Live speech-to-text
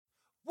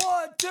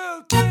1, 2,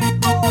 3,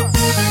 4.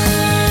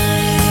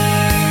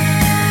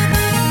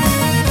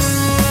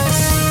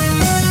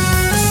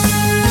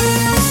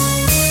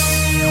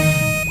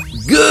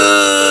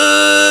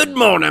 Good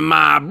morning,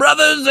 my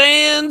brothers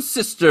and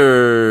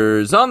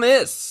sisters. On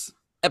this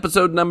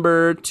episode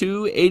number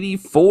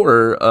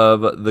 284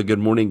 of the Good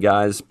Morning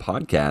Guys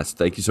podcast.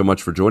 Thank you so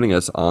much for joining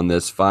us on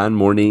this fine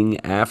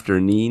morning,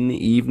 afternoon,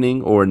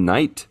 evening, or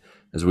night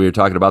as we are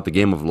talking about the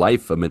game of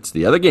life amidst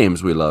the other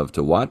games we love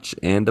to watch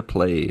and to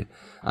play.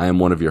 I am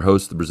one of your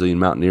hosts, the Brazilian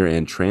Mountaineer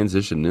and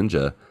Transition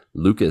Ninja,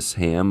 Lucas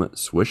Ham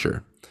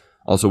Swisher.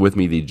 Also with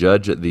me, the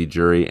judge, the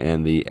jury,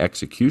 and the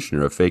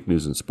executioner of fake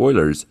news and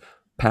spoilers,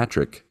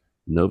 Patrick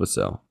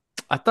Novosel.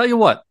 I tell you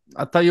what.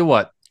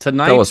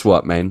 Tonight, tell us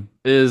what, man,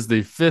 is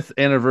the 5th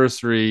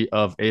anniversary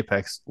of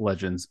Apex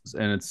Legends,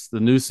 and it's the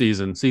new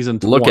season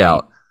 20. Look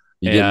out!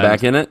 You getting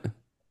back in it?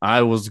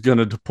 I was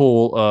gonna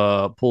pull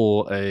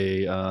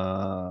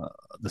the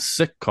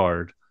sick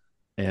card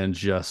and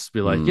just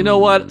be like, you know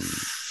what?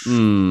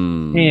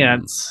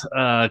 Can't,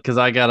 because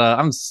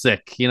I'm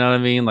sick. You know what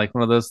I mean? Like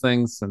one of those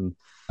things. And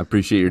I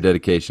appreciate your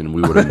dedication.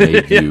 We would have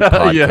made you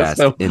podcast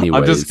so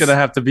anyways. I'm just gonna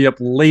have to be up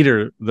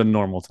later than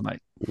normal tonight.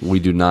 We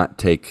do not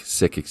take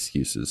sick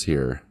excuses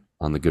here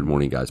on the Good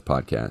Morning Guys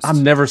podcast.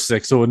 I'm never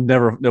sick, so it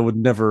would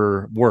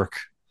never work.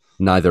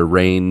 Neither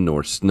rain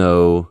nor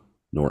snow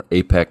nor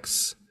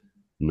Apex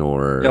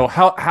nor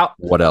how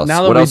what else?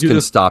 What else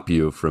can stop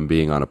you from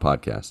being on a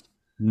podcast?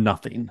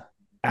 Nothing.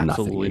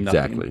 Absolutely nothing.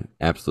 Exactly.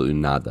 Absolutely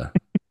nada.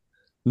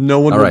 No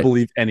one will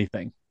believe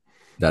anything.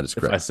 That is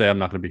correct. If I say I'm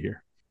not going to be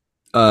here.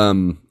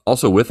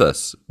 Also with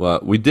us,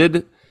 we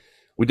did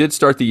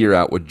start the year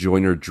out with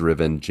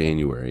joiner-driven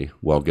January.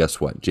 Well, guess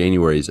what?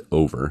 January's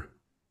over.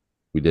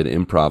 We did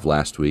improv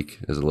last week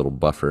as a little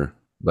buffer,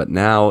 but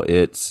now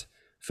it's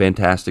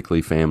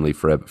fantastically family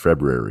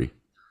February.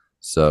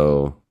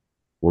 So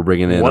we're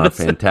bringing in our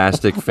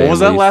fantastic family. What was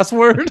that last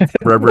word?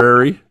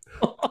 February.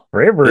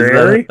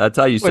 February. That's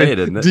how you say it,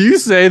 isn't it? Do you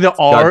say the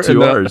R in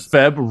the R's.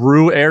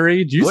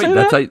 February? Do you say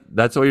that?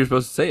 That's what you're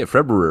supposed to say it.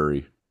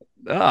 February.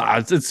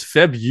 It's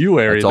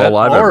February. That's all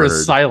I've ever heard.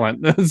 Is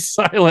silent. It's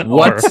silent.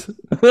 What?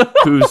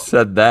 Who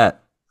said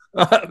that?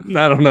 I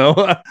don't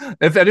know.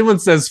 If anyone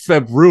says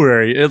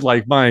February, it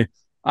like my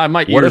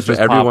ears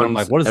just pop. I'm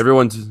like, what is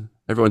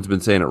everyone's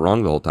been saying it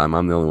wrong the whole time.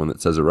 I'm the only one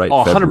that says it right.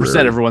 Oh, 100%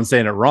 everyone's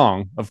saying it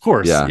wrong. Of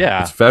course.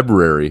 Yeah. It's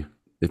February.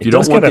 If you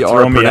don't want the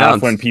R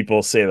pronounced, when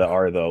people say the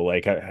R though,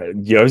 like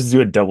you always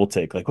do a double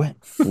take. Like what?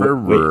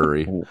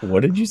 February. Wait,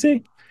 what did you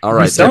say? All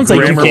right. It sounds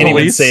like you can't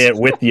even say it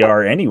with the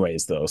R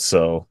anyways though.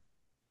 So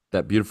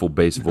that beautiful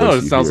bass voice. No,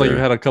 it sounds like you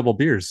had a couple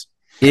beers.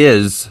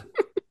 Leave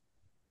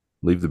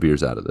the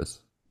beers out of this.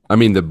 I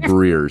mean the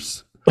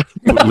breers.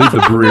 Leave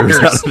the breers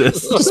out of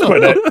this. Just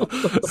put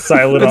a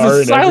silent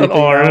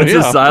R. It's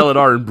a silent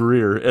R in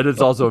breer, and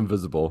it's also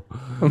invisible.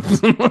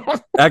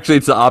 Actually,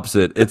 it's the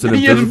opposite. It's an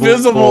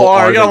invisible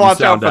R. You gotta watch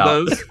out for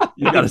those.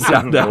 You gotta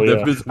sound out the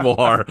invisible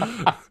R.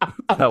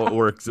 That's how it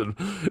works in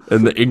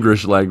the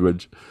English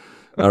language.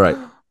 All right.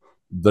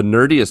 The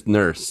nerdiest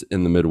nurse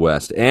in the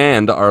Midwest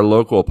and our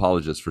local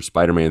apologist for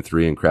Spider-Man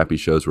 3 and crappy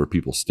shows where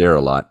people stare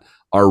a lot,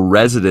 our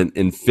resident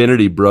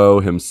Infinity Bro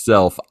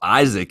himself,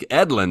 Isaac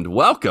Edlund.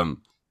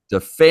 Welcome to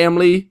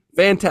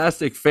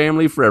Fantastic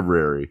Family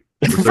February.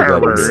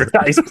 February.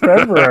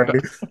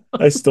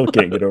 I still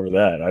can't get over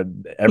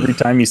that. Every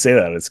time you say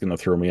that, it's going to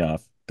throw me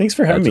off. Thanks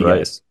for having me,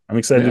 guys. I'm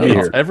excited to be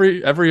here.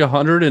 Every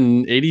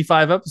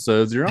 185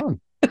 episodes, you're on.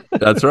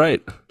 That's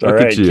right. All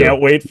right. Can't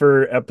wait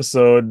for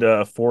episode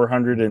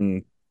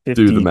 457.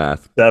 Do the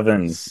math.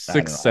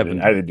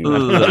 7. I didn't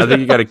do that. I think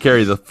you got to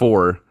carry the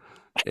 4,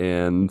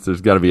 and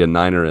there's got to be a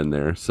 9er in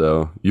there.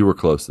 So you were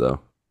close,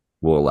 though.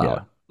 We'll allow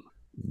it.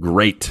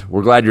 Great.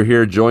 We're glad you're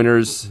here,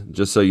 joiners.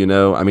 Just so you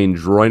know,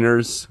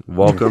 droiners,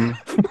 welcome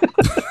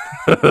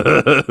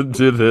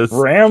to this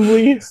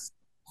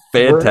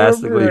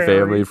fantastically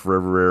family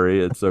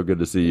February. It's so good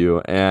to see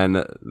you.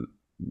 And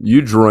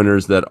you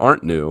joiners that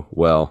aren't new,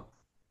 well,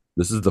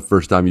 this is the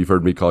first time you've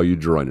heard me call you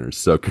joiners.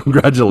 So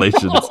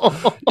congratulations.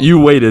 You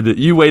waited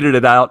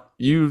it out.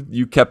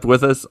 You kept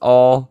with us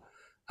all,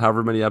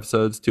 however many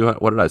episodes.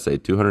 200, what did I say?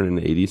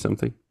 280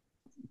 something?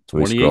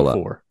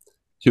 284.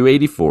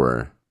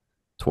 284.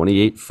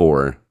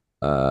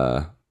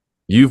 28.4.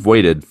 You've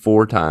waited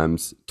 4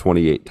 times,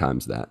 28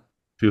 times that.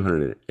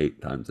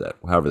 208 times that.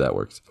 However that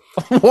works.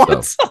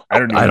 What? So, I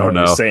don't know what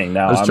you're saying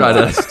now. Let's try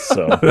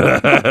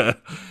to.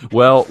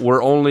 Well,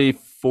 we're only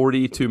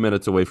 42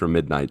 minutes away from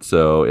midnight,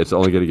 so it's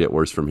only going to get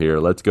worse from here.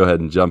 Let's go ahead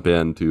and jump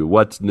into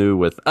what's new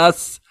with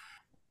us,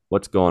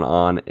 what's going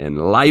on in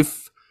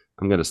life.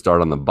 I'm going to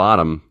start on the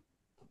bottom.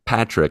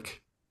 Patrick.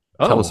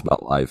 Tell us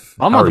about life.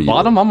 I'm on the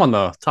bottom. I'm on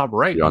the top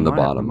right. You're on the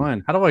bottom.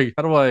 Mine. How do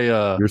I?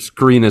 Your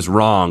screen is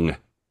wrong.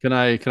 Can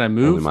I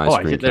move? My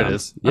screen there it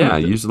is. Yeah,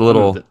 use the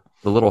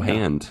little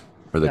hand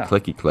or the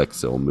clicky click,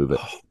 so we'll move it.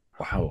 Oh,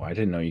 wow, I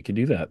didn't know you could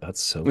do that.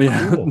 That's so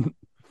cool.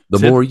 The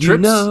more you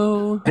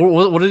know.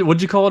 What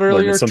did you call it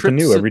earlier? Learning something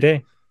new every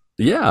day.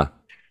 Yeah.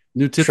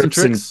 New tips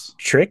and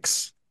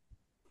tricks.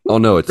 Oh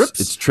no,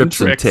 it's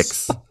trips and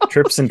ticks.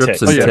 Trips and ticks.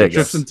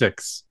 Trips and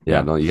ticks.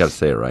 Yeah, no, you got to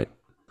say it right.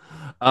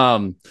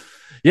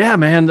 Yeah,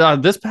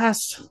 man. This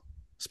past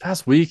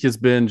week has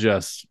been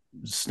just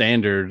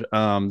standard.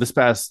 This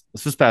past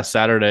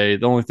Saturday,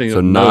 the only thing.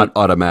 So not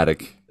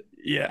automatic.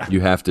 Yeah, you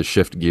have to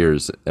shift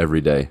gears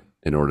every day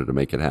in order to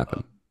make it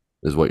happen.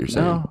 Is what you're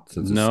saying?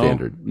 Since it's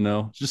standard.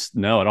 No.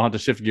 I don't have to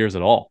shift gears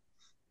at all.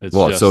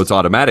 So it's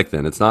automatic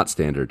then. It's not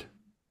standard.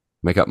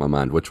 Make up my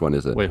mind. Which one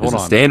is it? Wait, hold on.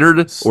 Is it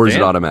standard or is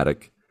it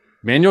automatic?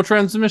 Manual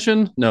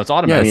transmission? No, it's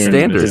automatic. Yeah, it's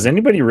standard. Does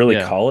anybody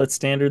really call it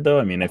standard though?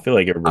 I mean, I feel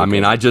like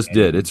everybody. I just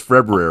did. It's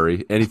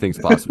February. Anything's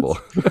possible.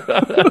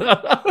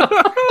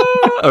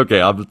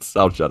 Okay,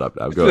 I'll shut up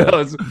now. Go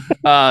ahead.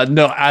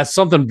 As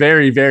something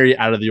very, very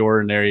out of the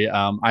ordinary.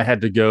 I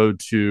had to go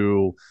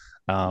to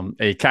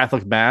a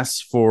Catholic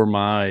mass for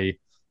my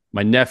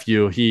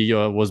nephew. He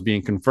was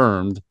being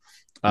confirmed.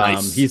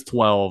 Nice. He's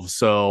 12.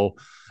 So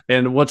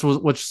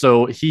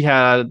he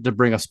had to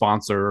bring a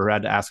sponsor or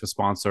had to ask a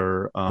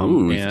sponsor.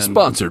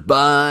 Sponsored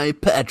by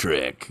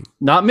Patrick.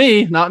 Not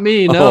me. No,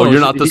 you're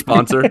not the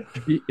sponsor.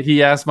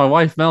 He asked my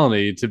wife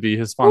Melanie to be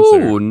his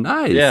sponsor. Oh,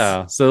 nice.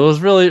 Yeah, so it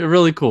was really,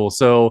 really coll.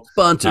 So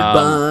sponsored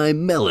by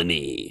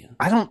Melanie.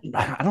 I don't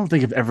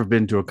think I've ever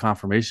been to a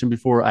confirmation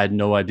before. I had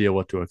no idea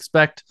what to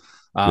expect.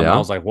 I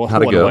was like, what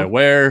do I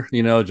wear?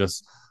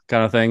 Just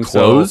kind of thing.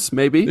 Clothes,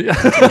 maybe.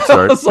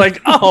 I was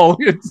like,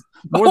 it's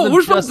more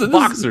than just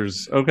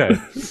boxers. Okay.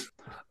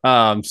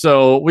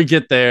 So we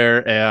get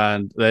there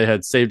and they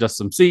had saved us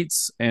some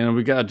seats and I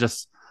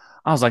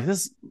was like,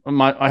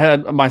 I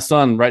had my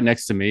son right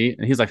next to me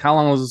and he's like, how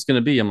long was this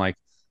going to be? I'm like,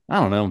 I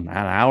don't know, an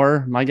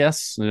hour, my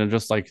guess.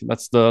 Just like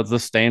that's the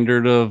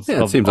standard of.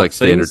 Yeah, it seems like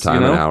standard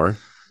time, an hour.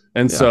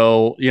 And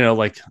so,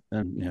 10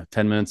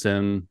 minutes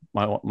in,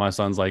 my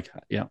son's like,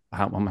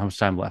 how much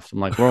time left? I'm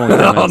like, we're only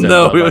 10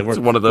 minutes in. It's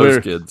one of those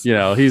kids.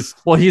 It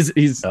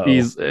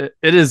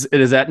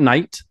is at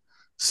night.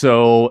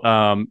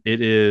 So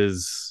it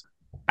is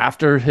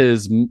after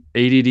his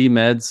ADD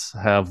meds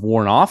have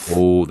worn off.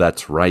 Oh,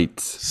 that's right.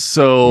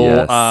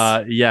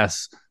 So,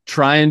 yes,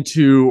 trying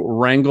to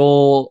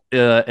wrangle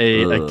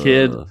a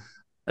kid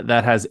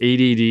that has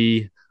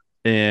ADD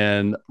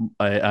in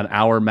an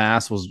hour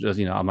mass was just,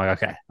 I'm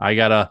like, okay, I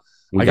gotta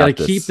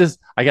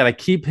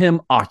keep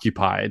him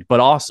occupied, but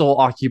also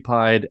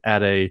occupied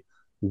at a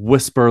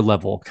whisper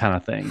level kind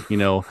of thing.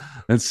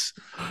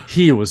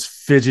 He was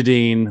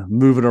fidgeting,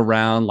 moving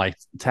around, like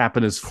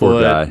tapping his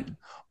foot,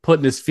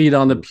 putting his feet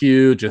on the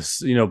pew,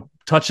 just,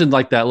 touching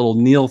like that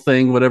little kneel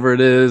thing, whatever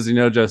it is, he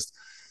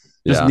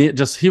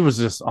was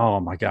just, oh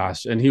my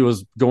gosh. And he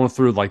was going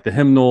through like the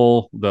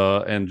hymnal,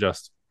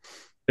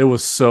 it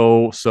was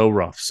so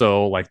rough.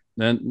 So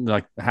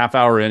then half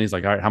hour in, he's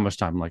like, all right, how much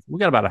time? I'm like, we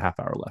got about a half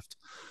hour left.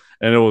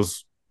 And it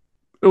was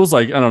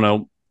like, I don't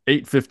know,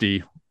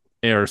 8:50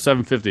 or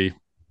 7:50.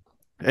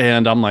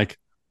 And I'm like,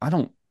 I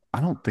don't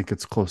think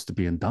it's close to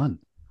being done.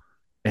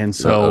 And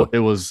so it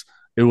was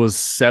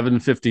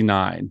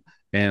 7:59.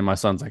 And my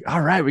son's like,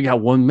 all right, we got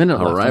 1 minute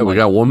left. All right, we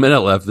got 1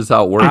 minute left. This is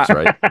how it works,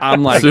 right?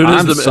 I'm like, as soon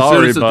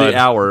as the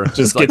hour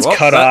just gets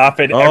cut off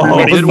and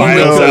everybody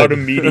files out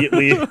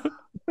immediately.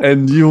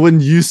 And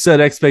when you set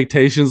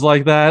expectations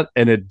like that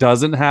and it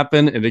doesn't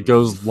happen and it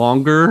goes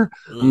longer,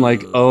 I'm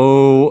like,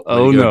 oh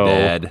no,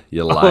 Dad,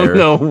 you liar.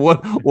 Oh no,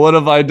 what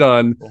have I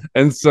done?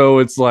 And so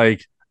it's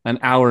like an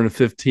hour and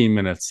 15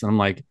 minutes. And I'm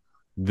like,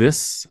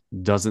 this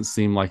doesn't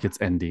seem like it's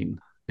ending.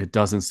 It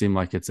doesn't seem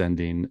like it's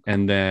ending.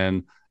 And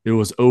then it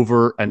was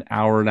over an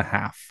hour and a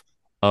half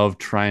of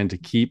trying to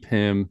keep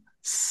him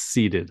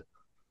seated.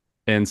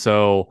 And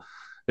so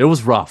it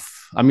was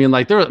rough. I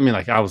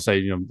would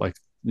say,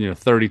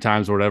 30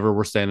 times or whatever,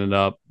 we're standing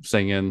up,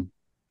 singing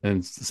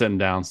and sitting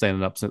down,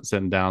 standing up,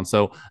 sitting down.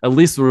 So at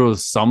least there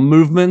was some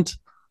movement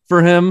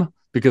for him,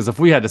 because if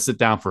we had to sit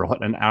down for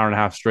an hour and a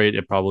half straight,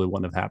 it probably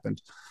wouldn't have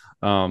happened.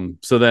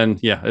 So then,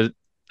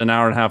 an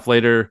hour and a half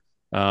later,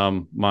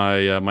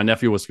 my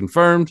nephew was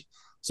confirmed.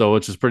 So,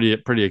 which is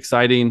pretty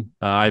exciting.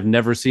 I've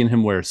never seen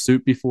him wear a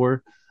suit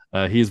before.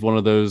 He's one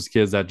of those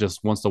kids that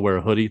just wants to wear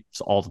a hoodie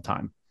all the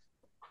time.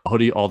 A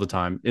hoodie all the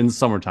time. In the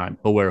summertime,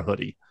 he'll wear a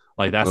hoodie.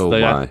 Like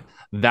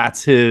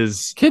that's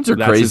his. Kids are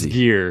crazy. His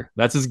gear.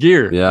 That's his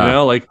gear. Yeah,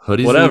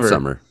 hoodies whatever. In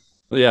summer.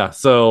 Yeah.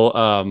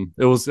 So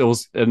it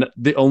was, and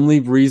the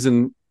only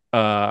reason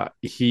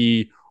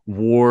he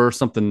wore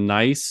something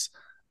nice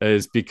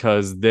is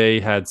because they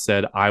had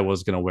said I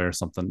was going to wear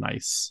something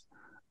nice.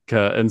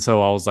 And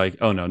so I was like,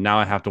 oh no, now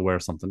I have to wear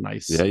something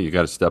nice. Yeah, you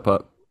got to step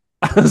up.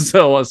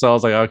 so I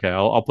was like, okay,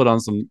 I'll put on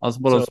some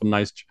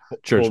nice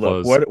church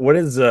clothes. What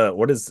is I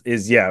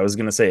was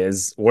gonna say,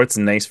 is what's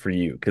nice for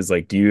you? Because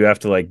do you have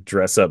to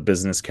dress up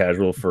business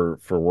casual for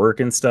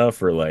work and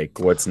stuff, or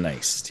what's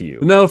nice to you?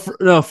 No,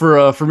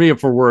 for me,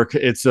 for work,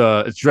 it's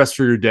dress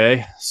for your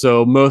day.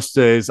 So most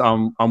days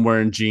I'm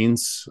wearing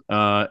jeans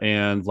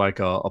and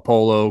a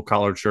polo,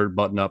 collared shirt,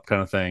 button up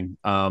kind of thing.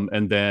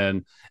 And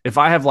then if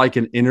I have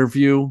an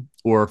interview,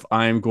 or if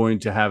I'm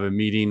going to have a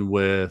meeting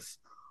with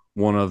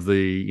one of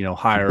the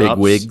higher big ups,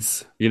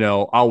 wigs.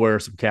 I'll wear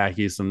some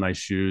khakis, some nice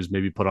shoes,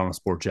 maybe put on a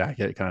sport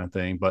jacket kind of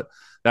thing. But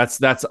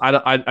that's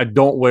I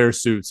don't wear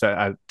suits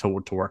to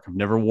work. I've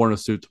never worn a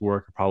suit to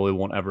work. I probably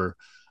won't ever.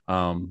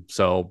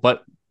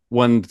 But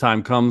when the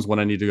time comes when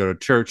I need to go to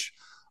church,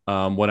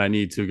 when I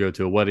need to go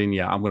to a wedding,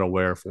 yeah, I'm gonna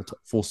wear a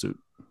full suit.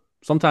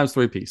 Sometimes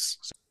 3-piece.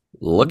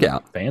 Look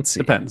out. Fancy.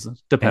 Depends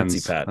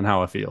Fancy, Pat. on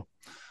how I feel.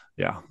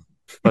 Yeah.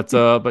 But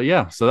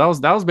yeah, so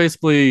that was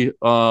basically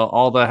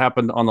all that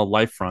happened on the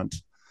life front.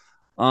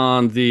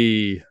 On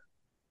the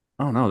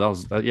on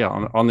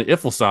the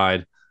Iffle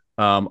side,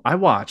 I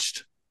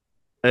watched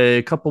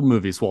a couple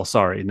movies. Well,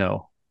 sorry,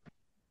 no.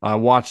 I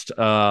watched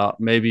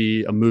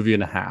maybe a movie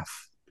and a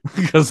half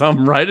because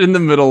I'm right in the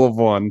middle of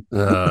one.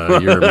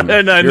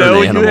 And I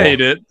know you hate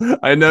it.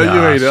 I know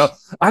you hate it.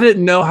 I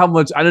didn't know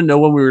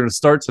when we were going to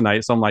start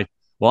tonight, so I'm like,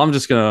 well, I'm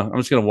just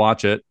gonna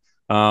watch it.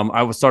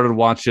 I started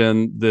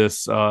watching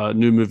this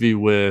new movie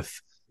with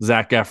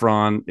Zac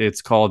Efron.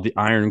 It's called The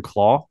Iron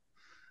Claw,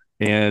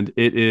 and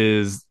it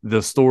is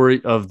the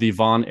story of the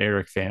Von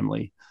Erich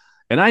family.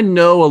 And I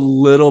know a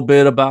little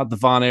bit about the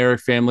Von Erich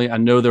family. I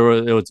know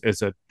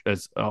it's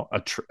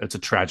a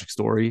tragic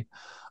story,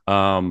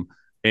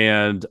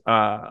 and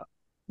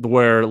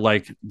where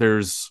like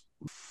there's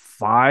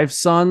 5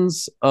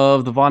 sons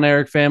of the Von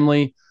Erich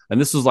family, and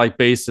this was like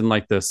based in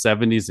like the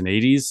 70s and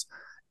 80s.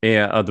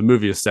 And the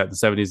movie is set in the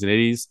 70s and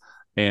 80s,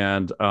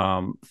 and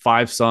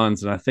 5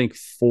 sons, and I think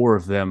 4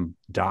 of them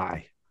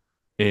die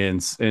in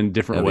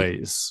different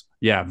ways.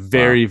 Yeah,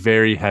 very,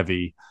 very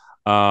heavy.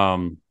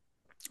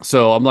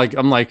 So I'm like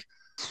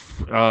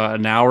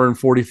an hour and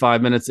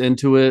 45 minutes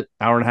into it,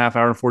 hour and a half,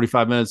 hour and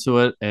 45 minutes to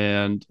it,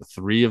 and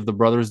 3 of the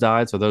brothers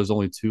died. So there's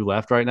only 2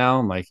 left right now.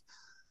 I'm like,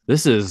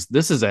 this is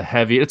a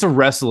heavy. It's a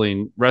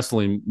wrestling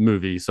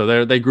movie.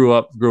 So they grew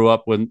up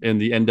in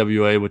the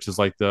NWA, which is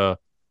like the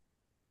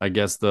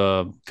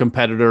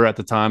competitor at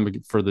the time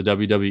for the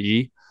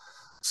WWE.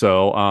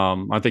 So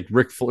I think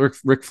Ric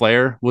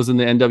Flair was in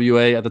the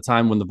NWA at the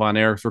time when the Von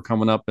Erichs were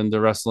coming up into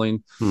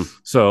wrestling.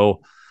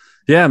 So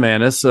yeah,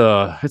 man, it's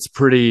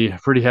pretty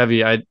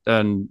heavy.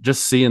 And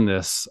just seeing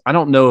this, I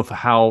don't know if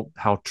how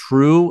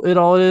true it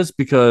all is,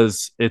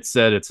 because it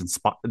said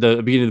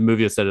the beginning of the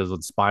movie, it said it was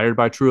inspired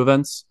by true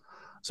events.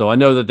 So I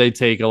know that they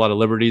take a lot of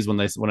liberties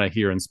when I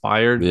hear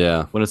inspired.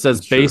 Yeah. When it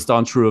says based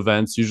on true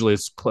events, usually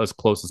it's as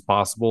close as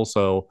possible.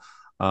 So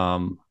I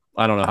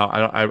don't know how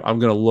I'm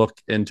going to look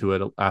into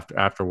it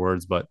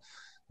afterwards, but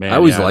man, I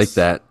always like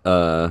that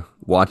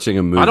watching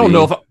a movie. I don't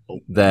know if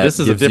that this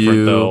is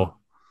different though.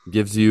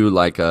 Gives you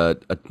like a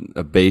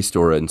based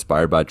or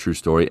inspired by a true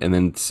story, and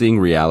then seeing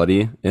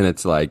reality, and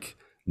it's like,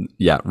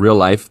 yeah, real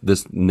life,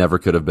 this never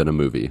could have been a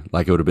movie.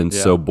 Like it would have been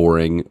so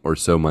boring or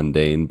so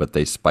mundane, but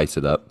they spice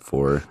it up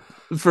for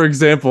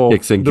example,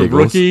 kicks and the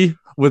giggles. Rookie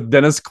with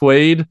Dennis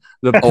Quaid,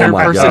 the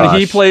person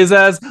he plays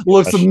as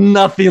looks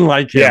nothing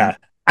like him. Yeah.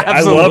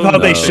 Absolutely. I love how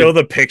they show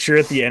the picture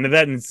at the end of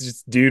that, and it's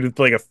just dude with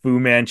like a Fu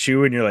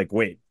Manchu, and you're like,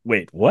 wait,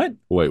 what?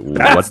 Wait,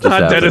 that's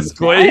not Dennis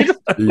Quaid.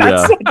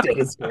 That's not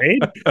Dennis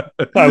Quaid.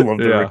 I love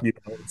the Rookie.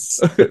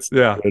 It's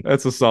good.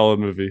 That's a solid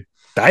movie.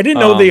 I didn't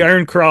know the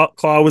Iron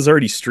Claw was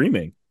already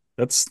streaming.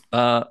 That's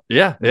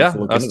yeah.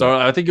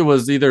 I think it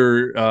was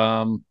either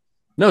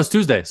no, it's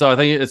Tuesday, so I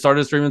think it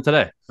started streaming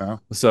today. Oh,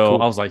 so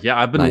cool. I was like, yeah,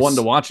 I've been wanting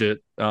to watch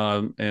it,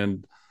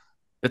 and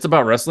it's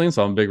about wrestling,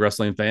 so I'm a big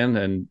wrestling fan,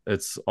 and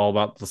it's all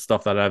about the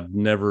stuff that I've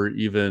never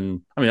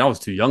even. I mean, I was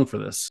too young for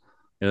this.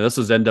 This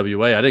was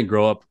NWA. I didn't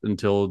grow up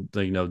until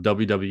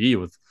WWE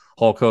with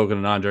Hulk Hogan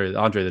and Andre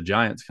the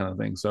Giant kind of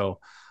thing. So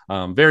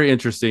very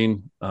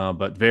interesting,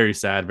 but very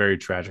sad, very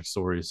tragic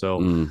story.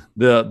 So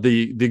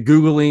the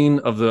Googling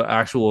of the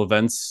actual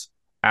events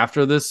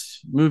after this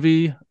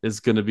movie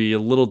is going to be a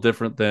little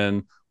different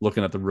than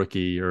looking at the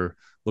Rookie or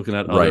looking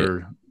at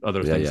other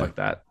things like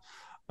that.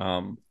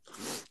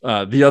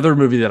 The other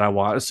movie that I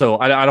watched, so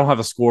I don't have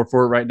a score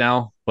for it right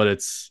now, but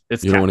it's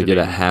you don't want to get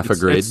a half a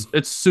grade.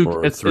 It's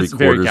super. It's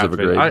very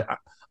captivating.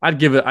 I'd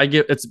give it.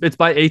 It's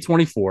by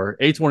A24.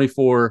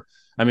 A24.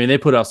 I mean, they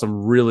put out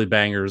some really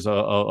bangers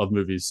of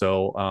movies.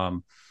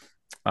 So,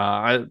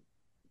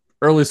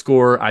 early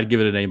score, I'd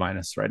give it an A-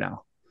 right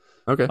now.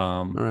 Okay.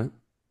 All right.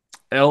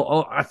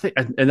 I think,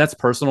 and that's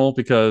personal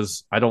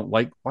because I don't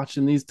like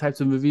watching these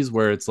types of movies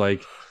where it's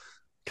like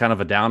kind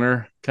of a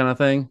downer kind of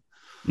thing.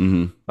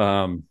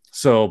 Mm-hmm.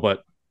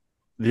 But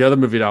the other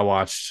movie that I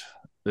watched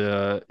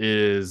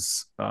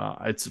is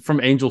it's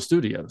from Angel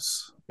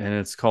Studios, and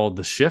it's called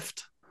The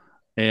Shift,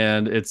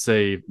 and it's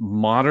a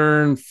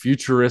modern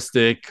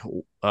futuristic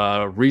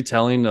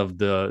retelling of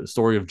the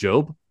story of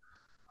Job.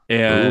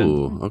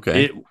 And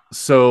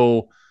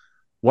so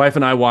wife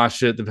and I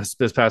watched it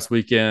this past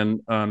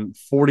weekend.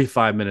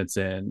 45 minutes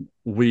in,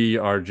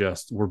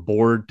 we're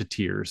bored to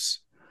tears.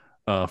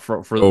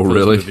 For this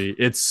movie,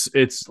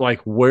 it's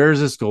like, where is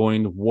this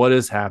going? What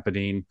is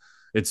happening?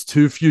 It's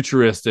too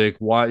futuristic.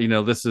 Why?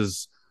 This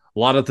is a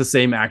lot of the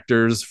same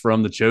actors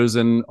from The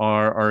Chosen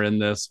are in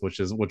this, which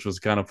was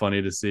kind of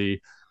funny to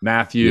see.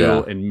 Matthew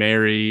and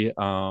Mary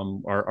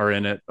are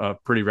in it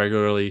pretty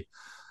regularly.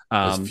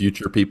 As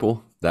future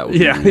people, that would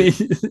be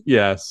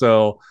yeah.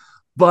 So,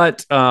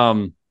 but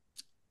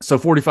so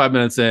 45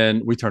 minutes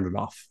in, we turned it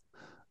off,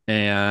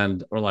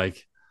 and we're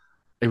like,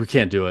 hey, we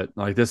can't do it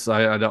like this.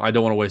 I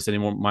don't want to waste any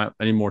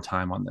more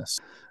time on this.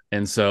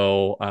 And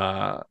so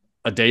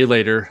a day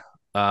later,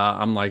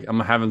 I'm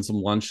having some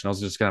lunch, and I was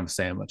just gonna have a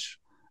sandwich,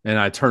 and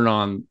I turn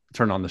on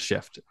the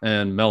shift,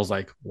 and Mel's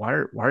like, why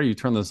are you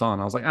turning this on?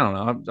 I was like, I don't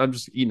know, I'm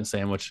just eating a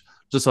sandwich,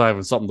 just so I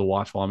have something to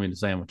watch while I'm eating a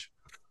sandwich.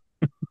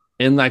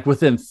 And like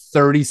within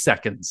 30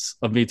 seconds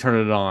of me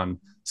turning it on,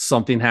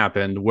 something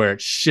happened where it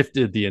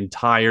shifted the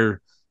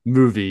entire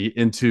movie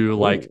into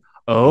like,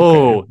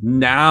 okay,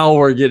 now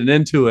we're getting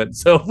into it.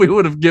 So if we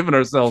would have given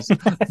ourselves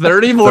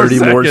 30 more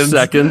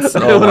seconds.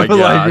 Oh my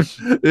gosh.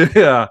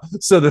 Yeah.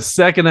 So the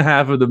second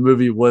half of the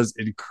movie was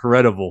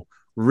incredible.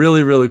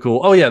 Really, really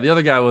cool. Oh yeah. The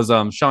other guy was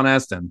Sean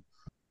Astin.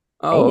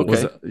 Oh,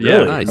 okay.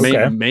 Yeah.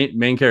 Nice.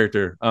 Main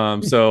character.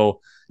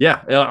 So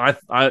yeah,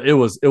 it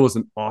was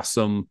an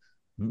awesome,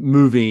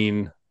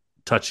 moving,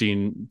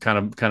 touching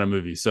kind of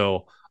movie.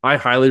 So I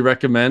highly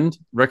recommend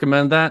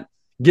that.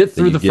 Get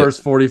through the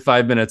first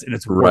 45 minutes, and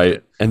it's right. Worth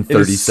it. And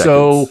 30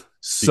 seconds.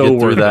 So you get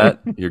through worth that,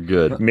 you're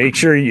good. Make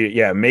sure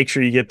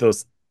you get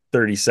those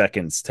 30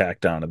 seconds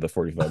tacked on to the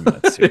 45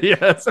 minutes.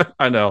 Yes,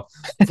 I know.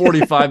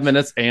 45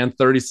 minutes and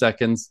 30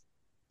 seconds.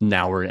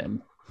 Now we're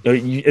in.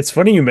 It's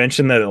funny you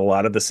mentioned that a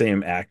lot of the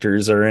same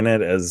actors are in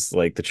it as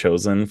like The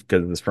Chosen,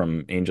 because it's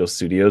from Angel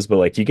Studios. But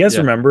like, you guys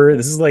remember,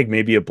 this is like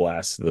maybe a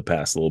blast to the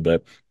past a little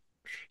bit.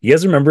 You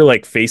guys remember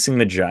like Facing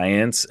the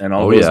Giants and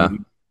all those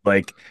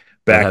like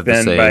back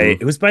then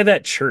it was by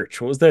that church.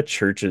 What was that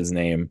church's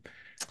name?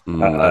 I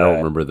don't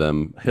remember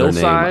them.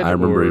 Hillside. I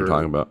remember what you're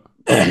talking about.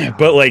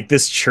 But like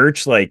this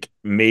church like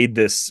made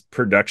this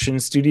production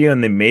studio,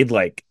 and they've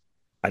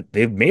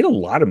made a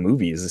lot of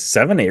movies,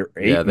 7 or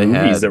 8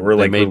 movies that were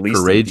like released.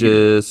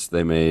 Courageous.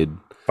 They made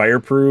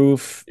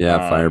Fireproof.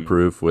 Yeah,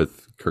 Fireproof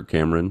with Kirk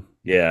Cameron.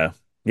 Yeah.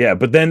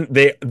 But then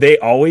they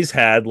always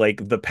had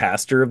like the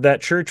pastor of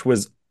that church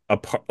was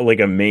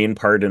a main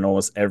part in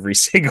almost every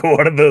single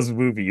one of those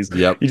movies.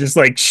 Yep. He just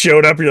like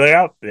showed up. You're like,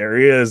 oh, there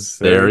he is.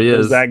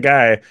 There's that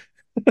guy.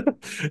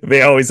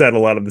 They always had a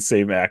lot of the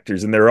same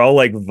actors, and they're all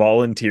like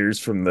volunteers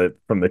from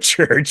the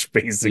church,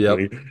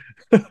 basically.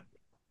 Yep.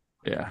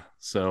 Yeah.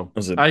 So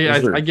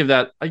I give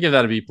that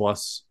a B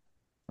plus.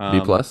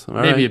 B plus,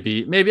 maybe a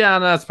B. Maybe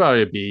that's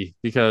probably a B,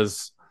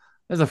 because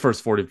it's the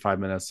first 45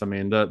 minutes. I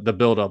mean, the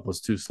build up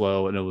was too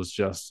slow, and it was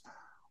just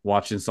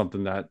watching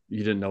something that you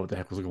didn't know what the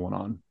heck was going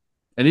on.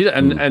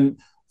 And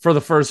for the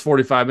first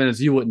 45 minutes,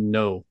 you wouldn't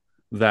know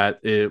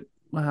that it.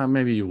 Well,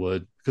 maybe you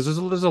would, because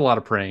there's a lot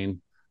of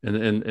praying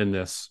in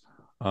this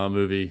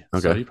movie.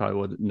 Okay. So you probably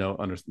would know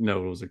it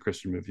was a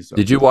Christian movie. So.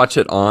 Did you watch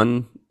it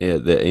on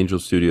the Angel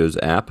Studios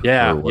app?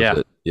 Yeah.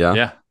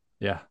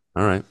 Yeah.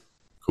 All right.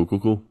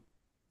 Cool.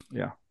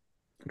 Yeah.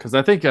 Because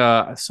I think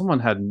someone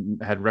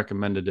had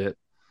recommended it.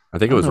 I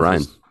think it was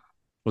Ryan.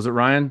 Was it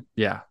Ryan?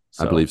 Yeah.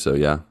 I believe so.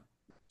 Yeah.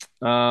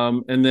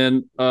 And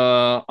then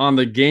on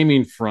the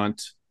gaming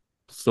front,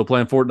 still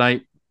playing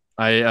Fortnite.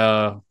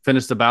 I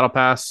finished the battle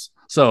pass.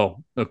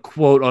 So a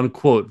quote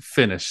unquote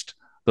finished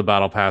the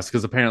battle pass,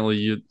 because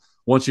apparently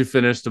once you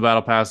finish the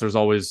battle pass, there's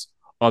always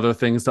other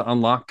things to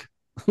unlock,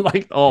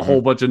 like a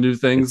whole bunch of new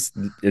things.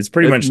 It's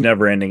pretty much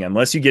never ending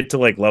unless you get to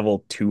like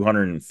level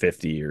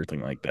 250 or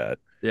something like that.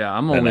 Yeah,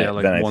 I'm only at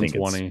like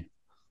 120.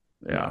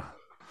 Yeah.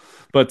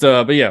 But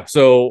yeah,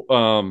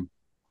 so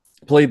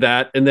played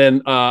that, and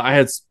then I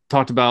had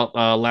talked about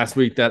last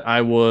week that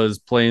I was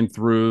playing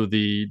through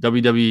the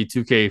WWE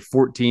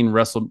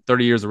 2K14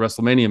 30 years of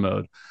WrestleMania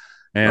mode.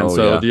 And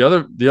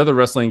the other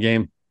wrestling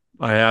game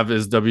I have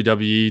is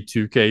WWE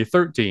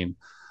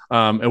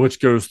 2K13,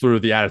 which goes through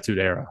the Attitude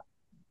Era,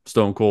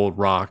 Stone Cold,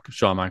 Rock,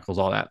 Shawn Michaels,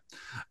 all that.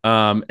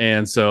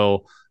 And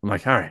so I'm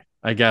like, all right,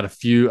 I got a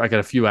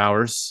few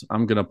hours.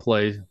 I'm gonna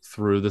play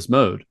through this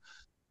mode,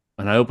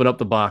 and I open up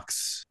the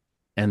box,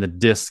 and the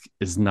disc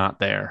is not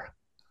there.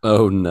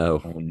 Oh no!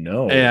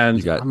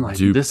 And I'm like,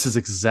 this is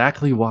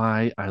exactly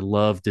why I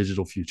love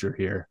Digital Future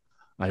here.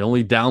 I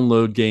only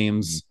download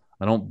games.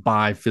 I don't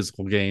buy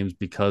physical games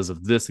because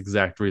of this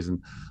exact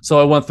reason.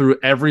 So I went through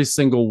every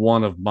single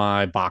one of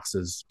my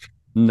boxes.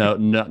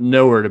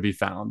 Nowhere to be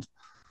found.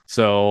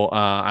 So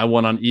I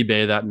went on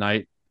eBay that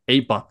night,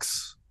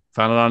 $8.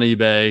 Found it on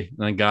eBay, and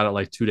then got it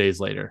like 2 days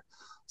later.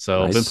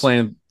 So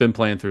nice. been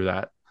playing through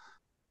that.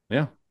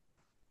 Yeah.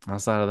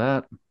 Outside of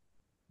that,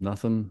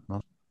 nothing.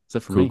 That's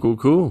it for me.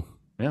 Cool.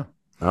 Yeah.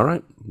 All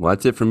right. Well,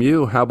 that's it from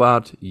you. How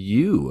about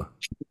you,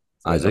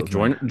 Isaac?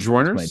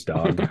 Joiners? My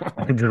dog.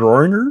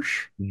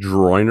 Droiners?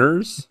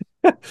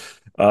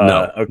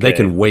 No, okay. They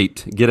can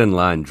wait. Get in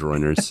line,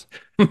 Droiners.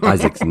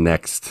 Isaac's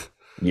next.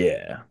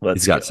 Yeah.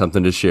 He's got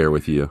something to share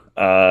with you.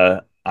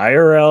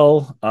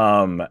 IRL.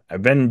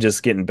 I've been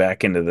just getting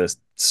back into this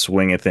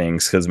swing of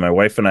things because my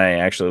wife and I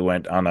actually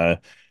went on a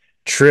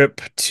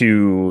trip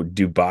to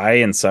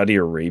Dubai and Saudi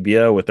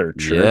Arabia with our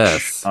church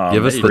Yes.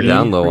 Give us There you the go.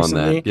 down pretty low on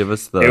that. recently. Give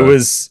us It the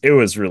was it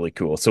was really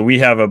cool. So we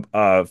have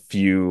a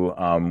few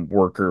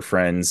worker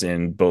friends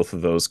in both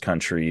of those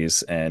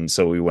countries, and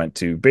so we went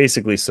to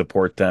basically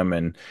support them,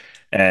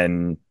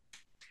 and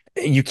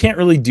you can't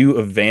really do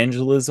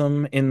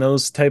evangelism in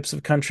those types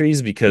of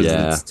countries because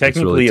yeah, it's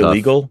it's really technically tough.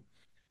 illegal.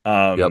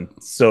 Yep.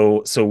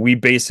 So we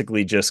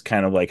basically just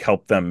kind of like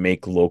help them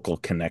make local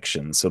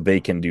connections so they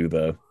can do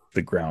the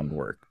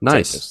groundwork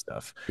type of Nice.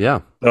 stuff.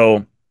 Yeah.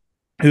 So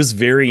it was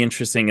very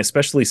interesting,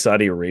 especially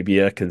Saudi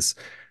Arabia, because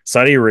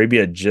Saudi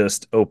Arabia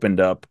just opened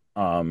up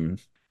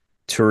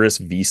tourist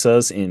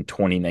visas in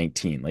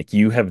 2019. Like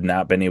you have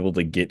not been able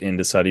to get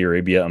into Saudi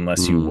Arabia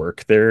unless you Mm.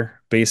 work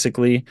there,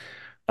 basically.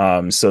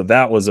 So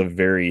that was a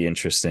very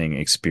interesting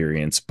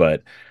experience,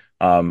 but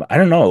I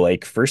don't know,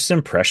 like first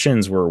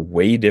impressions were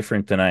way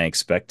different than I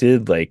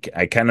expected. Like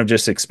I kind of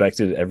just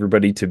expected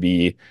everybody to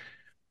be,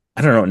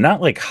 I don't know,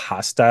 not like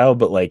hostile,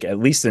 but like at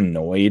least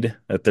annoyed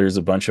that there's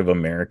a bunch of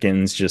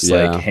Americans just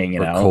like Yeah. hanging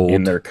Or out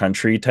in cold. their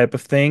country type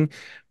of thing.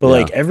 But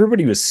like Yeah.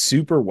 everybody was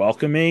super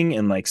welcoming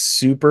and like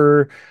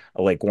super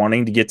like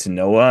wanting to get to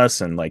know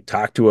us and like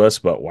talk to us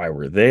about why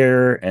we're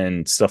there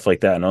and stuff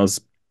like that. And I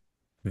was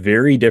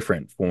very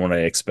different from what I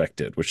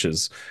expected, which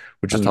is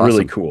That's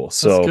really awesome. cool. That's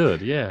So,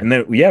 good. Yeah. and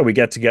then yeah, we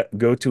got to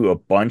go to a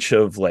bunch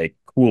of like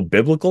cool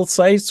biblical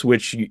sites,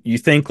 which you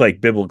think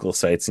like biblical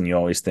sites and you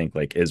always think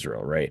like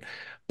Israel, right?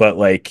 But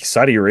like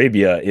Saudi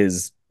Arabia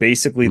is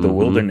basically the Mm-hmm.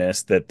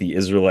 wilderness that the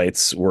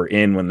Israelites were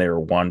in when they were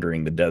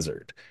wandering the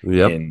desert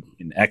Yep.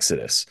 in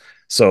Exodus.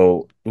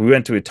 So we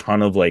went to a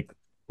ton of like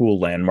cool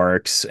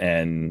landmarks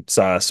and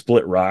saw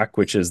Split Rock,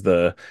 which is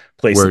the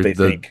place that Where they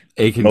the think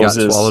Aiken got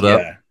Moses, swallowed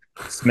up.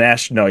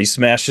 yeah, he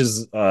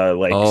smashes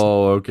like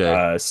Oh,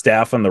 okay.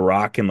 staff on the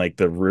rock and like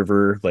the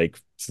river like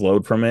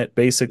flowed from it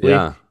basically.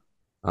 Yeah.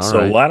 All So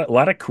right. a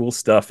lot of cool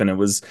stuff, and it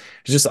was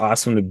just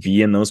awesome to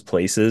be in those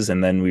places.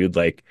 And then we would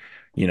like,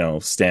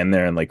 stand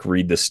there and like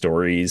read the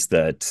stories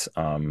that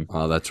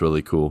Oh, that's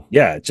really cool.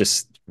 yeah, it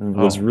just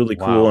was Oh, really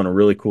cool and wow. a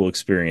really cool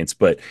experience.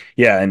 But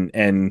yeah,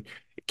 and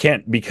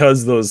can't,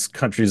 because those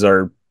countries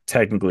are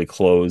technically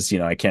closed,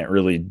 I can't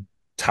really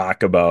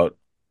talk about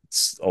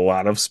a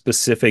lot of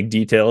specific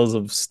details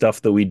of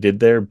stuff that we did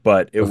there,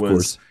 but it Of was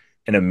course.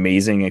 an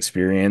amazing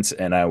experience.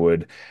 And I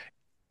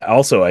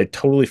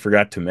totally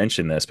forgot to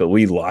mention this, but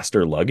we lost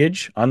our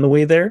luggage on the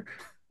way there.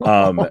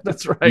 Um, Oh,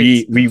 that's right.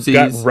 we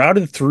got Oopsies.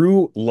 routed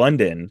through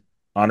London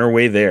on our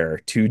way there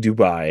to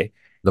Dubai.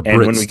 The And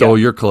Brits when we stole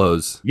got your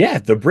clothes. yeah,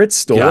 the Brits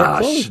stole our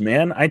clothes, Gosh.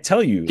 man. I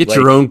tell you, Get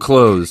your like, own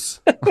clothes.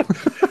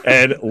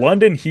 and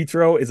London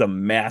Heathrow is a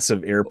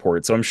massive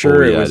airport, so I'm Oh,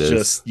 sure it yeah, it was is.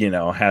 just,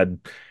 had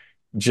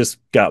just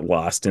got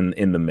lost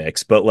in the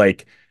mix. But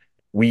like,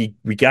 we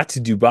got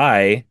to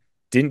Dubai,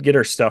 didn't get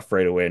our stuff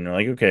right away, and we're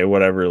like, okay,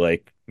 whatever.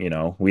 Like,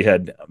 we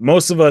had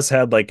most of us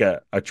had like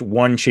a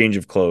one change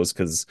of clothes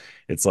because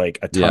it's like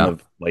a ton Yeah.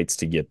 of flights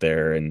to get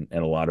there and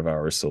a lot of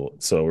hours.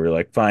 So we're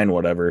like, fine,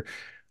 whatever.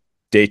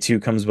 Day two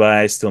comes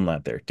by, still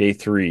not there. Day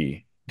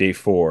three, day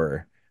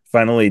four,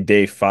 finally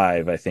day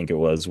five, I think it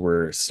was.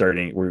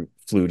 We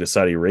flew to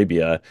Saudi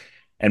Arabia.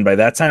 And by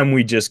that time,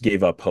 we just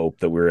gave up hope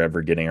that we were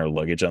ever getting our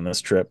luggage on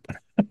this trip.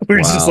 We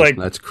were just Wow, like,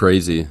 that's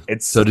crazy.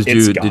 So did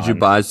it's you gone.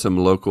 buy some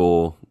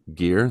local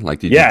gear? Like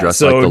did you Yeah,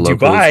 dress like so the locals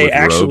Dubai with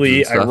robes and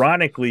actually, stuff?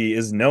 ironically,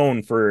 is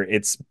known for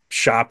its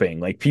shopping.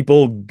 Like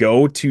people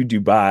go to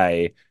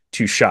Dubai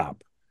to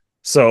shop.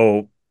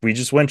 So we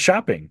just went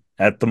shopping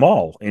at the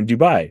mall in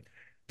Dubai.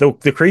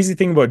 The crazy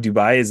thing about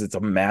Dubai is it's a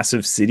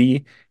massive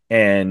city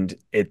and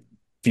it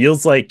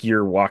feels like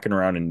you're walking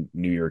around in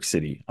New York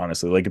City,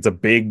 honestly. Like it's a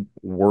big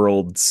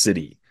world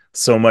city.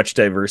 So much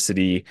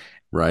diversity.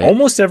 Right?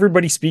 Almost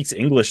everybody speaks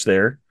English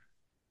there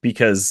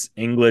because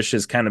English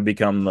has kind of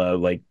become the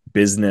like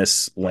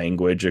business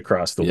language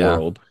across the Yeah.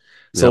 world.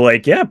 So Yep.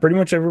 like yeah, pretty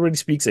much everybody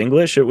speaks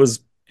English. It was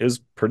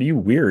pretty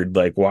weird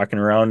like walking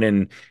around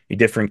in a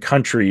different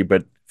country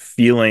but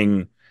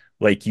feeling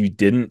like you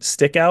didn't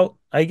stick out,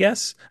 I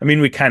guess. I mean,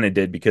 we kind of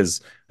did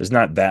because there's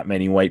not that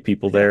many white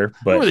people Yeah. there,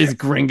 Who are but these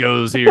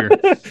gringos here?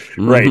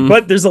 right. Mm-hmm.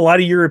 But there's a lot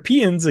of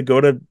Europeans that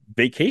go to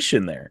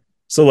vacation there.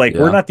 So like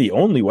we're Yeah. not the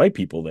only white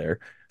people there.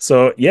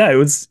 So yeah, it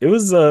was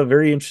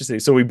very interesting.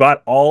 So we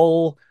bought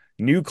all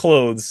new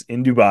clothes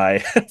in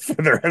Dubai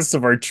for the rest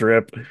of our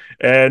trip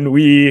and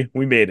we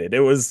made it. It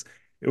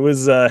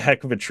was a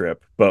heck of a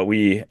trip, but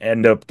we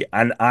end up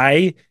and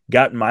I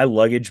got my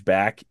luggage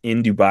back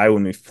in Dubai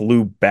when we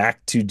flew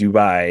back to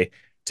Dubai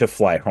to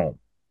fly home.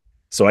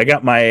 So I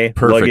got my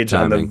Perfect luggage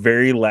on the timing.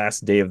 very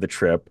last day of the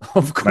trip.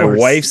 Of My course.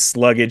 wife's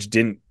luggage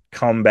didn't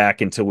come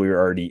back until we were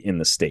already in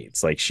the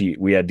States. Like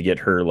we had to get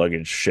her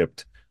luggage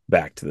shipped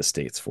back to the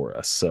States for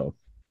us. So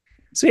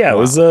yeah, it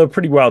was Wow. a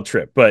pretty wild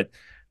trip, but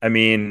I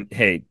mean,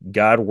 hey,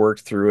 God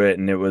worked through it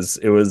and it was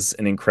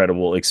an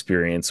incredible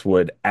experience.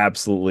 Would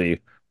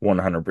absolutely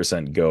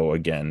 100% go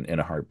again in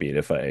a heartbeat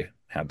if I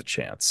had the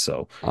chance.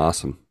 So,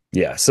 Awesome.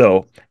 yeah.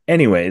 So,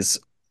 anyways,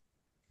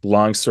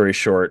 long story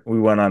short, we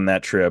went on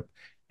that trip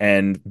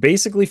And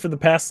basically for the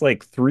past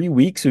like 3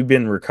 weeks, we've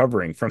been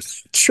recovering from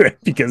the trip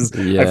because I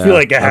feel Yeah,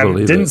 like I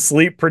believe didn't it.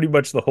 sleep pretty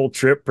much the whole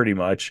trip pretty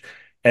much.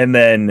 And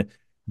then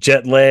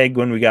jet lag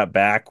when we got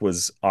back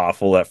was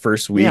awful that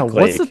first Yeah, week.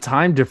 what's the Like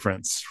time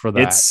difference for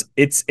that?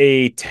 it's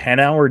a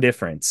 10-hour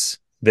difference.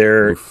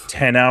 They're Oof.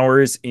 10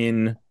 hours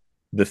in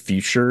the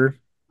future.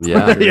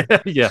 Yeah.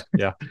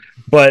 Yeah.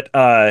 But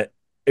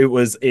it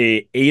was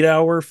a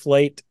 8-hour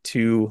flight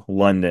to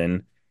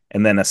London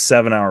and then a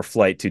 7-hour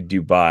flight to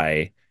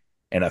Dubai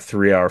and a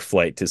 3-hour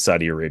flight to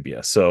Saudi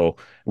Arabia. So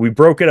we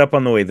broke it up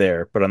on the way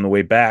there, but on the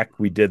way back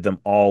we did them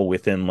all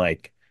within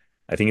like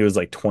I think it was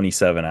like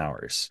 27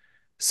 hours.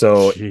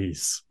 So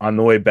Jeez. on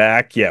the way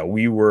back, yeah,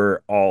 we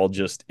were all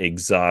just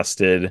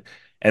exhausted.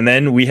 And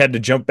then we had to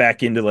jump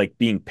back into like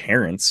being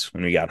parents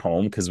when we got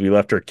home because we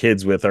left our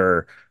kids with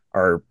our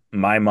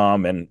my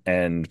mom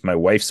and my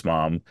wife's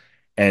mom.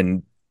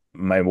 And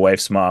my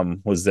wife's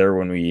mom was there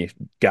when we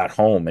got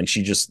home and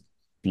she just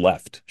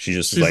left. She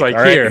just was She's like, like,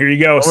 "All right, here, here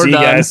you go. we're See you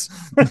done. guys."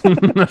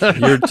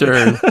 Your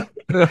turn.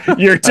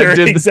 Your turn.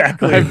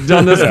 Exactly. I've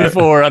done this Yeah.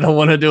 before. I don't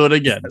want to do it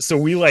again. So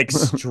we like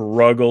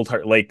struggled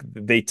hard. Like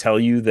they tell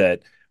you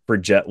that for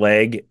jet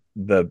lag,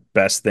 the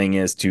best thing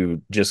is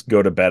to just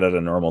go to bed at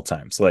a normal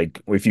time. So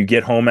like if you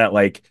get home at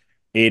like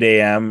 8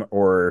 a.m.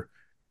 or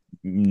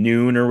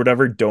noon or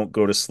whatever, don't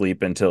go to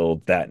sleep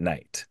until that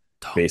night.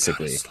 Don't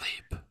Basically. go to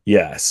sleep.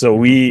 Yeah. So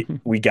we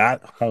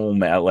got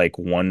home at like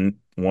 1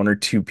 or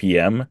 2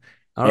 p.m.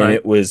 All and right.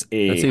 it was That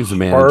a seems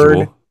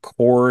manageable.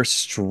 hardcore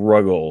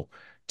struggle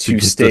To to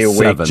get stay to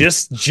awake 7.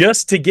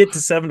 just to get to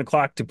 7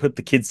 o'clock to put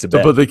the kids to To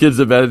bed. put the kids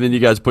to bed, and then you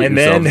guys put And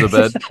yourselves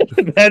then, to bed.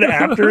 and then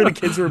after the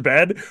kids were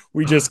bed,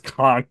 we just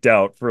conked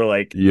out for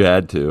like You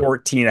had to.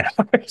 14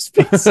 hours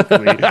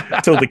basically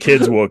till the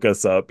kids woke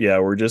us up. Yeah,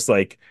 we're just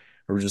like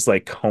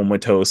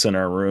comatose in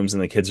our rooms,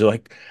 and the kids are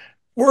like,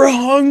 "We're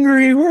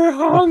hungry, we're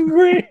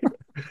hungry."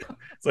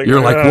 It's like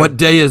You're like, what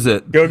day is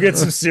it? Go get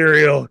some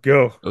cereal.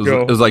 Go.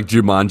 It was like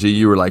Jumanji.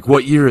 You were like,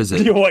 what year is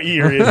it? What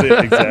year is it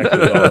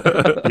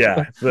exactly?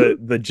 Yeah,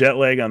 the jet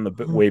lag on the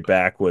way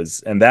back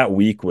was, and that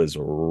week was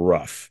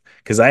rough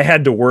because I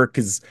had to work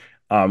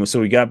so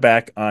we got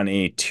back on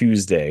a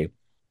Tuesday,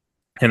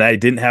 and I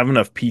didn't have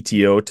enough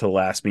PTO to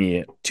last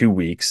me 2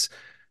 weeks.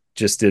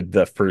 Just did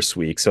the first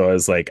week, so I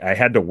was like, I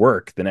had to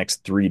work the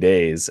next 3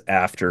 days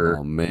after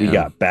Oh, we man.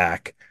 got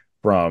back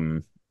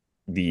from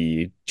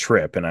the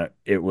trip, and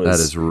it was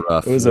That is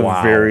rough. it was a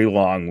Wow. very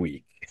long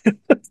week.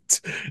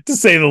 To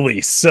say the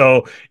least.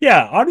 So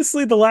yeah,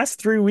 honestly, the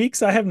last 3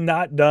 weeks I have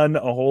not done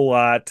a whole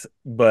lot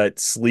but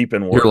sleep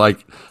and work. You're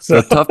like,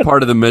 So the tough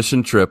part of the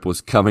mission trip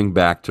was coming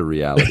back to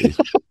reality.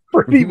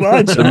 pretty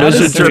much. The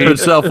mission honestly. trip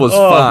itself was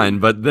Oh, fine,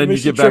 but then you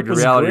mission get back trip to was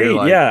reality. You're great,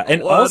 like, yeah.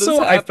 And what is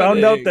also I found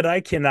out happening? that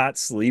I cannot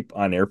sleep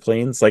on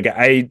airplanes. Like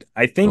I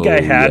think Oh,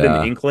 I had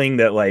yeah. an inkling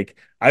that like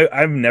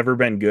I've never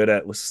been good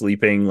at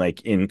sleeping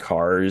like in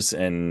cars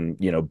and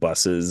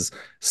buses,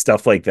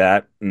 stuff like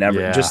that.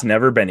 Yeah.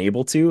 Never been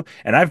able to.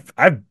 And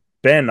I've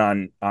been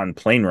on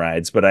plane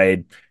rides, but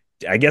I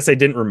guess I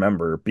didn't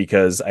remember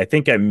because I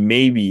think I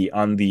maybe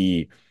on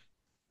the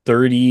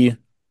 30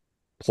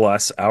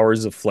 plus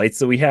hours of flights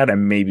that we had, I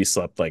maybe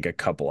slept like a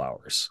couple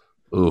hours.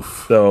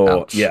 Oof.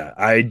 So Ouch. yeah,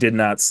 I did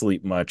not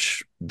sleep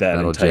much that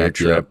That'll entire jack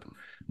you up. trip,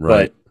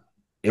 Right. but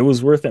it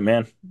was worth it,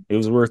 man. It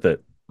was worth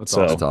it. That's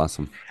So That's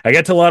awesome. I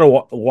got to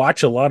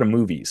watch a lot of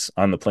movies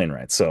on the plane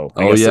ride. So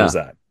I Oh, guess yeah. there's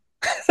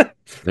that.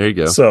 There you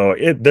go. So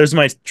there's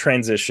my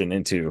transition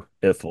into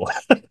IFL.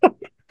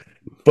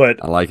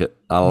 But I like it.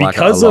 I like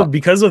it a lot.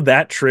 because of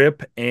that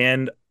trip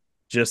and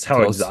just how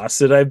Close.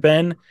 exhausted I've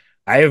been,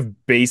 I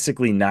have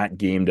basically not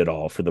gamed at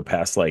all for the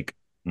past like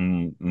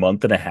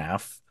month and a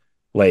half.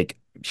 Like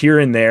here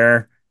and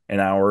there, an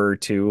hour or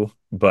two.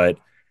 But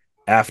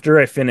after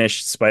I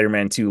finished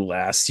Spider-Man 2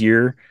 last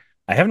year,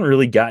 I haven't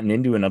really gotten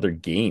into another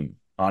game.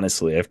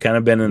 Honestly, I've kind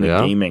of been in a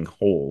Yeah. gaming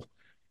hole.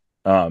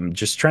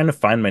 Just trying to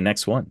find my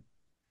next one.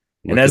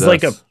 Look And as at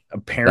like us. a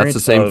parent, That's the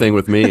same of- thing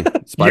with me.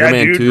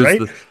 Spider-Man dude, 2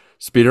 right? is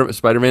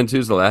Spider-Man 2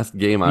 is the last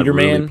game I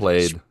really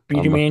played.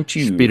 Spider-Man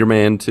 2.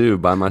 Spider-Man 2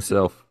 by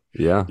myself.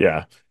 Yeah.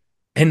 Yeah.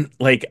 And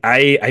like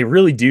I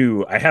really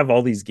do. I have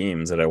all these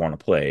games that I want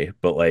to play,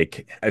 but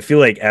like I feel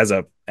like as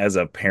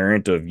a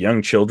parent of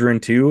young children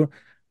too,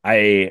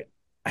 I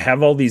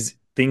have all these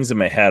things in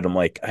my head. I'm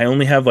like, I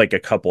only have like a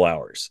couple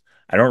hours.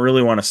 I don't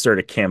really want to start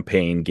a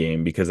campaign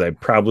game because I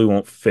probably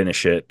won't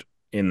finish it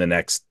in the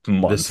next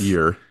month. This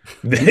year.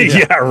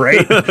 Yeah,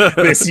 right.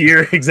 This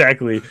year,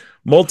 exactly.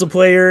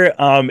 Multiplayer.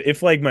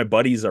 If like my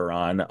buddies are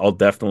on, I'll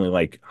definitely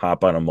like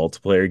hop on a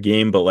multiplayer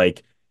game. But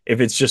like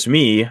if it's just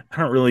me, I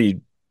don't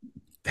really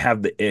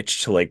have the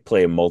itch to like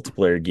play a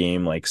multiplayer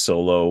game like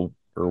solo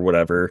or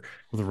whatever.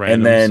 With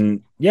And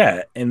randoms.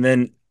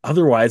 then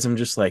otherwise I'm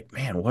just like,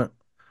 man, what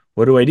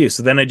do I do?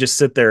 So then I just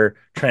sit there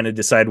trying to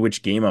decide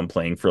which game I'm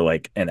playing for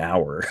like an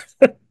hour.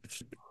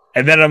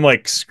 And then I'm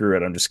like, screw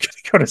it. I'm just going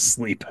to go to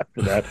sleep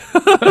after that.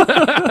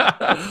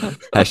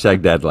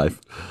 Hashtag dad life.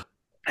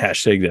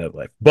 Hashtag that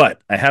life.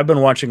 But I have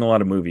been watching a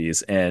lot of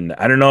movies and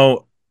I don't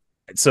know.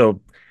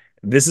 So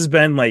this has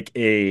been like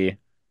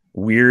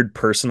weird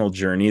personal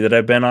journey that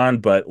I've been on,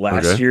 but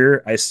last Okay.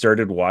 year I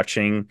started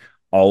watching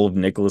all of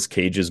Nicolas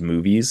Cage's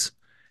movies,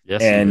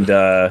 Yes, you and did.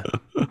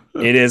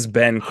 it has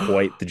been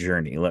quite the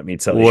journey, let me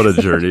tell you. What a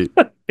journey.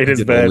 It I has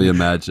can only been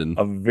imagine.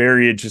 a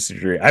very interesting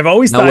journey. I've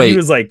always Now thought he wait,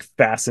 was like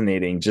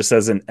fascinating just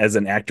as an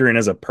actor and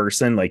as a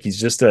person. Like he's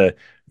just a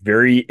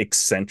very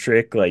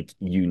eccentric, like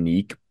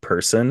unique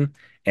person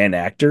and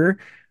actor.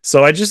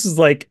 So I just was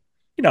like,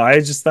 I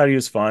just thought he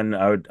was fun.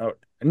 I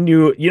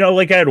knew,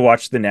 like I had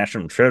watched the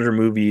National Treasure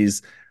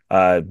movies,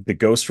 the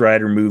Ghost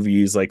Rider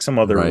movies, like some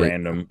other right.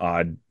 random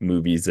odd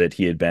movies that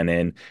he had been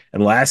in.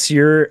 And last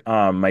year,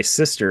 my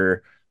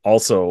sister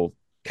also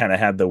kind of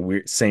had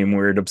the same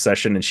weird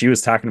obsession, and she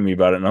was talking to me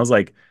about it, and I was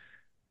like,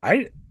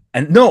 I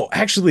and no,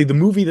 actually, the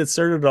movie that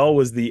started it all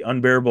was the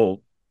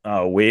unbearable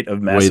weight of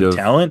Weight massive of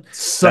talent.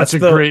 Such That's a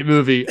the great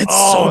movie. It's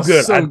so Oh,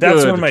 good. so That's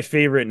one of good. my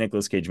favorite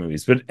Nicolas Cage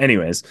movies. But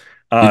anyways,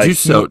 he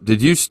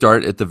did you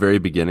start at the very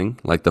beginning,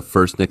 like the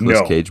first Nicolas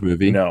no, Cage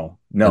movie, no,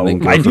 and then no. go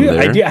from I do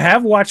there I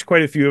have watched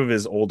quite a few of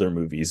his older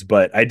movies,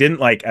 but I didn't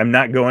like. I'm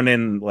not going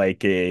in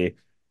like a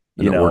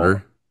in you know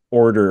order?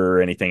 order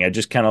or anything. I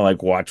just kind of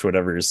like watch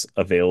whatever's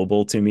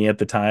available to me at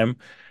the time.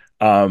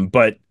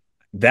 But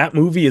that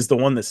movie is the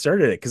one that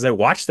started it because I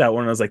watched that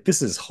one and I was like,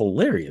 this is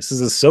hilarious.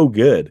 This is so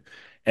good.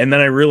 And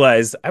then I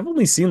realized I've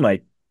only seen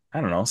like,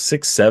 I don't know,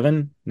 6,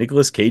 7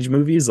 Nicolas Cage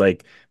movies.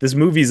 Like this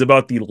movie is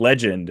about the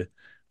legend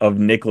of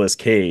Nicolas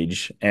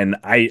Cage. And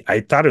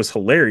I thought it was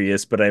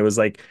hilarious, but I was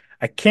like,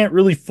 I can't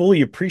really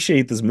fully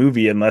appreciate this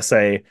movie unless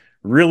I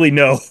really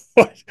know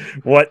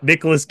what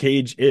Nicolas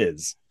Cage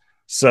is.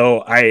 So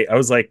I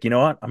was like, you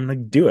know what? I'm gonna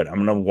do it. I'm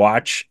gonna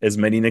watch as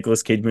many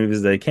Nicolas Cage movies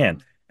as I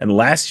can. And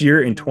last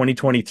year in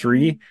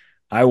 2023,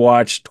 I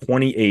watched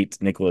 28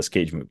 Nicolas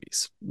Cage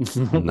movies.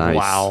 Nice.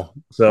 Wow.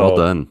 Well So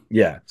done.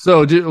 yeah.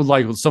 So,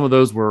 like some of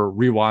those were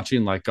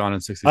rewatching, like Gone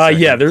in 60 Yeah,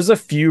 Seconds, there's a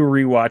few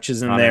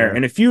rewatches in Con there Air.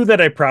 and a few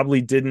that I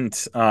probably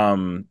didn't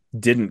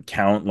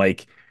count.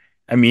 Like,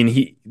 I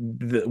mean,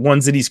 the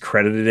ones that he's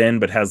credited in,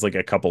 but has like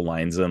a couple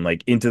lines in,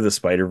 like Into the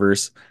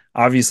Spider-Verse.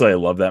 Obviously, I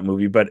love that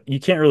movie, but you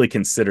can't really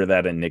consider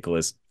that a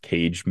Nicolas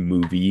Cage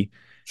movie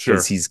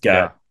because Sure. he's got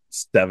Yeah.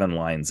 7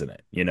 lines in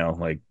it,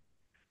 like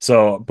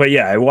so. But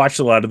yeah, I watched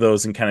a lot of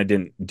those and kind of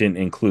didn't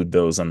include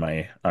those on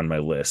my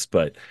list.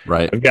 But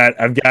Right. I've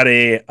got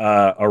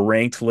a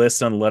ranked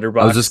list on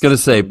I was just Letterboxd. gonna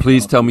say,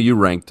 please tell me you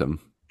ranked them.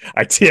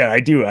 I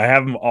do. I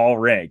have them all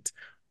ranked.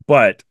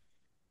 But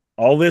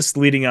all this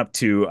leading up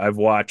to, I've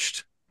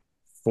watched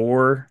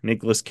 4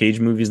 Nicolas Cage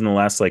movies in the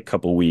last like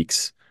couple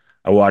weeks.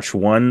 I watched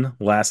one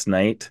last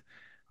night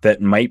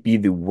that might be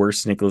the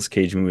worst Nicolas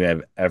Cage movie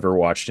I've ever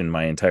watched in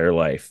my entire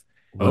life.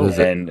 What is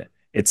Oh, it? And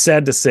it's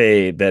sad to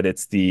say that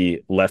it's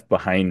the Left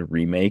Behind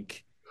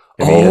remake.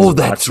 Have you guys Oh, watched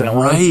that's that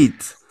one?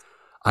 right.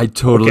 I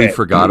totally Okay.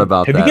 forgot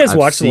about Have you that. guys I've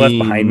watched the Left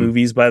Behind seen,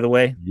 movies, by the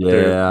way?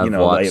 They're, yeah, I've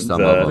watched like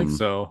some of I think them.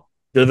 so.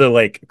 they're the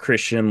like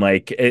Christian,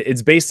 like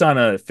it's based on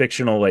a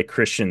fictional like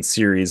Christian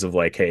series of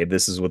like, hey,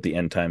 this is what the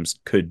end times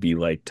could be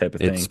like type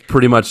of It's thing.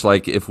 pretty much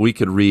like if we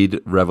could read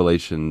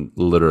Revelation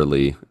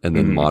literally and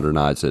then Mhm.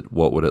 modernize it,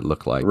 what would it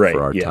look like for Right.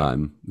 our Yeah.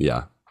 time?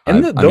 Yeah. And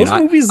I mean, those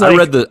movies, I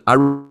read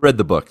like,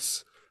 the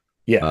books,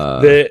 yeah,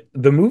 uh,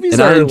 the movies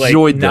and I are like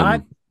enjoyed not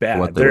them for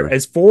what bad. they They're were.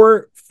 as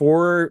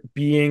for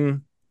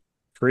being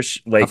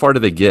Christian, How far like do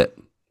they get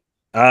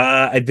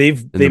in they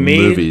the made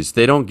movies?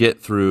 They don't get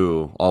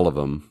through all of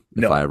them,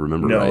 if I no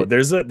remember no. right.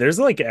 There's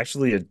like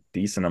actually a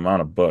decent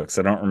amount of books.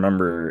 I don't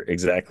remember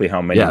exactly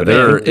how many, Yeah, but I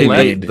there. think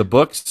they The made.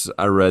 books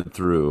I read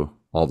through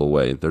all the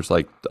way. There's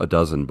like a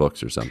dozen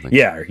books or something.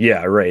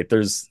 Yeah, right.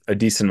 There's a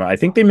decent amount. I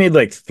think they made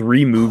like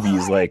 3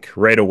 movies like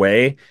right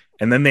away,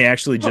 and then they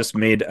actually just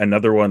made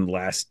another one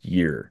last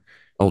year.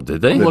 Oh,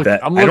 did they? That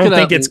I'm I don't looking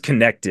think at it's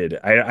connected.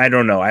 I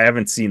don't know. I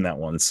haven't seen that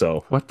one.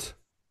 So What?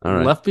 All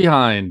right. Left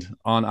Behind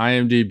on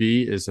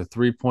IMDb is a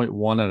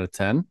 3.1 out of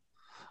 10.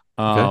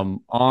 Okay. it's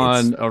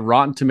On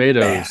Rotten bad,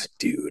 Tomatoes,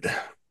 dude.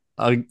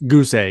 a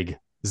goose egg,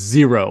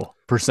 0%.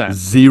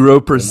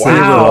 0%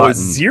 Wow, rotten.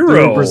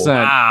 0.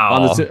 0%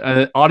 on Wow.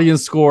 the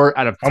audience score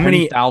out of How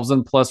many?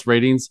 10,000 plus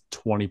ratings,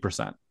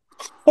 20%.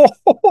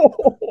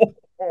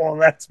 Oh,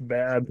 that's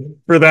bad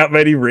for that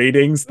many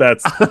ratings.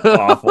 That's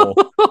awful.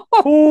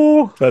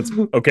 Oh, that's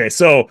okay.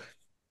 So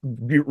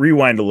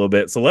rewind a little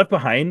bit. So Left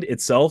Behind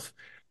itself,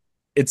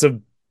 it's a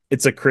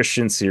it's a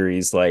Christian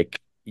series. Like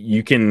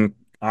you can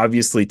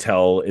obviously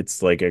tell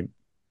it's like a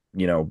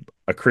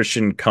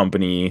Christian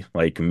company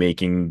like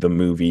making the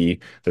movie.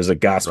 There's a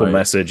gospel Right.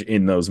 message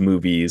in those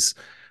movies.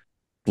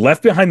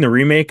 Left Behind the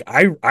remake,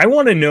 I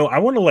want to know. I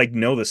want to like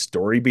know the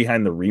story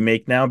behind the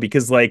remake now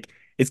because like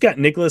it's got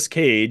Nicolas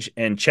Cage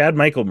and Chad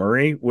Michael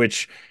Murray,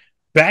 which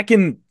back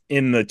in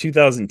the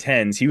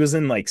 2010s he was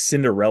in like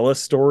Cinderella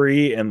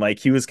Story, and like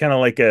he was kind of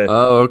like a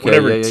Oh, okay.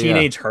 whatever Yeah, yeah, yeah.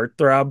 teenage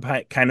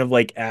heartthrob kind of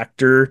like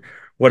actor,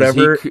 Is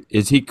he whatever.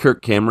 is he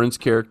Kirk Cameron's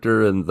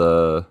character in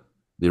the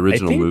The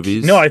original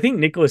movies? No, I think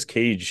Nicolas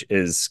Cage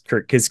is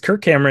Kirk, because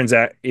Kirk Cameron's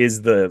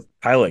is the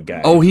pilot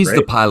guy. Oh, he's the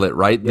right? pilot,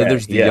 right? Then Yeah,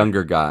 there's the yeah.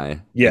 younger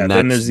guy. Yeah, and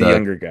then that's there's the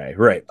younger guy,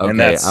 right? And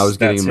Okay, I was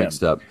getting that's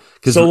mixed him. up.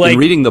 Because So, in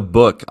reading the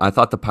book, I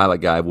thought the pilot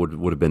guy would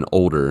have been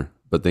older,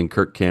 but then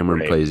Kirk Cameron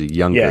Right. plays a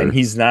younger. Yeah, and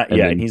he's not. and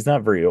Yeah, then- and he's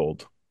not very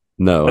old.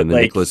 No, But and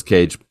then Nicolas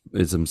Cage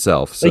is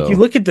himself. So like you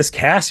look at this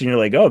cast and you're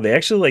like, oh, they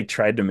actually like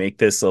tried to make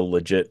this a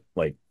legit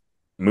like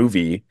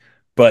movie,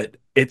 but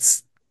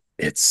it's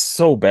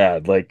so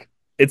bad. Like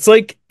it's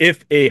like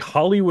if a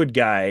Hollywood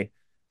guy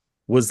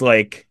was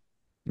like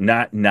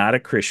not a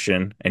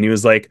Christian and he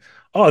was like,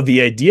 oh,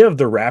 the idea of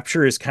the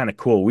rapture is kind of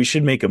cool. We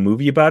should make a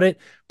movie about it,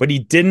 but he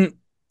didn't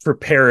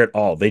prepare at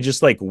all. They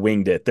just like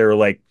winged it. They were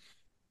like,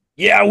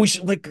 yeah, we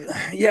should like,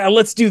 yeah,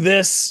 let's do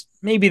this.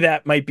 Maybe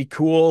that might be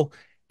cool.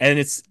 And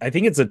I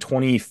think it's a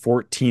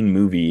 2014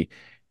 movie,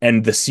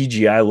 and the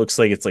CGI looks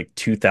like it's like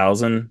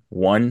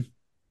 2001,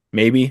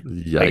 maybe.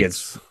 yikes. Like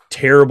it's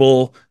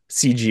terrible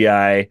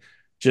CGI,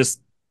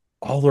 just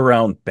all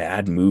around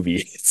bad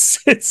movie.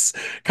 It's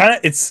kind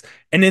of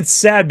and it's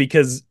sad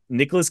because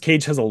Nicolas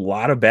Cage has a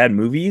lot of bad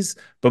movies,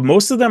 but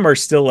most of them are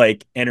still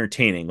like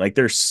entertaining. Like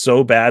they're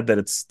so bad that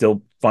it's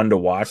still fun to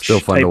watch. Still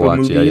fun to watch.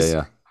 Movies.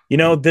 Yeah. You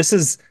know, this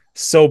is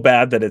so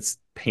bad that it's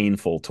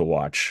painful to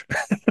watch.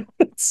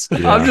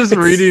 I'm just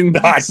reading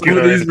some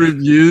of these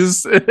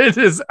reviews. It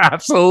is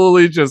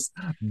absolutely just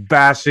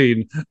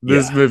bashing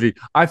this movie.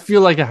 I feel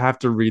like I have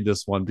to read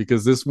this one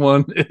because this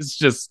one is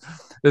just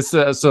this.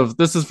 So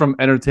this is from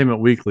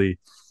Entertainment Weekly.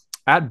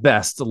 At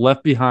best,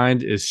 Left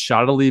Behind is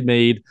shoddily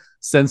made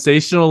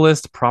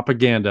sensationalist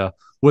propaganda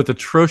with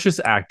atrocious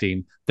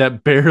acting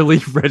that barely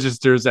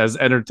registers as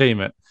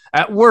entertainment.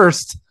 At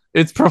worst,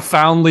 it's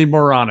profoundly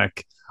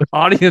moronic.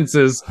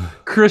 Audiences,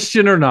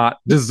 Christian or not,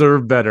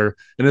 deserve better,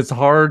 and it's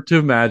hard to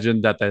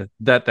imagine that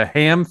the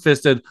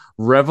ham-fisted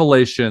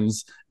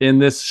revelations in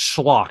this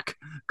schlock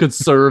could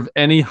serve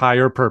any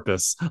higher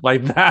purpose.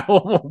 Like that.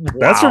 Wow.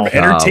 That's from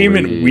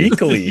Entertainment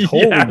Weekly.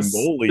 Holy Yes.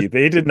 moly,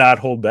 they did not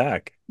hold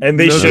back, and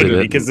they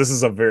shouldn't because this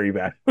is a very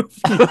bad movie.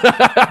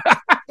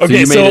 So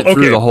you made it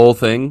through the whole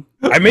thing?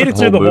 I made it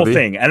through the whole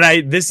thing,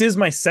 and this is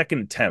my second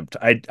attempt.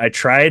 I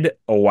tried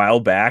a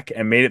while back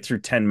and made it through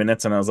 10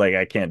 minutes, and I was like,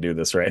 I can't do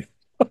this right.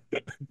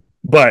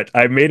 But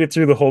I made it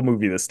through the whole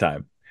movie this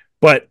time.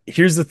 But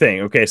here's the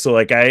thing. Okay, so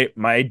like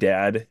my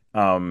dad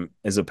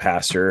is a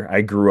pastor.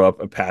 I grew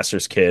up a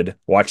pastor's kid,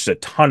 watched a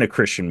ton of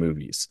Christian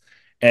movies.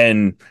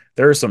 And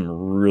there are some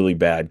really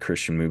bad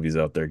Christian movies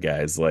out there,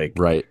 guys. Like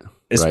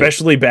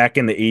especially back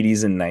in the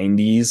 80s and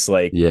 90s,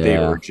 like they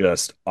were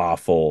just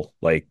awful.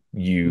 Like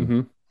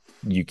you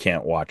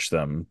can't watch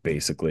them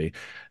basically.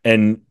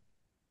 And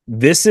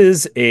this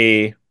is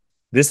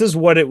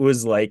what it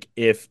was like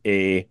if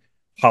a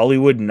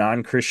Hollywood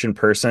non-Christian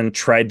person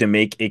tried to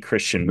make a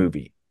Christian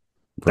movie.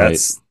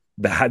 That's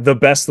the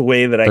best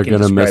way that I can describe it.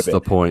 They're gonna miss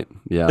the point.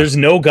 Yeah. There's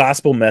no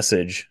gospel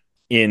message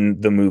in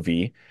the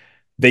movie.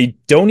 They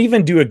don't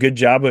even do a good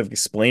job of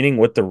explaining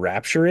what the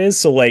rapture is.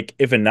 So like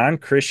if a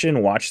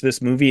non-Christian watched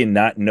this movie and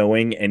not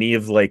knowing any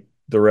of like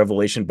the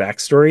Revelation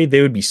backstory,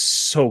 they would be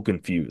so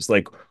confused.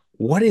 Like,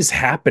 what is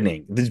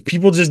happening? These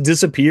people just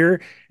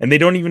disappear and they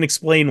don't even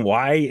explain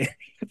why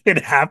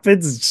it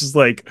happens. It's just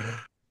like,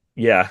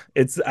 yeah,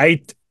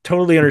 I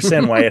totally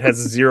understand why it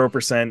has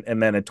 0%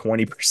 and then a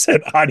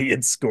 20%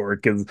 audience score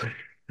because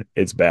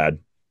it's bad.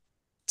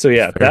 So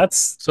yeah,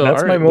 that's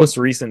my most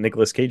recent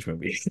Nicolas Cage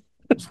movie.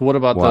 So what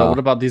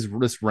about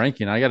this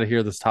ranking? I got to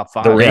hear this top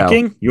 5. The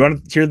ranking? You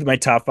want to hear my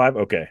top 5?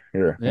 Okay,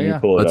 here. Let me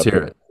pull it up. Let's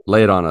hear it.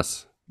 Lay it on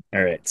us.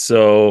 All right,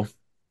 so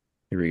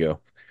here we go.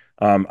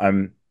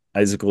 I'm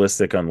Isaac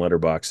Listic on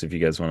Letterboxd if you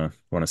guys want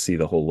to see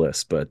the whole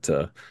list, but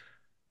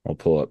I'll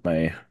pull up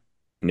my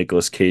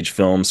Nicolas Cage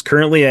films.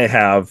 Currently, I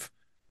have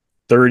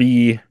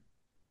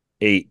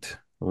 38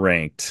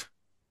 ranked.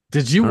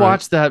 Did you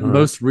watch that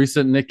most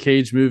recent Nick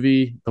Cage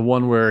movie, the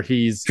one where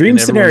he's Dream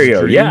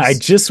Scenario? Dreams? Yeah, I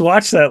just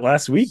watched that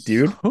last week,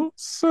 dude.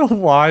 So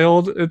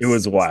wild. It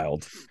was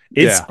wild.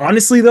 It's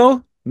honestly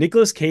though,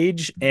 Nicolas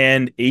Cage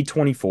and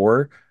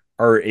A24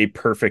 are a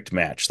perfect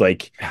match.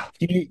 Like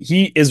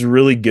he is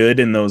really good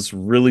in those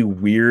really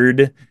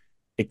weird,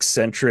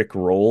 eccentric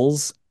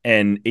roles,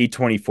 and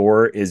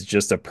A24 is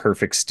just a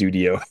perfect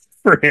studio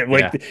for him.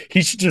 Like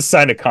he should just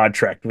sign a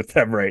contract with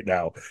them right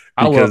now.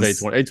 I love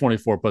A24.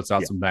 A24 puts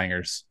out some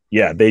bangers.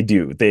 Yeah, they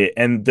do.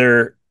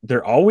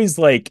 They're always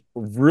like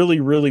really,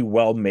 really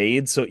well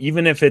made. So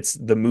even if it's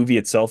the movie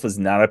itself is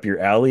not up your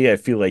alley, I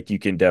feel like you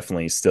can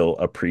definitely still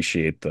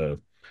appreciate the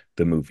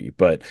movie.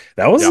 But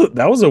that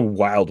was a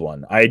wild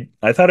one. I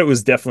thought it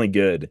was definitely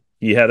good.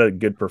 He had a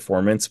good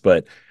performance,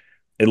 but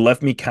it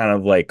left me kind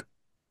of like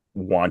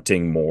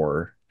wanting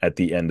more at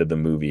the end of the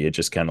movie. It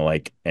just kind of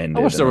like ended.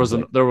 I wish there was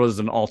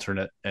an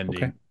alternate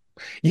ending. Okay.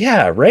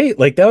 Yeah, right?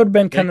 Like that would have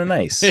been kind of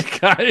nice.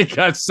 It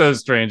got so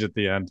strange at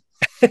the end.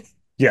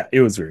 Yeah,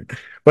 it was weird.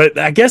 But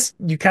I guess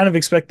you kind of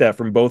expect that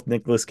from both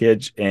Nicolas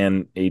Cage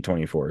and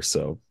A24.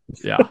 So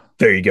yeah.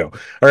 There you go.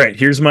 All right,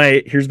 here's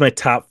my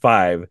top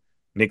 5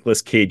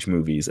 Nicolas Cage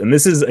movies. And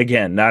this is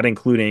again not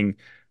including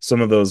some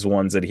of those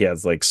ones that he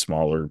has like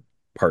smaller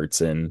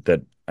parts in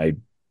that I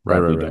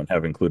probably Right. don't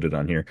have included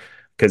on here,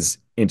 because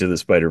Into the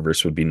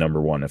Spider-Verse would be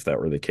number one if that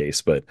were the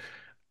case. But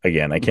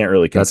again, I can't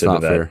really That's consider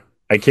not that. fair.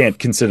 I can't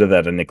consider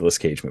that a Nicolas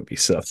Cage movie.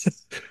 So,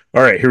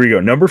 all right, here we go.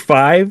 Number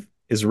 5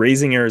 is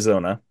Raising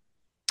Arizona.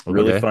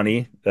 Really Okay.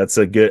 funny. That's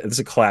a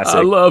classic.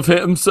 I love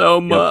him so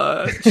Yep.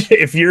 much.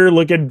 If you're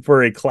looking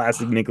for a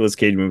classic Nicolas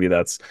Cage movie,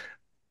 that's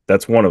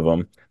one of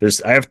them.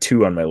 I have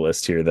 2 on my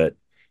list here that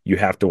you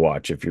have to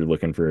watch if you're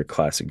looking for a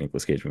classic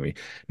Nicolas Cage movie.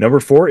 Number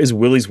 4 is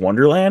Willy's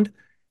Wonderland.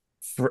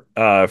 For,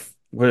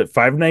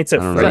 Five Nights I at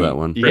don't know Freddy's. that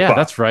one. Yeah,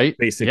 that's right.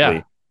 Basically.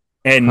 Yeah.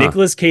 And Huh.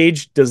 Nicolas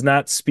Cage does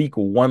not speak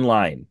one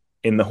line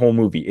in the whole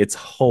movie. It's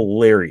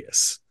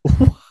hilarious.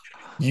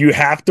 You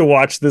have to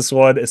watch this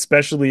one,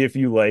 especially if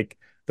you like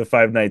the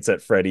Five Nights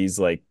at Freddy's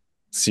like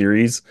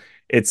series.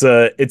 It's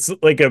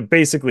like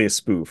basically a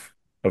spoof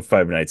of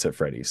Five Nights at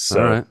Freddy's. So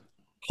All right.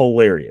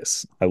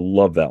 hilarious. I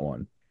love that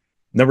one.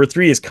 Number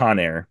 3 is Con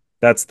Air.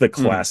 That's the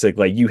classic.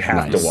 Like you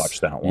have to Nice.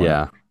 watch that one.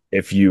 Yeah.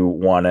 If you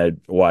want to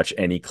watch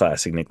any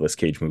classic Nicolas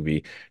Cage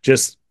movie,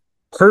 just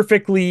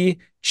perfectly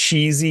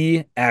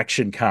cheesy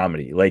action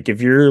comedy. Like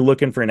if you're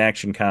looking for an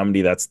action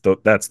comedy, that's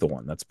the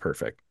one. That's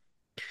perfect.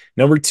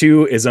 Number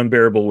 2 is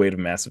Unbearable Weight of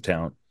Massive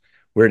Talent.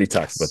 We already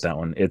talked about that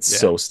one. It's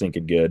so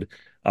stinking good.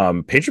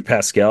 Pedro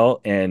Pascal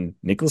and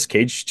Nicolas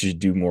Cage should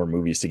do more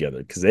movies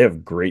together because they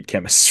have great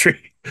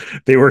chemistry.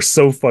 They were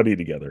so funny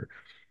together.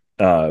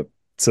 So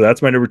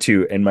that's my number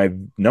 2. And my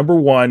number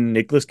 1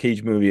 Nicolas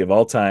Cage movie of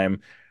all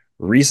time,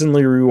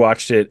 recently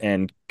rewatched it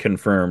and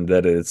confirmed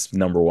that it's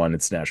number 1.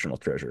 It's National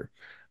Treasure.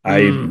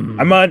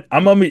 I'm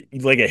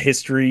like a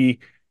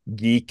history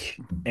geek,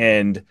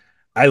 and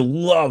I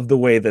love the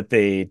way that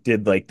they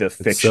did like the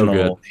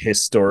fictional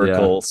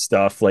historical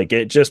stuff. Like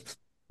it just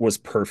was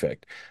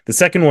perfect. The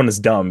second one is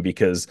dumb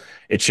because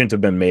it shouldn't have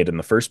been made in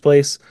the first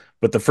place,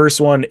 but the first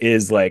one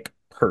is like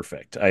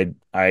perfect.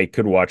 I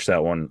could watch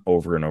that one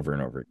over and over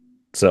and over.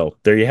 So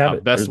there you have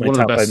it. One of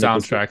the best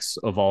soundtracks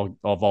of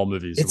all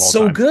movies. It's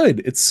so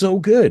good. It's so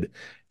good.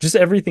 Just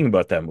everything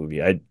about that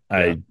movie.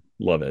 I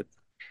love it.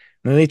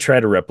 And then they try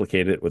to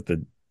replicate it with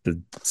the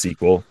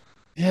sequel.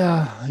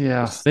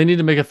 Yeah. They need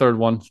to make a third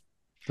one.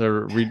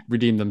 They're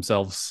redeem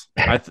themselves.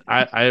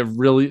 I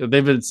really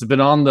they've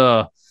been on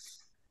the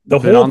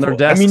whole on their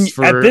desks. I mean,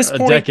 for at this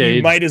point, a decade.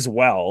 You might as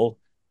well.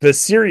 The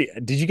series.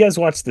 Did you guys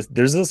watch this?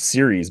 There's a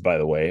series, by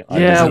the way.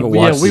 Yeah,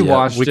 we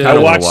watched it. I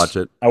watched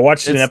it. I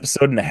watched an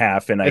episode and a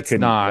half, and I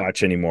couldn't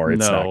watch anymore.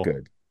 It's not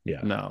good.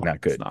 Yeah, no,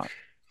 not good. It's not.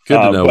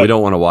 Good to know. We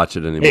don't want to watch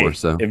it anymore. Hey,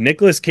 so if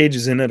Nicolas Cage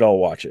is in it, I'll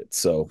watch it.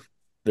 So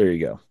there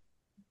you go.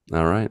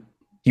 All right.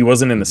 He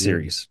wasn't in the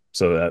series,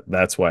 so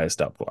that's why I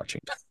stopped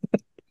watching.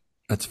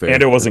 That's fair.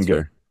 And it wasn't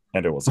good.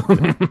 And it wasn't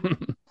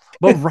good.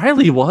 But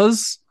Riley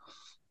was.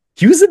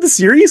 He was in the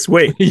series.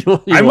 Wait,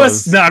 I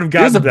must not have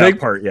gotten to that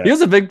part yet. He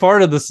was a big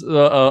part of this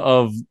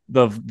of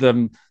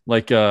them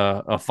like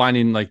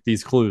finding like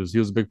these clues. He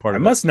was a big part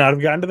of it. I must not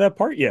have gotten to that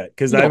part yet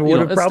because I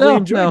would have probably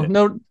enjoyed it.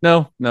 No.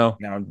 No,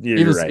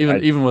 you're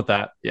right. Even with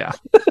that, yeah,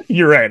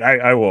 you're right.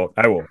 I will.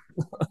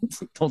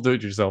 Don't do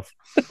it yourself.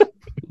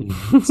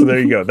 So there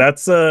you go.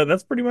 That's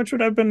pretty much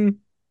what I've been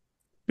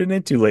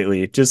into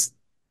lately. Just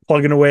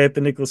plugging away at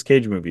the Nicolas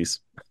Cage movies.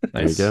 Nice.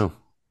 There you go.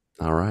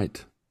 All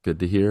right. Good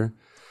to hear.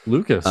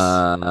 Lucas.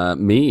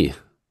 Me.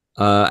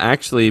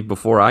 Actually,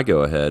 before I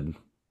go ahead,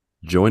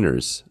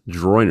 Droiners.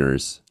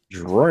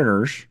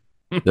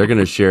 They're going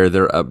to share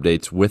their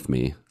updates with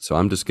me. So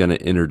I'm just going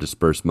to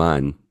intersperse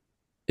mine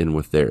in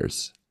with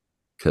theirs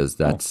because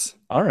that's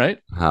all right.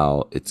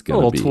 How it's going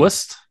to be. A little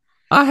twist.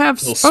 I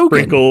have little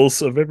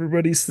sprinkles of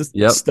everybody's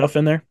stuff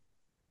in there.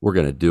 We're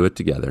going to do it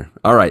together.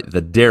 All right.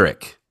 The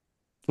Derek.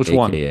 Which AKA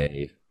one?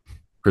 AKA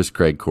Chris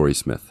Craig, Corey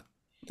Smith.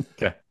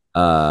 Okay.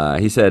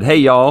 He said, "Hey,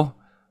 y'all.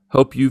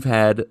 Hope you've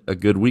had a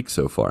good week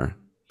so far.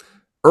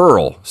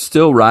 Earl,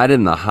 still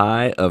riding the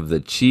high of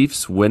the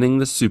Chiefs winning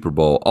the Super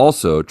Bowl.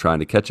 Also trying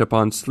to catch up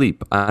on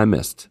sleep I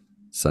missed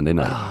Sunday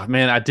night." Oh,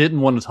 man, I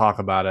didn't want to talk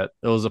about it.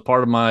 It was a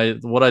part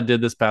of what I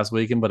did this past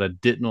weekend, but I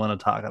didn't want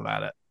to talk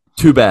about it.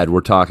 Too bad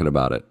we're talking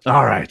about it.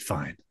 All right,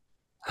 fine.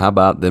 How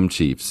about them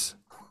Chiefs?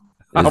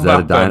 Is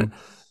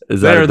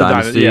that a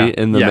dynasty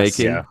in the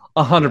making? Yeah,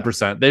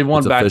 100%. They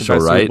won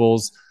back-to-back right? Super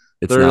Bowls.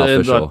 It's now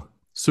official.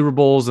 Super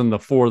Bowls in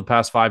the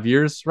past 5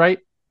 years, right?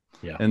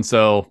 Yeah. And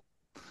so,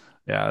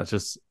 yeah, it's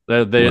just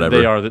they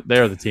are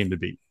the team to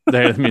beat.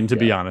 To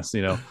be honest,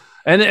 you know.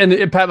 And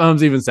Pat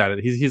Mahomes even said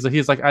it.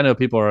 He's like, I know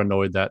people are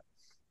annoyed that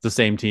the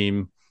same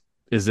team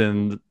is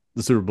in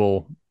the Super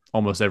Bowl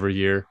almost every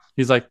year.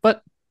 He's like,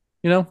 but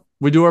you know,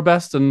 we do our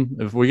best, and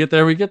if we get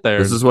there, we get there.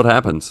 This is what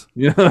happens.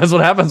 Yeah, that's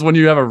what happens when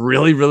you have a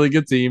really, really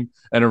good team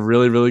and a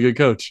really, really good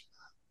coach.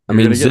 I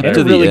mean, zip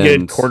to the really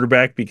end. Good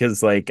quarterback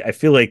because, like, I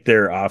feel like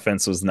their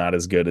offense was not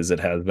as good as it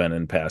has been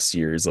in past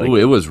years. Like,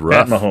 it was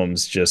rough. Pat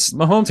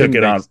Mahomes took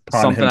it on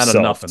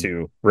himself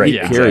too. Right, he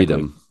carried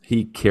them.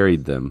 He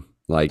carried them.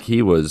 Like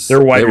he was.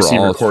 Their wide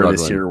receiver core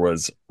this year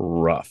was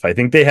rough. I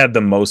think they had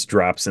the most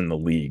drops in the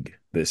league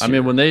this I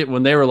year. mean,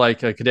 when they were like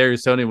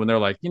Kadarius Toney, when they're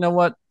like, you know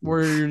what,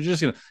 you're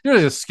gonna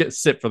just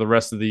sit for the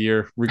rest of the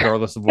year,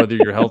 regardless of whether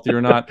you're healthy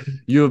or not.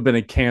 You have been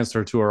a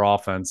cancer to our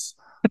offense,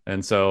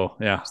 and so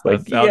yeah, it's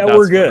like,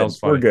 we're good. That was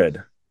funny. We're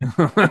good.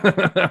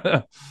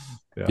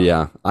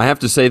 Yeah, I have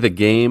to say the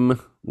game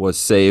was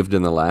saved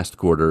in the last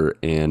quarter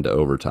and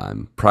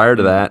overtime. Prior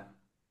to that,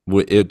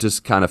 it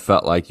just kind of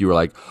felt like you were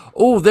like,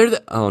 oh,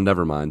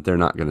 never mind. They're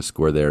not going to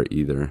score there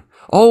either.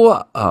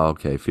 Oh,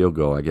 okay, field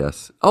goal, I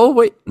guess. Oh,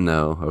 wait,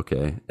 no,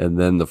 okay. And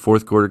then the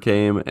fourth quarter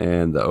came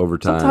and the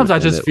overtime. Sometimes I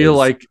just feel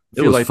like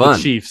fun. the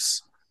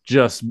Chiefs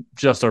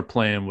just are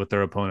playing with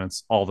their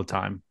opponents all the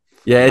time.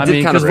 Yeah, it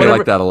did kind of feel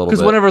like that a little bit.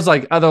 Because whenever it's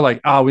like, they're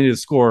like, we need to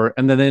score,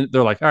 and then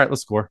they're like, all right,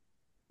 let's score.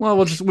 Well,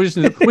 we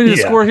need to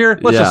score here.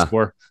 Let's just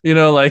score.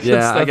 I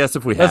guess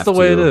if we have that's the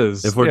way it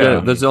is. If we're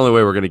gonna, that's the only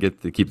way we're gonna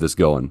get to keep this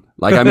going.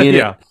 Like, I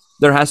mean,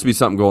 there has to be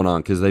something going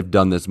on because they've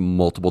done this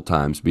multiple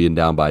times, being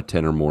down by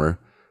 10 or more,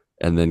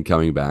 and then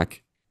coming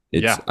back.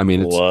 I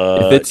mean,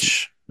 they're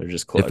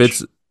just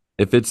clutch.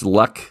 If it's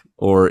luck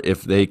or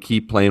if they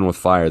keep playing with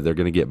fire, they're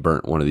gonna get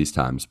burnt one of these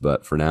times.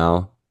 But for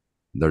now,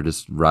 they're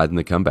just riding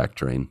the comeback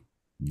train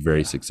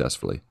very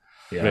successfully.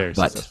 Yeah, very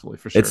successfully,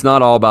 for sure. It's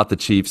not all about the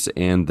Chiefs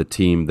and the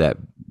team that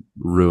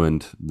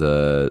ruined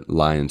the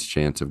Lions'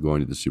 chance of going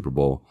to the Super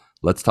Bowl.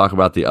 Let's talk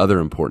about the other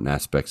important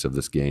aspects of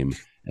this game,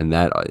 and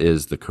that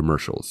is the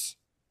commercials.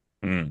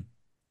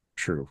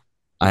 True.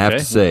 I have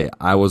to say,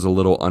 I was a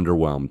little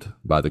underwhelmed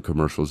by the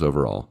commercials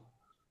overall.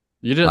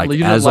 You didn't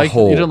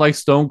like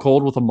Stone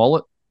Cold with a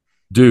mullet?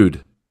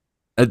 Dude.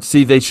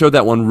 See, they showed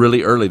that one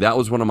really early. That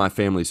was one of my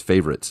family's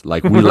favorites.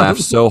 Like, we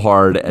laughed so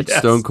hard at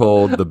Stone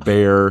Cold, the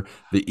bear,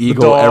 the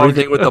eagle,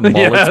 everything with the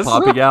mullets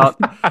popping out.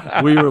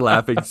 We were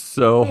laughing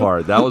so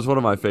hard. That was one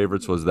of my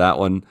favorites, was that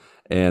one.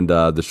 And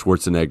the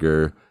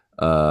Schwarzenegger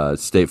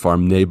State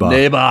Farm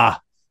Neighbor.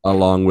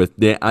 Along with,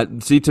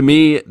 to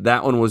me,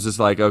 that one was just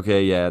like,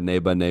 okay, yeah,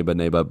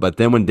 Neighbor. But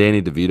then when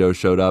Danny DeVito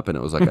showed up and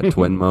it was like a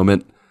twin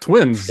moment.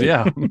 Twins,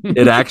 yeah.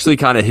 It actually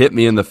kind of hit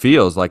me in the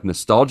feels, like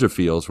nostalgia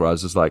feels, where I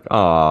was just like,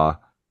 "Ah."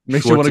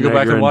 Makes you want to go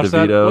back and watch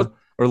DeVito, that,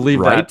 or leave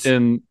that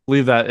in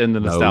the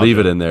nostalgia. No, leave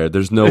it in there.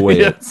 There's no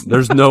way.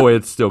 There's no way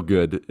it's still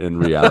good in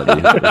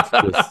reality.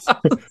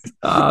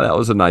 That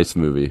was a nice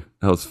movie.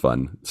 That was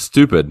fun.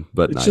 Stupid,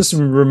 but nice. Just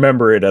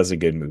remember it as a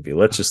good movie.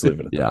 Let's just leave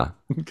it at that.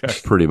 Okay.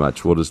 Pretty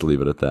much. We'll just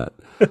leave it at that.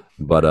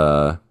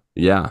 But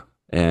yeah.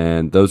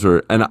 And those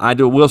are, and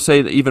will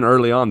say that even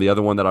early on, the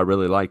other one that I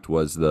really liked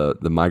was the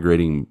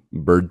migrating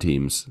bird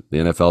teams, the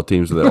NFL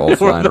teams where they're all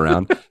flying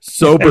around.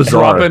 So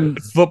bizarre. Dropping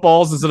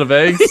footballs instead of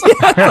eggs.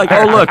 Like,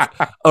 oh, look,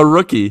 a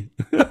rookie.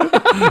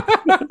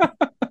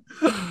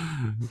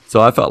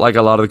 So I felt like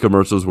a lot of the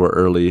commercials were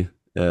early.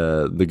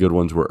 The good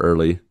ones were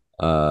early.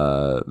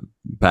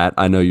 Pat,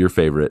 I know your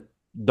favorite.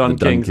 Dun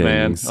Kings,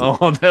 man.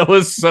 Oh, that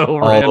was so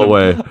random. All the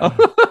way.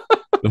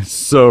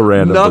 So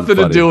random. Nothing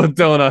to do with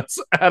donuts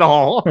at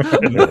all.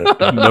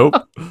 Nope.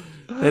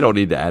 They don't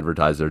need to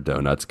advertise their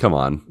donuts. Come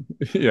on.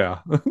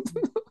 Yeah.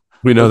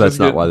 We know that's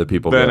not why the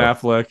people Ben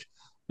Affleck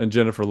and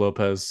Jennifer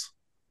Lopez,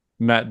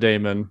 Matt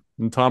Damon,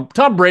 and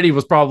Tom Brady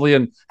was probably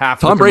in half.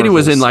 Tom Brady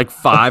was in like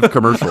 5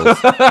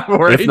 commercials,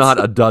 right? If not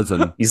a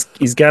dozen.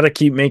 He's got to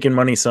keep making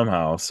money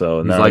somehow.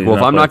 So he's like, well,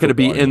 if I'm not going to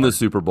be in the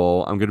Super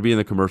Bowl, I'm going to be in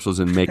the commercials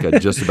and make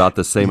just about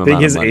the same amount of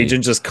money. His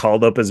agent just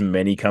called up as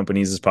many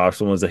companies as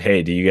possible and said,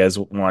 hey, do you guys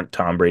want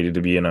Tom Brady to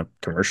be in a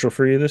commercial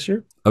for you this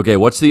year? Okay,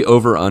 what's the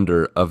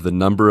over-under of the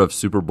number of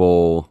Super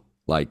Bowl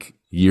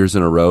years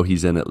in a row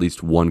he's in at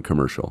least one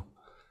commercial?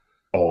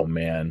 Oh,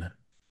 man.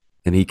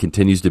 And he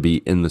continues to be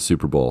in the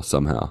Super Bowl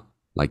somehow.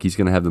 Like, he's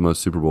going to have the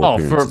most Super Bowl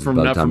appearances by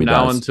the time he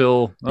dies.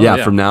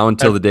 From now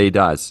until the day he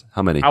dies.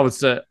 How many? I would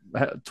say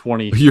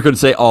 20. You're going to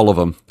say all of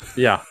them.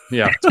 Yeah.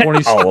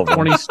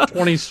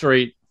 20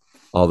 straight.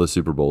 All the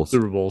Super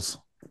Bowls.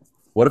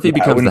 What if he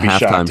becomes the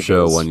halftime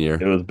show one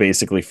year? It was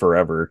basically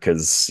forever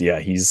because,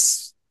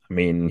 he's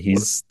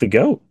the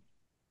GOAT.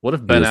 What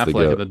if Ben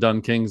Affleck and the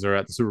Dun Kings are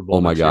at the Super Bowl?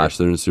 Oh, my gosh.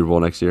 They're in the Super Bowl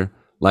next year?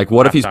 Like,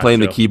 what if he's playing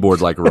the keyboard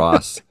like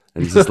Ross?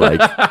 And he's just like,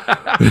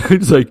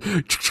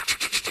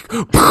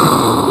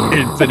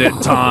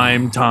 infinite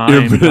time.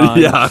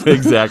 Yeah,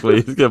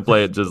 exactly. He's gonna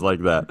play it just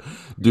like that,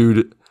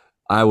 dude.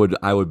 I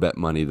would bet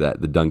money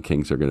that the Dun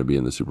Kings are going to be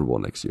in the Super Bowl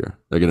next year.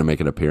 They're going to make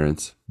an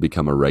appearance,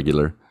 become a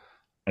regular.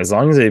 As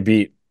long as they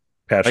beat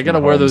Patrick, I gotta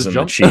wear those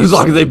jump. As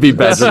long as they beat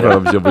Patrick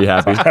Mahomes, you'll be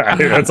happy.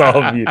 That's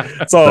all.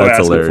 That's all. That's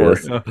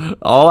hilarious. For.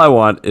 All I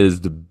want is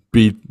to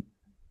beat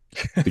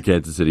the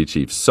Kansas City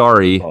Chiefs.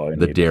 Sorry,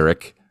 the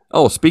Derek.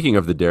 Oh, speaking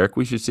of the Derek,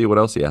 we should see what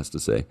else he has to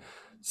say.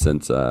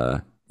 Since,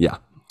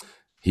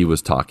 he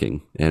was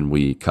talking and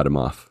we cut him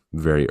off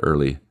very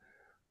early.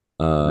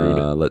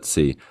 Let's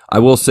see. I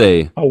will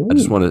say,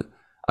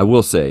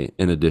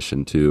 in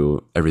addition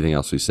to everything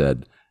else we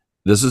said,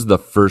 this is the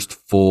first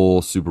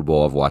full Super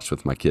Bowl I've watched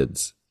with my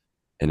kids,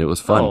 and it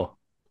was fun.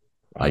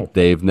 Like,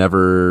 they've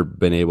never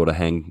been able to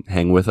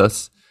hang with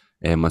us,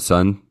 and my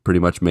son pretty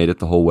much made it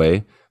the whole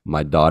way.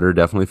 My daughter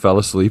definitely fell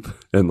asleep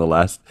in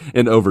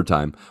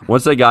overtime.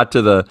 Once I got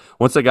to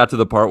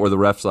the part where the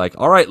ref's like,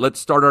 "All right,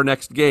 let's start our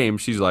next game,"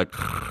 she's like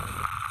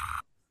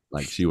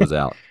she was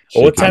out.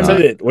 Well, what time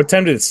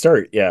did it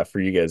start? Yeah,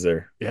 for you guys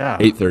there. Yeah,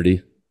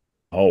 8:30.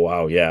 Oh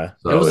wow, yeah.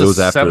 So it was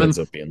the seventh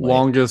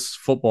longest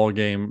football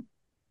game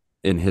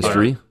in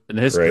history.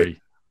 Right.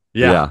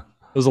 Yeah.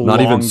 It was a not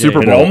long even game.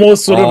 Super Bowl. It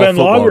almost would have been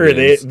longer.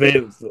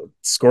 They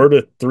scored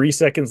with 3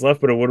 seconds left,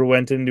 but it would have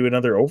went into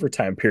another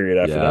overtime period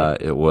after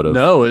that. Yeah, it would have.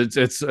 No,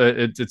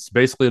 it's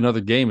basically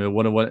another game.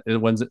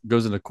 It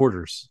goes into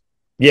quarters.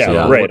 Yeah,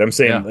 so, right. I'm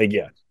saying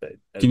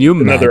Can you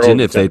imagine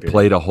if they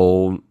played a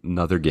whole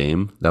another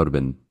game? That would have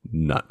been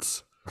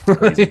nuts.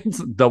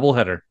 It's a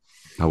doubleheader.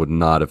 I would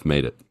not have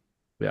made it.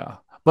 Yeah,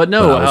 but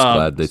no, I was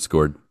glad they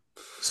scored.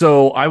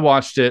 So I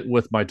watched it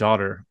with my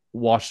daughter.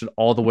 Watched it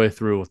all the way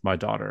through with my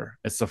daughter.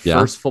 It's the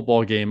first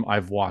football game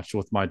I've watched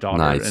with my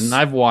daughter, and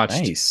I've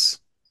watched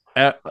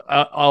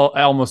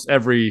almost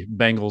every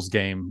Bengals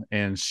game.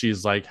 And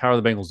she's like, "How are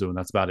the Bengals doing?"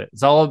 That's about it.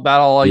 It's all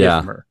I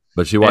get from her.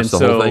 But she watched the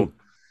whole thing.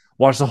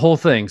 Watched the whole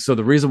thing. So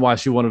the reason why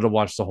she wanted to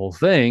watch the whole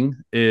thing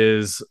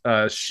is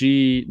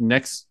she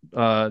next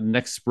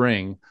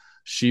spring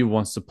she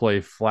wants to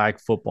play flag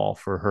football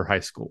for her high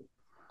school.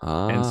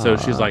 And so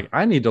she's like,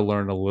 I need to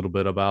learn a little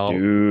bit about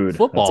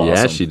football.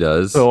 Yeah, she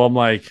does. So I'm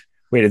like,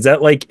 wait, is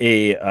that like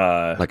a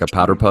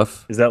powder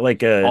puff? Is that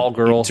like a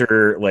all-girl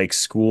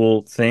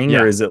school thing,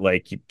 or is it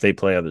like they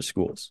play other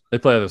schools? They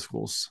play other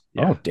schools.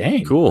 Yeah. Oh,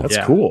 dang, cool. That's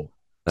cool.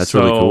 That's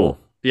really cool.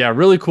 Yeah,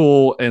 really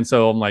cool. And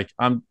so I'm like,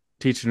 I'm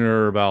teaching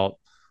her about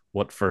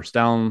what first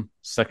down,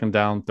 second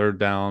down, third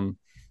down.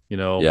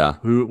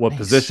 What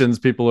positions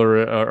people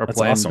are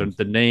playing, awesome.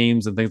 the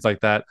names and things like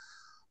that.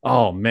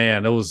 Oh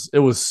man, it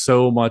was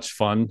so much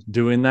fun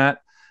doing that.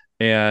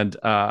 And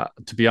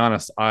to be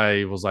honest,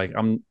 I was like,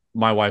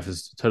 my wife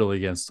is totally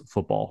against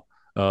football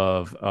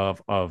of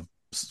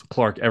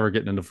Clark ever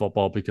getting into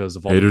football because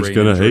of all the brain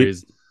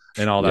injuries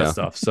and all that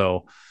stuff.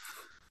 So,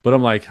 but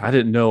I'm like, I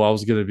didn't know I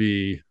was going to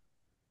be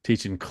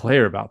teaching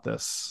Claire about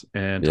this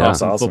and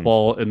tossing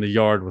football in the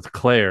yard with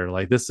Claire.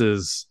 Like this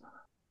is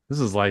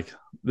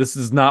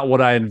not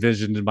what I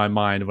envisioned in my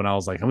mind when I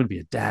was like, I'm going to be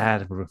a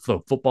dad. I'm going to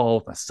throw football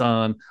with my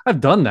son. I've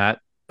done that,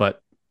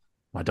 but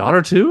my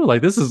daughter too.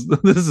 Like this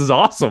is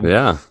awesome.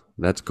 Yeah,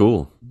 that's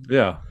cool.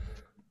 Yeah,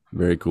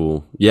 very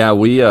cool. Yeah,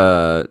 we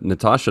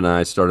Natasha and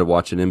I started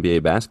watching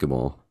NBA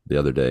basketball the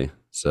other day.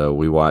 So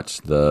we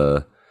watched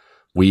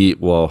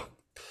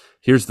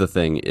here's the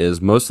thing: is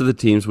most of the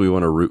teams we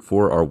want to root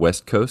for are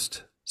West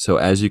Coast. So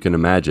as you can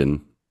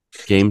imagine,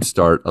 games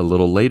start a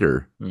little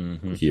later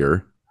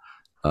here.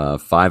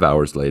 5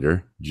 hours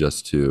later,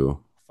 just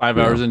to 5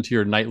 hours into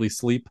your nightly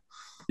sleep.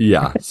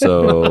 Yeah.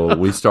 So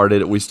we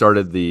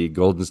started the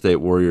Golden State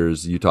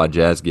Warriors Utah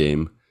Jazz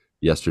game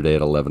yesterday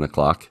at 11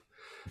 o'clock.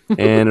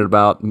 And at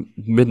about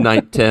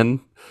midnight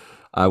 10,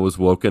 I was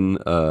awoken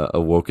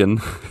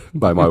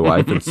by my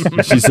wife,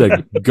 and she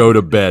said, "Go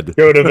to bed."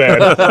 Go to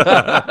bed.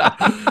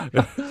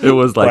 It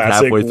was like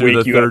halfway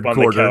through the third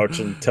quarter. On the couch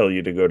and tell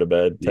you to go to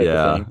bed. Type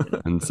of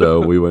thing. And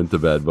so we went to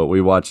bed. But we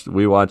watched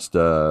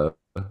a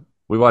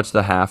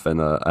half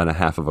and a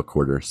half of a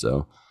quarter,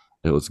 so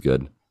it was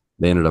good.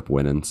 They ended up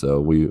winning, so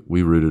we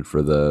rooted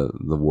for the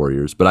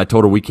Warriors. But I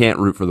told her we can't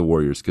root for the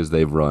Warriors because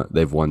they've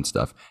won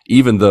stuff,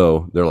 even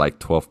though they're like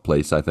 12th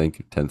place, I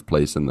think 10th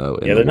place in the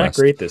they're not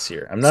great this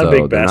year. I'm not a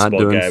big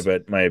basketball guy,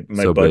 but my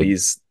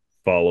buddies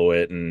follow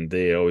it and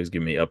they always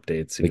give me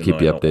updates. They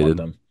keep you updated.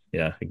 Them.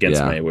 Yeah,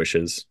 against my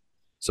wishes.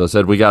 So I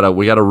said we gotta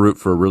root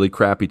for a really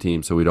crappy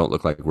team so we don't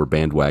look like we're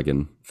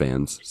bandwagon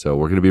fans. So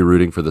we're gonna be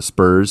rooting for the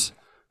Spurs,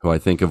 who I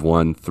think have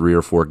won 3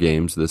 or 4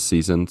 games this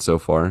season so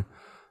far.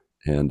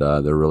 And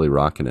they're really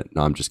rocking it.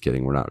 No, I'm just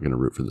kidding. We're not going to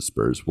root for the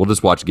Spurs. We'll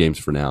just watch games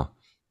for now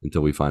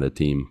until we find a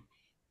team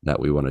that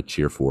we want to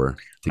cheer for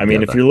together. I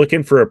mean, if you're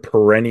looking for a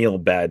perennial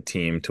bad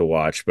team to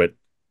watch, but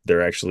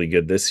they're actually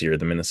good this year,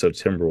 the Minnesota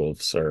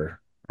Timberwolves are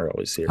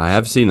always here. I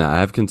have seen that.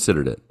 I have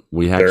considered it.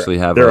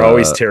 They're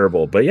always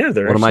terrible. But yeah,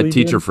 they're one of my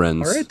teacher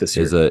friends all right this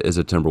year. is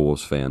a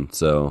Timberwolves fan.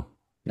 So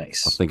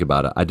nice. I'll think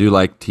about it. I do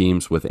like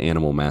teams with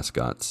animal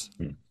mascots.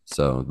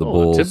 So the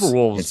Bulls.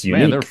 Timberwolves,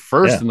 man, they're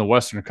first in the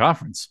Western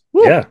Conference.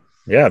 Woo!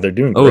 Yeah, they're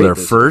doing great. Oh, they're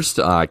first?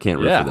 I can't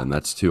root for them.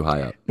 That's too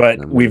high up. But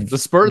the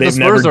Spurs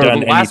never are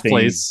done the last anything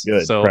place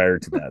good prior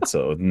to that.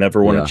 So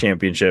never won a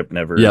championship,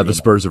 never. Yeah, the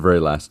Spurs are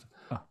very last.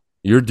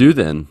 You're due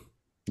then.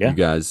 Yeah. You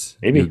guys.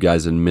 Maybe. You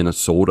guys in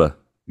Minnesota.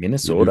 You're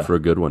due for a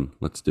good one.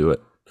 Let's do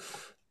it.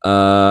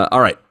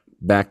 All right.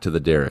 Back to the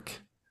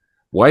Derek.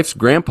 Wife's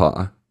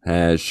grandpa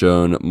has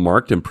shown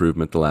marked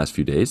improvement the last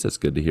few days. That's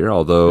good to hear.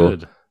 Although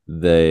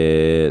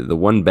the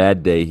one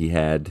bad day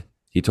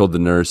he told the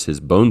nurse his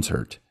bones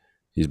hurt.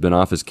 He's been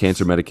off his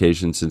cancer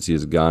medication since he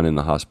has gone in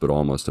the hospital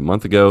almost a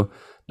month ago.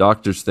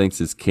 Doctors think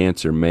his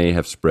cancer may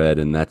have spread,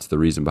 and that's the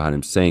reason behind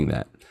him saying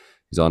that.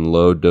 He's on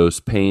low-dose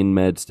pain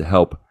meds to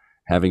help.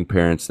 Having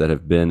parents that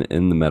have been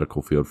in the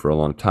medical field for a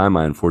long time,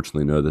 I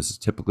unfortunately know this is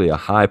typically a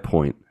high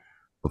point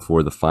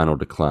before the final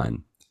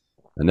decline.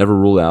 I never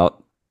rule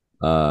out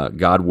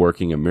God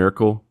working a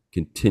miracle.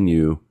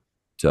 Continue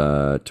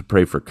to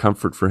pray for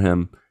comfort for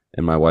him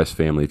and my wife's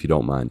family, if you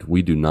don't mind.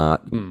 We do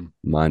not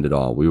mind at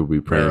all. We will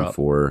be praying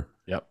for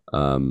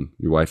your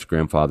wife's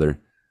grandfather,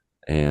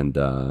 and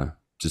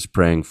just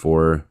praying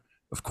for,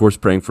 of course,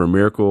 praying for a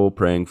miracle,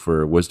 praying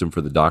for wisdom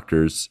for the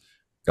doctors,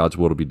 God's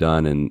will to be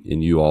done, and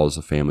you all as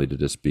a family to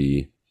just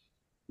be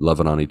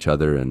loving on each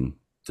other and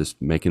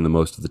just making the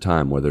most of the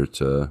time, whether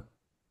it's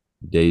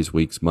days,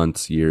 weeks,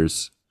 months,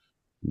 years,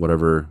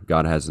 whatever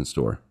God has in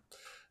store.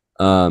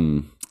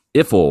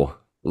 Ifl,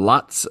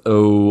 lots of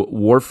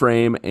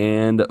Warframe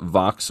and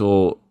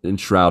voxel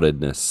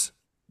enshroudedness.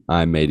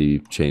 I may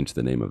change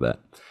the name of that.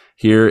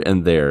 Here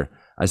and there.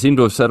 I seem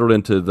to have settled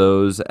into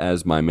those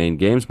as my main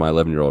games. My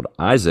 11-year-old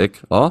Isaac.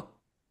 Oh,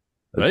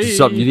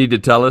 something you need to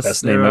tell us?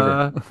 Best name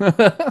ever.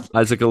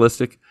 Isaac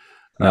Holistic.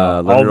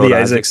 All the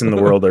Isaacs in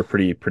the world are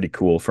pretty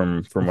cool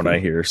from what I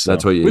hear. So.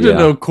 That's what we didn't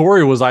know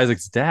Corey was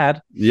Isaac's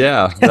dad.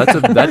 Yeah, that's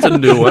a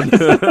new one.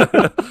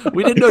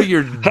 We didn't know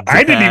your dad.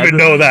 I didn't even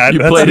know that. You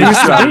That's played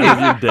Extract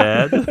with your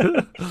dad.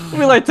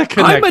 We like to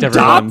connect. I'm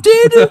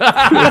adopted.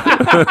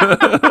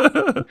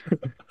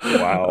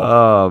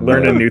 Wow,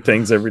 learning new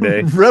things every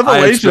day.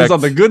 Revelations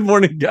on the Good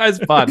Morning Guys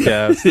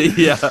podcast.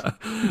 Yeah,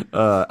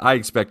 I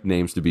expect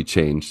names to be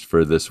changed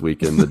for this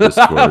week in the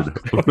Discord.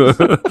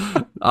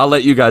 I'll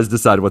let you guys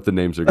decide what the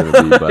names are going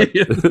to be,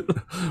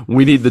 but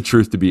we need the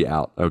truth to be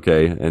out,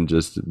 okay? And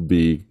just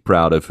be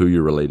proud of who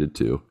you're related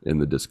to in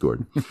the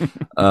Discord.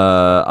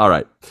 All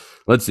right,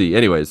 let's see.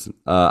 Anyways,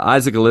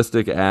 Isaac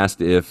Holistic asked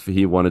if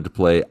he wanted to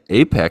play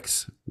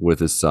Apex with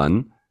his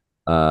son.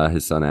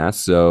 His son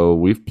asked, so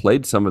we've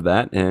played some of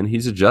that, and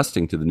he's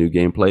adjusting to the new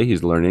gameplay.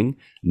 He's learning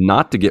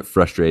not to get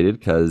frustrated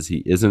because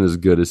he isn't as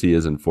good as he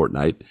is in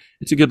Fortnite.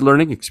 It's a good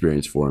learning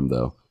experience for him,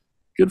 though.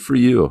 Good for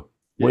you.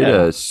 Way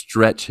to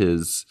stretch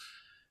his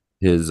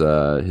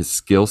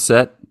skill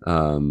set.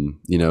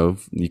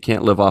 You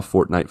can't live off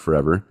Fortnite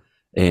forever.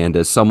 And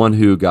as someone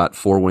who got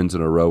 4 wins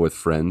in a row with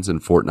friends in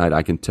Fortnite,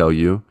 I can tell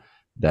you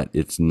that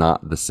it's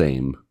not the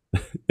same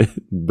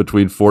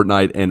between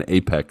Fortnite and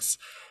Apex.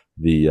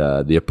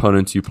 The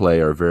opponents you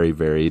play are very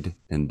varied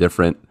and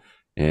different,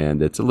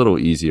 and it's a little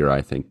easier,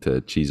 I think,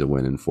 to cheese a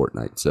win in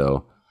Fortnite.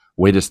 So,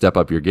 way to step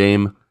up your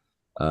game.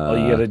 All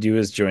you got to do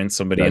is join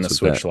somebody in a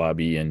Switch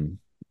lobby, and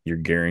you're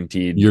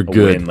guaranteed you're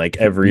good. Win like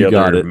every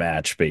other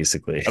match,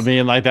 basically. I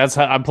mean, like that's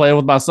how I'm playing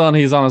with my son.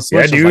 He's on a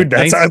Switch. Yeah, dude,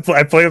 like, that's how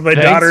I play with my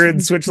daughter in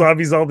Switch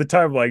lobbies all the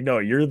time. Like, no,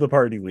 you're the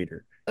party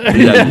leader.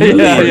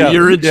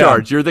 You're in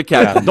charge. You're the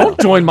captain. Don't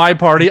join my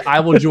party. I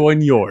will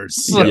join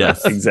yours.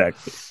 Yes,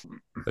 exactly.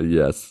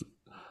 Yes.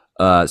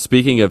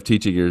 Speaking of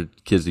teaching your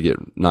kids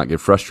to not get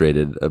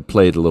frustrated, I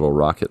played a little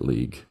Rocket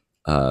League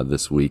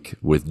this week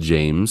with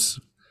James.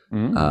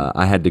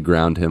 I had to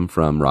ground him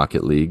from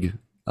Rocket League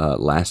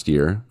last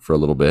year for a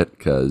little bit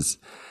because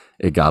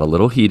it got a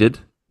little heated.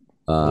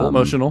 A little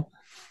emotional.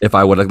 If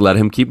I would have let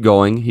him keep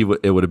going,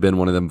 it would have been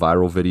one of them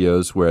viral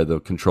videos where the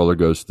controller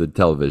goes to the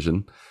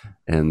television.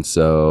 And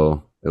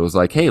so it was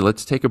like, hey,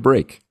 let's take a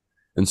break.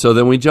 And so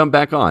then we jumped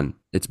back on.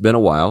 It's been a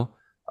while.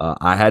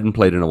 I hadn't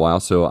played in a while,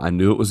 so I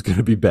knew it was going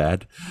to be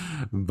bad.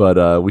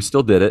 But we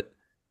still did it.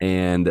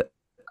 And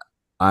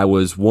I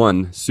was,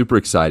 super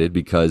excited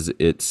because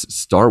it's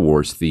Star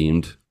Wars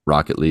themed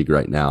Rocket League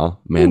right now.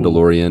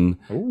 Mandalorian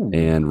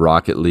and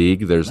Rocket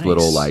League. There's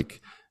little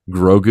like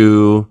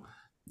Grogu,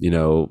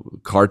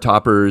 car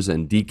toppers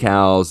and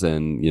decals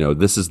and,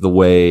 this is the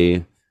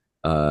way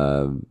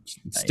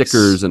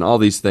stickers and all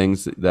these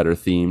things that are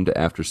themed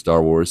after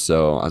Star Wars.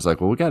 So I was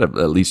like, well, we got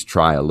to at least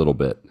try a little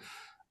bit.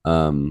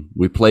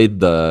 We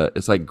played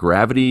it's like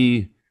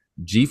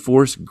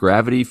G-Force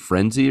Gravity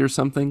Frenzy or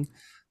something,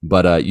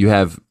 but you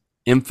have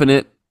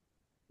infinite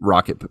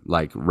rocket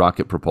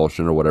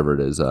propulsion or whatever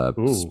it is,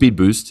 speed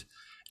boost,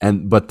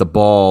 but the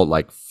ball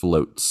like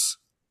floats,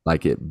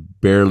 like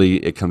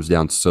it comes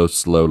down so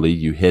slowly.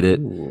 You hit it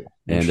and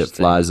it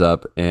flies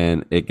up,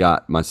 and it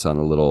got my son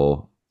a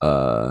little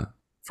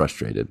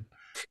frustrated.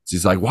 So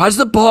he's like, why does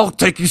the ball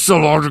take you so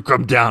long to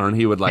come down? And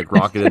he would like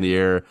rocket in the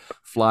air,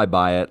 fly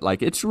by it.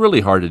 Like, it's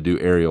really hard to do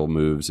aerial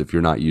moves if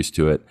you're not used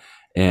to it.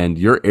 And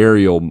your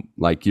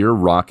your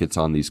rockets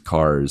on these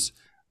cars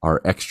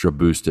are extra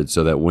boosted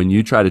so that when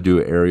you try to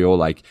do aerial,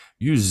 like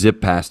you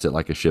zip past it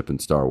like a ship in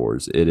Star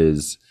Wars. It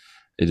is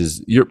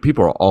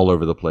people are all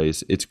over the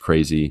place. It's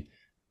crazy.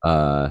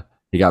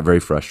 He got very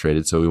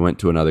frustrated. So we went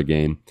to another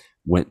game,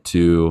 we went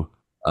to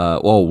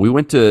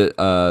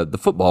the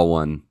football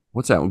one.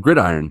 What's that one?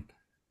 Gridiron.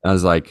 I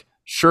was like,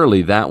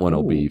 surely that one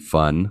will be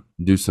fun.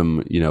 Do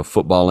some,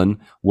 footballing.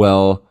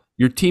 Well,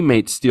 your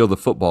teammates steal the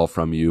football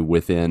from you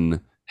within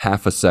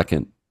half a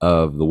second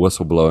of the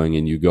whistle blowing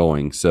and you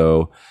going.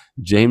 So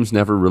James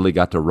never really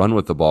got to run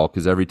with the ball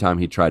because every time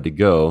he tried to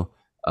go,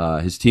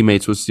 his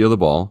teammates would steal the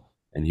ball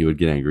and he would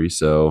get angry.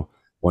 So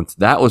once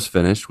that was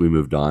finished, we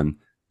moved on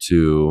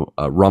to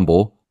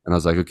Rumble. And I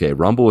was like, okay,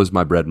 Rumble is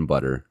my bread and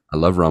butter. I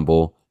love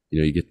Rumble.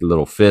 You get the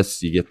little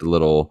fists, you get the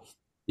little,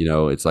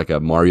 it's like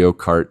a Mario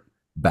Kart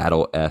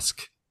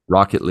battle-esque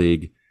Rocket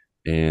League.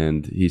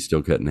 and he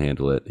still couldn't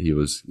handle it. He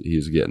was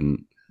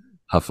getting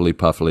huffily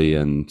puffily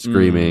and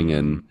screaming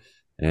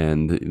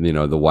and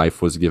the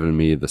wife was giving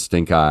me the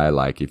stink eye,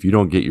 like, if you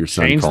don't get your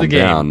son calmed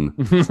down,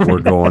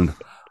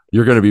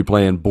 you're going to be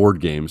playing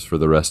board games for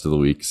the rest of the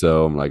week.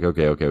 So I'm like,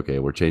 okay,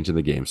 we're changing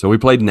the game. So we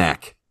played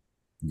Knack,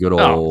 good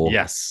old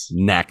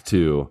Knack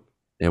 2,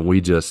 and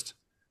we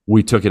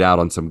took it out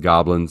on some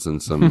goblins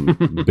and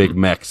some big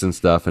mechs and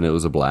stuff, and it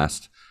was a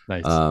blast.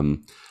 Nice.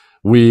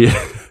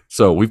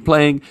 We've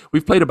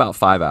played about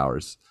 5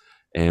 hours,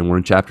 and we're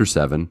in chapter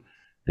 7,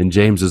 and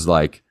James is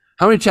like,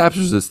 how many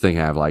chapters does this thing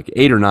have? Like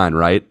 8 or 9,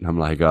 right? And I'm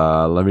like,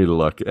 let me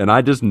look. And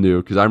I just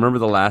knew, because I remember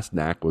the last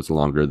Knack was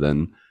longer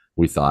than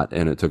we thought,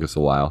 and it took us a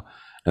while.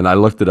 And I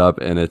looked it up,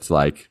 and it's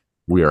like,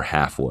 we are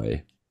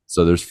halfway.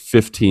 So there's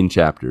 15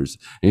 chapters.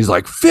 And he's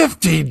like,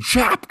 15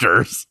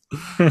 chapters?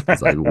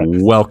 It's like,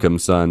 welcome,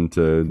 son,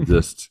 to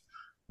just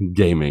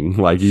gaming.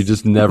 Like, you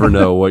just never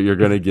know what you're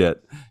going to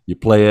get. You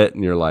play it,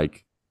 and you're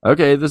like,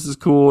 okay, this is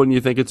cool, and you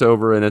think it's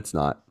over, and it's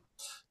not.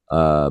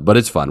 But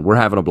it's fun. We're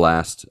having a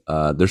blast.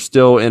 They're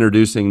still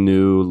introducing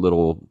new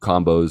little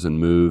combos and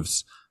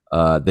moves.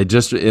 They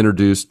just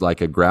introduced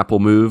like a grapple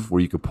move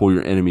where you could pull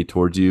your enemy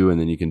towards you, and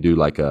then you can do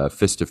like a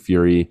Fist of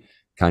Fury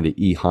kind of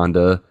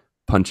E-Honda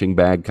punching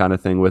bag kind of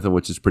thing with it,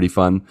 which is pretty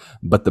fun.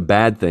 But the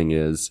bad thing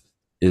is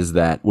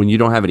that when you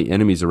don't have any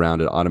enemies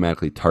around, it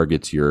automatically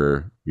targets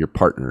your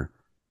partner.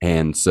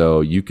 And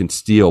so you can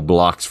steal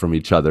blocks from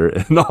each other.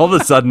 And all of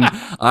a sudden,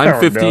 I'm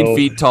 15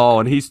 feet tall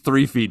and he's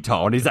 3 feet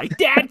tall. And he's like,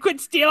 Dad,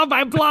 quit stealing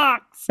my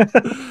blocks.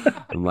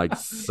 I'm like,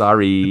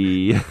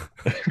 sorry.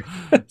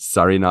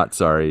 Sorry, not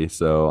sorry.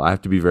 So I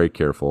have to be very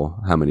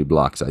careful how many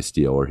blocks I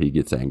steal or he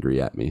gets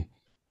angry at me.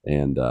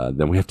 And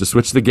then we have to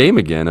switch the game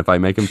again if I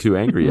make him too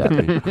angry at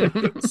me.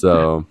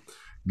 So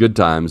good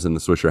times in the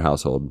Swisher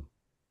household.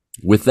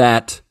 With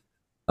that,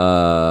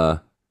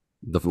 the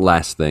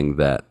last thing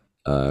that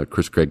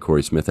Chris Craig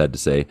Corey Smith had to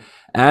say,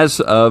 as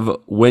of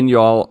when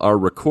y'all are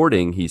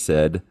recording, he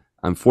said,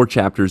 I'm 4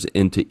 chapters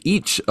into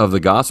each of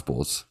the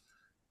Gospels.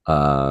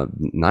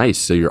 Nice.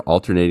 So you're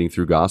alternating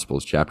through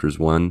Gospels, chapters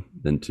 1,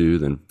 then 2,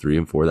 then 3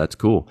 and 4. That's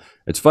cool.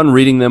 It's fun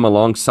reading them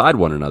alongside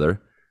one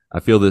another. I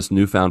feel this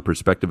newfound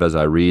perspective as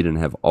I read and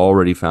have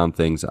already found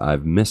things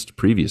I've missed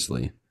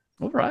previously.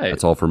 All right.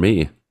 That's all for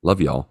me. Love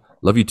y'all.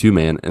 Love you too,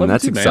 man. And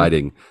that's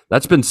exciting. Man.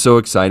 That's been so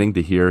exciting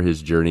to hear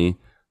his journey.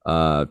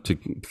 To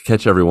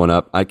catch everyone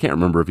up. I can't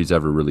remember if he's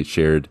ever really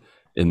shared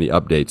in the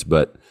updates,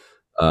 but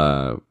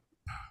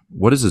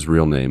what is his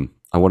real name?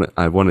 I want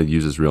to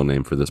use his real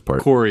name for this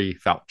part. Corey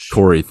Fouch.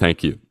 Corey,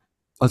 thank you.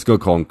 Let's go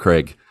call him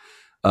Craig.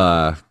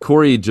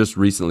 Corey just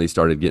recently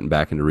started getting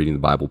back into reading the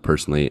Bible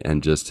personally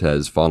and just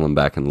has fallen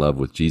back in love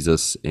with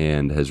Jesus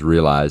and has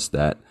realized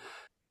that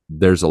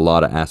there's a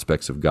lot of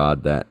aspects of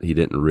God that he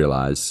didn't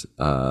realize,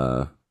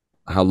 how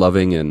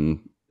loving and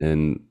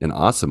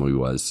awesome he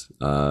was.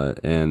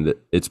 And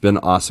it's been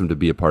awesome to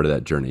be a part of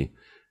that journey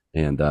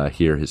and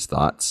hear his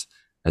thoughts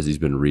as he's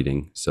been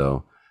reading.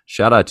 So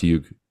shout out to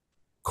you,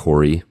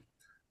 Corey,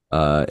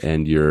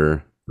 and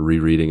your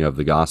rereading of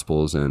the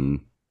Gospels,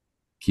 and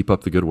keep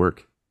up the good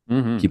work.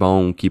 Mm-hmm. Keep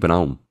on keeping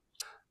on.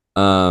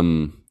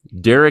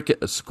 Derek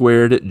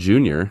Squared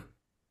Jr.,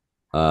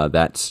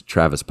 that's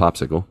Travis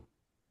Popsicle.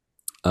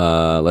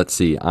 Let's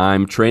see.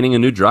 I'm training a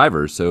new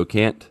driver, so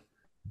can't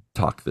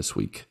talk this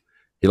week.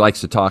 He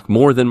likes to talk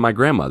more than my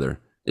grandmother.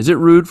 Is it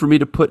rude for me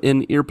to put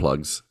in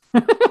earplugs?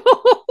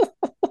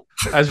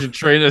 As you're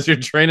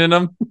training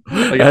them?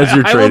 Like,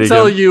 I will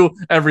tell you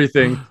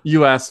everything.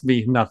 You ask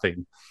me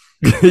nothing.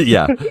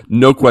 Yeah.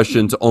 No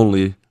questions,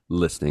 only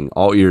listening.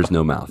 All ears,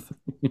 no mouth.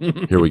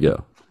 Here we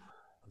go.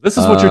 This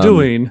is what you're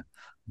doing.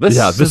 This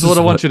is what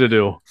I want you to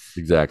do.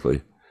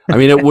 Exactly. I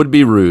mean, it would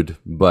be rude,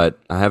 but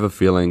I have a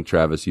feeling,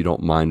 Travis, you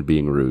don't mind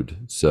being rude.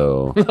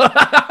 So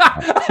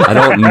I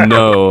don't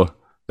know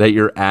that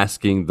you're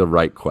asking the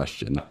right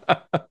question.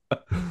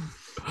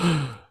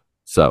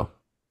 So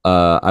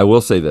I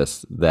will say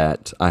this,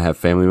 that I have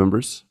family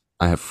members,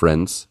 I have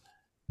friends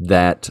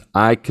that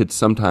I could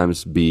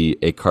sometimes be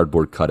a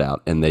cardboard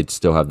cutout and they'd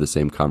still have the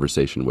same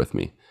conversation with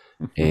me.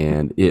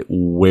 And it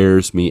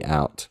wears me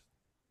out.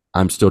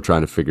 I'm still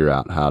trying to figure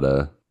out how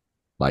to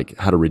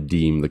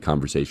redeem the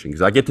conversation,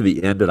 because I get to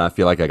the end and I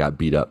feel like I got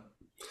beat up.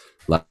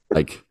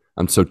 Like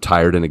I'm so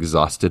tired and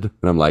exhausted,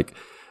 and I'm like,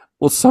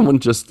 will someone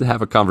just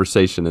have a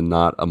conversation and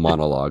not a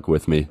monologue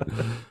with me?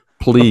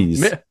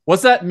 Please.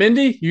 What's that,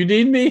 Mindy? You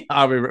need me?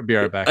 I'll be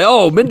right back.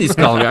 Oh, Mindy's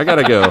calling me. I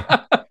gotta go.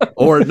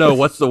 Or no,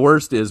 what's the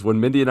worst is when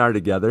Mindy and I are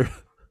together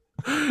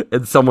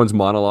and someone's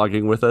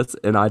monologuing with us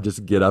and I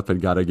just get up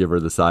and gotta give her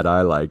the side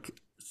eye, like,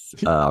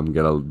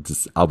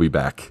 I'll be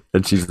back.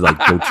 And she's like,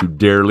 don't you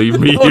dare leave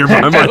me here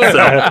by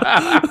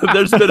myself.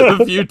 There's been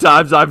a few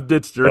times I've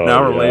ditched her an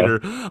hour later.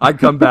 I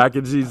come back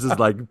and she's just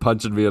like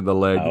punching me in the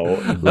leg.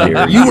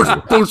 Like, you were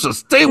supposed to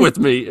stay with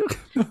me.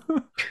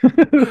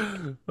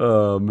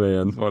 Oh,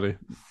 man. Funny.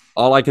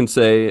 All I can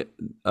say,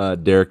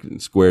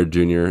 Derek Squared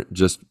Jr.,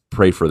 just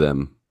pray for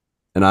them.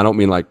 And I don't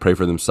mean like pray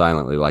for them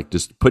silently. Like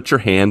just put your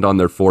hand on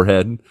their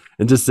forehead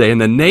and just say, in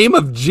the name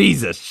of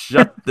Jesus,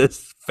 shut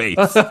this face.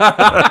 That's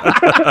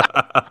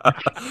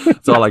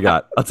all I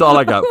got. That's all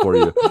I got for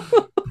you.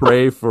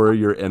 Pray for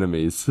your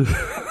enemies.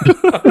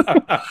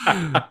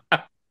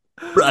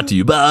 Brought to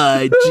you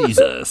by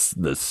Jesus,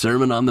 the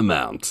Sermon on the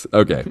Mount.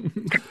 Okay.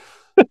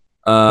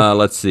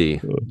 Let's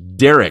see.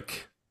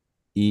 Derek,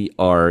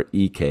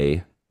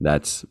 E-R-E-K.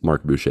 That's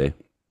Mark Boucher.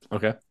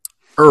 Okay.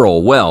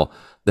 Earl, well,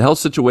 the health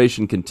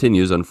situation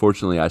continues.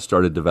 Unfortunately, I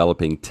started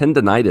developing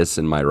tendonitis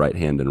in my right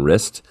hand and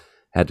wrist.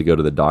 Had to go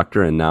to the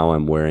doctor, and now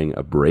I'm wearing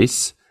a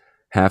brace.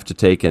 Have to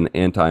take an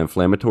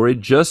anti-inflammatory.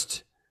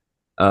 Just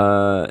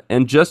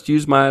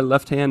use my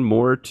left hand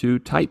more to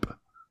type.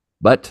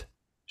 But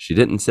she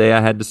didn't say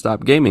I had to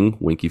stop gaming,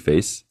 winky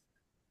face.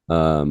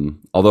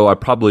 Although I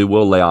probably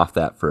will lay off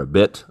that for a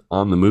bit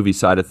on the movie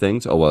side of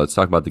things. Oh, well, let's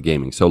talk about the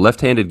gaming. So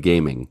left-handed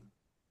gaming.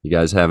 You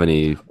guys have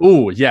any?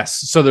 Oh,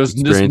 yes. So there's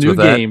this new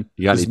game.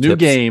 This new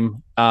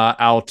game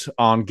out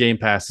on Game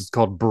Pass. It's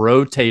called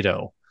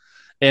Brotato.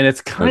 And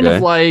it's kind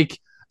of like,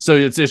 so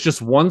it's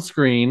just one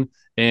screen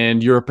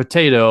and you're a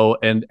potato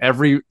and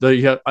you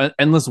have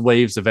endless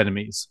waves of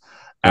enemies.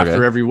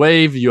 After every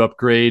wave, you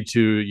upgrade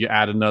you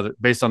add another,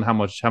 based on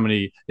how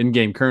many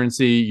in-game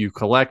currency you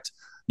collect,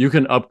 you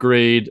can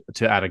upgrade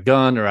to add a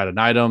gun or add an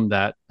item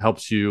that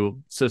helps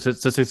you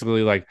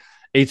statistically like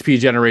HP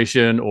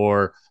generation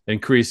or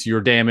increase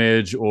your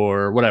damage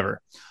or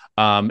whatever.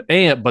 But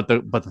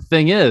the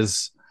thing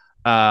is,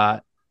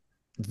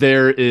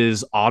 there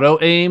is auto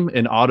aim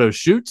and auto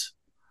shoot.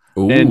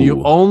 Ooh. And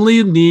you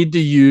only need to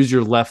use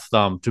your left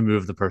thumb to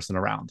move the person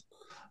around.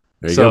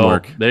 There you go,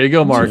 Mark. There you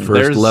go, Mark.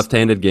 There's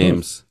left-handed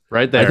games.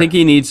 Right there. I think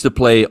he needs to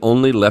play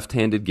only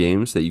left-handed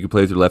games that you can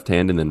play with your left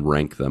hand and then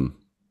rank them.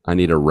 I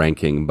need a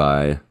ranking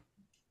by,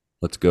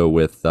 let's go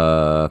with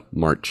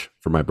March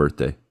for my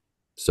birthday.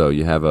 So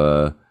you have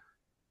about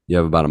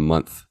a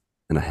month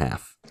and a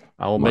half.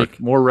 I will make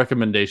more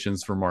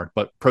recommendations for Mark,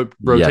 but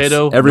Brotato,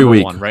 yes, every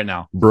week one right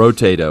now.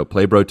 Brotato,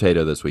 play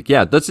Brotato this week.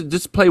 Yeah, let's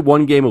just play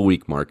one game a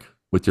week, Mark,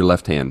 with your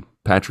left hand.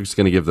 Patrick's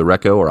going to give the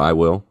reco, or I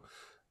will.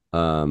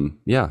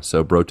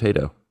 So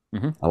Brotato.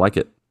 Mm-hmm. I like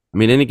it. I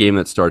mean, any game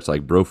that starts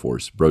like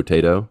Broforce,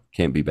 Brotato,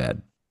 can't be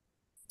bad.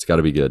 It's got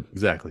to be good.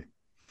 Exactly.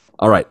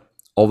 All right.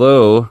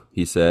 Although,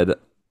 he said,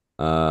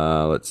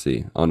 let's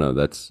see. Oh, no,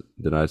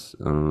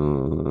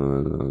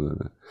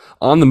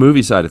 on the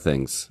movie side of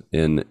things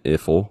in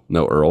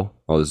Earl.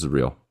 Oh, this is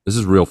real. This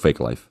is real fake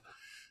life.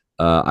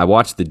 I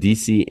watched the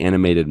DC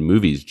animated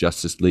movies,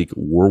 Justice League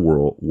War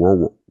World.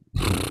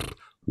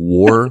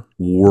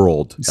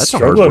 That's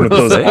struggling with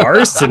those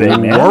R's today,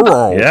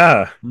 man.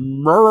 Yeah.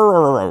 All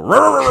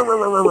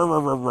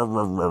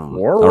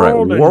right,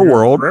 War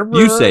World.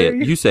 You say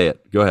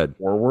it. Go ahead.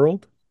 War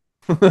World?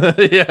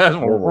 Yeah.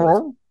 War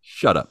World.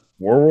 Shut up.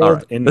 War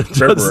World in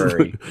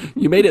February.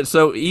 You made it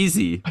so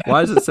easy.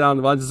 Why is it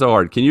so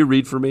hard? Can you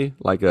read for me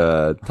like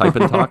a type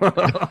and talk?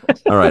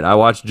 All right. I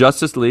watched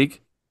Justice League.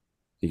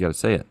 You got to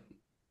say it.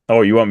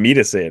 Oh, you want me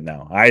to say it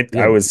now?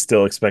 I was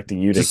still expecting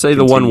you to just say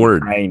the one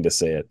word. Trying to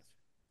say it.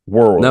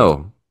 War World.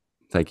 No,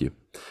 thank you.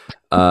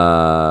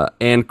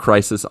 And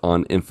Crisis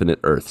on Infinite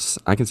Earths.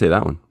 I can say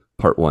that one.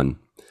 Part 1,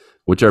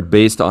 which are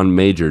based on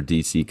major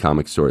DC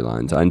comic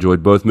storylines. I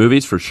enjoyed both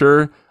movies for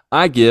sure.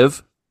 I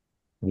give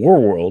War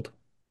World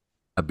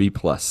a B+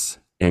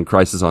 and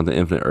Crisis on the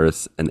Infinite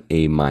Earths an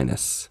A-.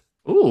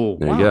 Ooh,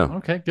 there you go.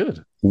 Okay,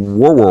 good.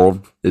 War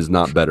World is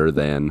not better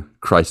than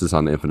Crisis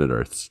on the Infinite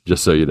Earths,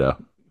 just so you know.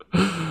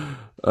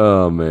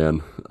 Oh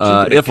man!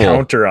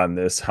 Counter on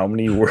this. How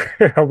many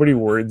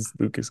words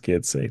Lucas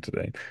can't say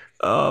today?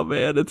 Oh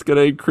man, it's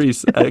gonna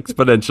increase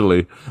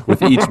exponentially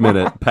with each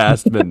minute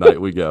past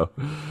midnight we go.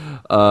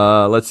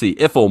 Let's see.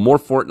 Iffle, more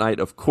Fortnite,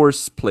 of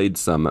course. Played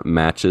some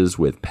matches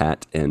with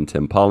Pat and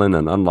Tim Pollen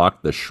and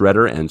unlocked the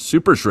Shredder and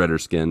Super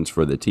Shredder skins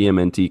for the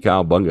TMNT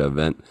Cowabunga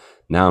event.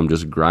 Now I'm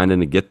just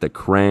grinding to get the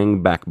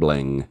Krang back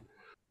bling.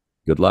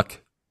 Good luck.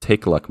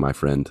 Take luck, my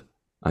friend.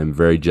 I'm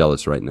very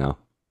jealous right now.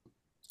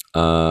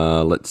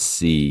 Let's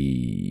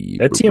see.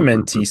 That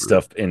TMNT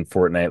stuff in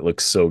Fortnite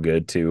looks so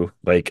good too.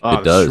 Like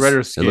it does.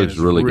 Shredder skin it looks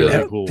really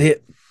good. Cool.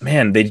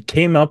 They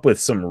came up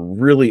with some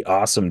really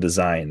awesome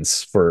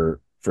designs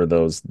for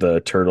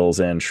the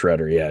turtles and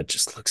Shredder. Yeah, it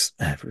just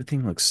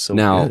everything looks so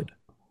now, good.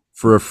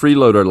 For a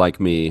freeloader like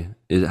me,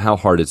 how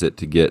hard is it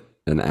to get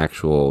an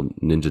actual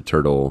Ninja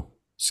Turtle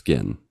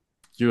skin?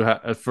 You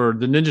have for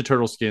the Ninja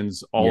Turtle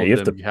skins, you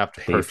have to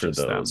pay purchase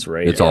for those, them.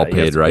 right? It's all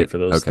paid, right? For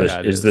those. Okay. Yeah,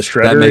 is the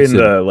Shredder in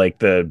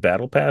the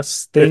battle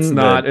pass thing? It's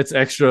not. It's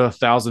extra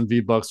 1,000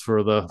 V-bucks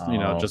for the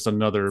just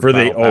another for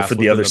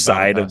the other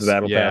side of the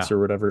battle pass or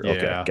whatever. Yeah.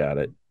 Okay, got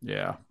it.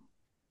 Yeah,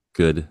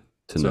 good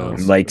to know.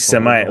 Like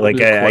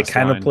I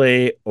kind of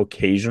play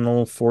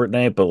occasional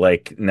Fortnite, but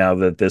like now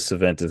that this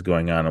event is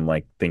going on, I'm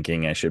like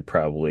thinking I should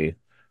probably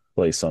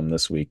play some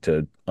this week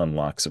to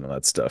unlock some of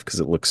that stuff because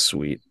it looks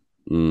sweet.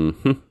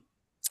 Mm-hmm.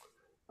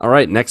 All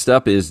right, next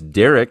up is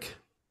Derek,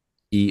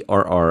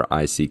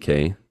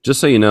 E-R-R-I-C-K. Just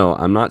so you know,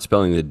 I'm not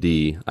spelling the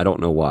D. I don't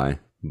know why,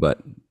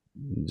 but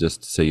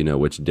just so you know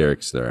which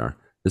Derek's there are.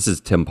 This is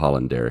Tim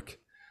Pollen Derek.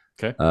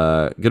 Okay.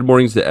 Good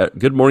morning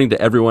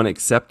to everyone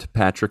except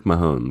Patrick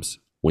Mahomes.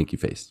 Winky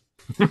face.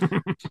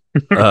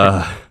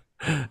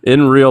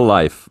 In real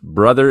life,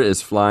 brother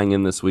is flying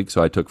in this week,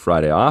 so I took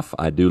Friday off.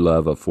 I do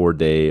love a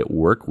 4-day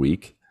work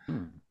week,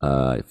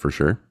 for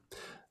sure.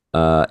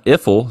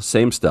 Iffle,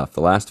 same stuff.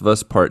 The Last of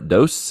Us Part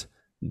Dos,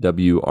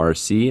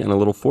 WRC, and a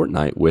little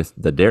Fortnite with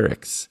the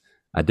Derricks.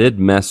 I did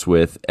mess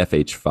with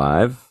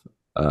FH5.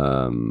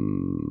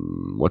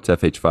 What's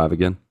FH5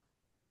 again?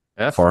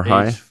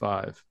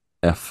 FH5.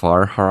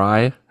 FR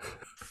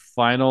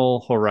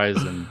Final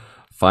Horizon.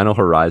 Final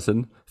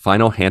Horizon.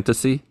 Final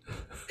Fantasy.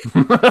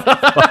 5.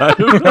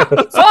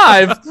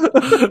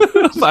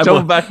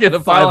 Jump back into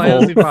Final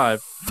Fantasy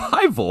 5.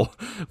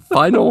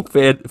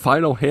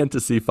 Final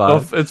Fantasy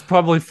 5. Oh, it's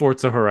probably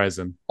Forza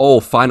Horizon. Oh,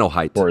 Final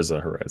Height. Forza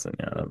Horizon.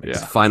 Yeah.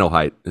 It's Final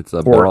Height. It's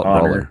a For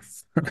brawler.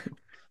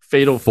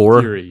 Fatal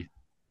Fury.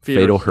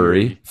 Fatal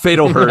Hurry.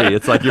 Fatal Hurry.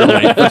 It's like you're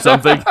late for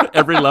something.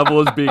 Every level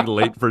is being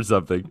late for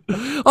something.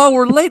 Oh,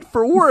 we're late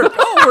for work.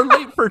 Oh, we're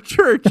late for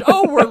church.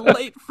 Oh, we're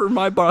late for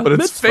my bar. But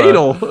it's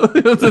fatal.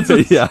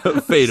 Yeah,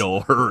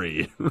 fatal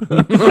hurry.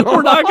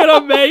 We're not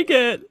going to make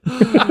it.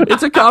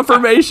 It's a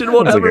confirmation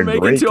we'll never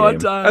make it to on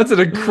time. That's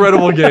an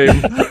incredible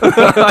game.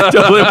 I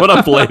totally want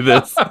to play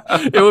this.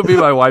 It would be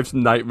my wife's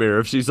nightmare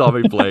if she saw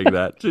me playing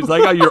that. She's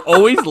like, oh, you're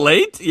always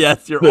late?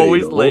 Yes, you're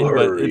always late,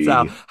 but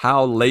it's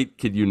how late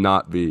can you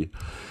not be?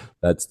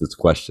 That's this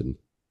question.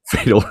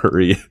 Fatal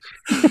hurry.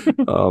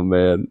 Oh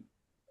man.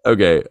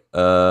 Okay.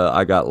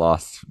 I got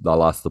lost. I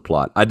lost the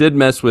plot. I did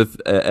mess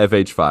with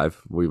FH5.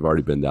 We've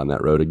already been down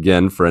that road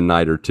again for a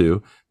night or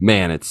two.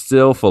 Man, it's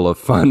still full of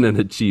fun and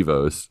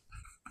achievos.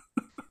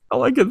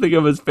 All I can think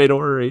of is Fatal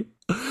Hurry.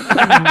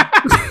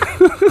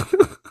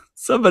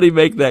 Somebody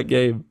make that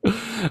game.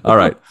 All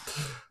right.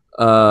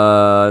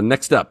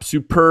 Next up,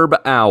 Superb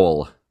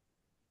Owl. Do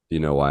you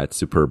know why it's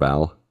Superb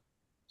Owl?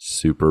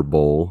 Super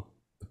Bowl.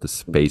 The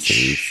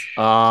spacings.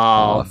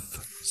 Oh,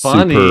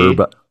 funny.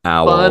 Superb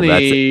Owl.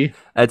 Funny.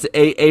 That's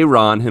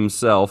Aaron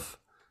himself.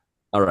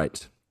 All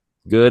right.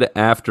 Good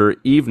after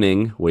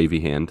evening.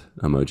 Wavy hand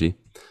emoji.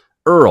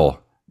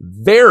 Earl.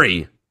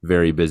 Very,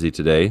 very busy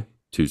today.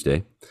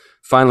 Tuesday.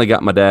 Finally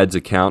got my dad's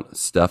account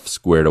stuff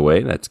squared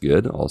away. That's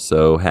good.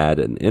 Also had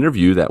an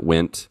interview that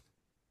went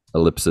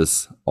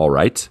ellipsis all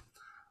right.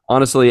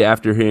 Honestly,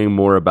 after hearing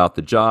more about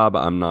the job,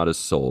 I'm not as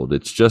sold.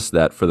 It's just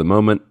that for the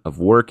moment of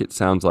work, it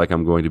sounds like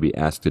I'm going to be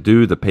asked to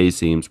do. The pay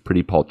seems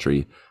pretty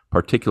paltry,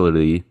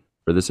 particularly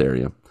for this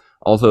area.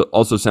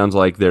 Also sounds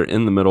like they're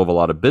in the middle of a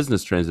lot of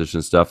business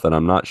transition stuff that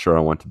I'm not sure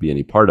I want to be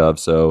any part of.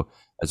 So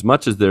as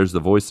much as there's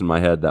the voice in my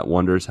head that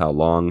wonders how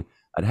long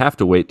I'd have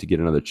to wait to get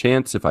another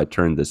chance if I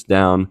turned this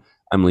down,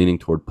 I'm leaning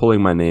toward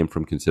pulling my name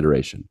from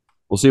consideration.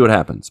 We'll see what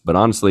happens. But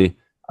honestly,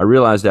 I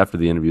realized after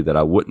the interview that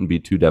I wouldn't be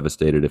too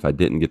devastated if I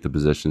didn't get the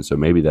position, so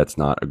maybe that's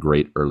not a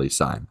great early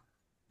sign.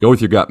 Go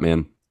with your gut,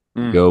 man.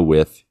 Go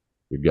with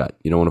your gut.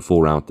 You don't want to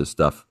fool around with this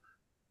stuff.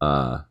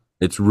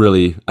 It's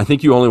really, I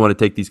think you only want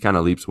to take these kind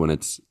of leaps when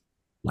it's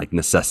like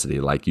necessity,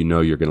 like you know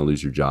you're going to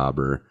lose your job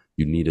or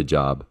you need a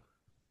job.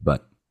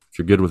 But if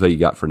you're good with what you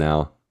got for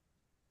now,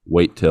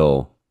 wait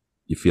till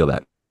you feel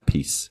that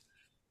peace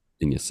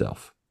in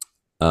yourself.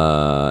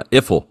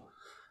 Iffle.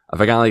 I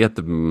finally got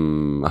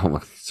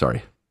the,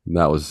 sorry.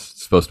 That was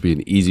supposed to be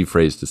an easy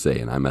phrase to say,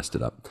 and I messed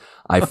it up.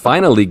 I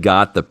finally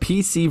got the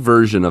PC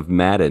version of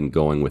Madden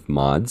going with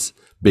mods.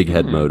 Big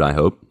head mode, I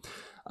hope.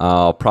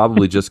 I'll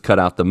probably just cut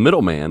out the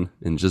middleman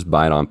and just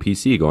buy it on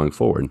PC going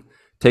forward.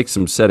 Takes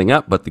some setting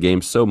up, but the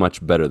game's so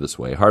much better this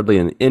way.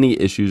 Hardly any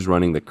issues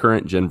running the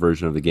current gen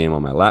version of the game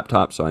on my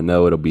laptop, so I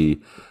know it'll be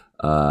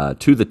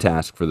to the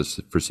task for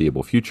the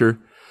foreseeable future.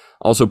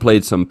 Also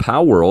played some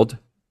Pow World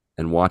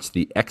and watched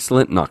the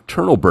excellent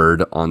Nocturnal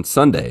Bird on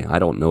Sunday. I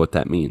don't know what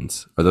that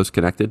means. Are those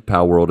connected?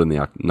 Pow World and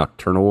the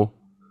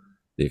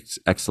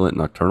excellent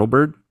Nocturnal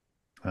Bird?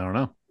 I don't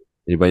know.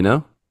 Anybody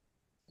know?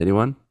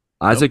 Anyone?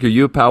 Isaac, are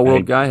you a Pow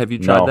World guy? Have you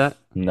tried that?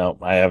 No,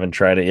 I haven't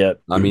tried it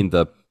yet. I mean,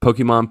 the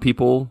Pokemon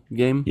People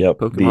game? Yep.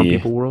 Pokemon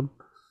People World?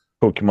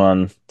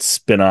 Pokemon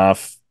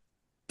spin-off,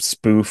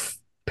 spoof,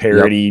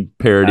 parody.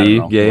 Parody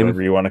game.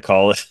 Whatever you want to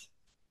call it.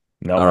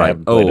 No, all I right.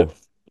 haven't played it.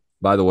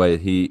 By the way,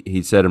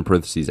 he said in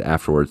parentheses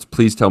afterwards,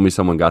 please tell me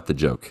someone got the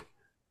joke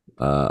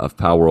of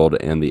Pow World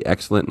and the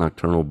excellent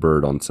Nocturnal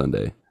Bird on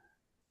Sunday.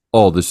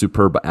 Oh, the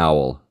Superb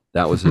Owl.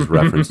 That was his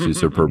reference to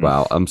Superb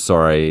Owl. I'm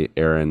sorry,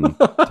 Aaron.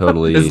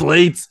 Totally. It's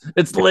late.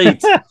 It's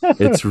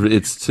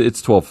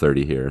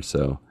 12:30 here.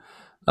 So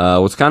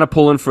was kind of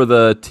pulling for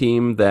the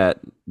team that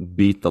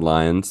beat the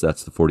Lions.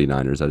 That's the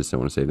 49ers. I just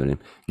don't want to say their name.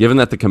 Given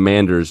that the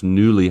Commanders'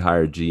 newly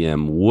hired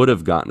GM would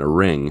have gotten a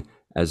ring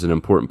as an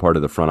important part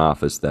of the front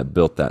office that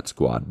built that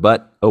squad.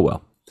 But, oh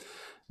well.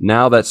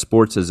 Now that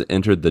sports has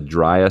entered the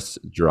driest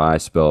dry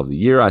spell of the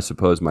year, I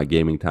suppose my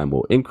gaming time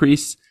will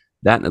increase.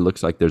 That and it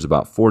looks like there's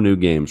about 4 new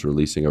games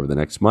releasing over the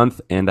next month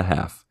and a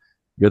half.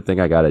 Good thing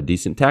I got a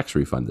decent tax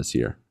refund this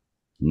year.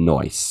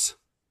 Nice.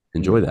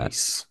 Enjoy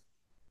that.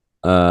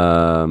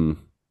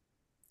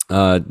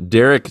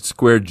 Derek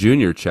Square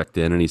Jr. checked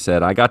in and he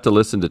said, I got to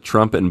listen to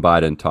Trump and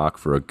Biden talk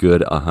for a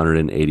good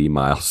 180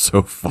 miles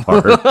so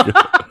far.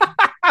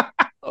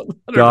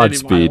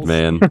 Godspeed,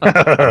 man.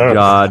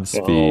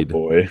 Godspeed. Oh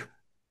boy.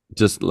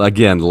 Just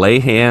again, lay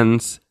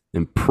hands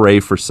and pray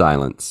for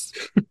silence.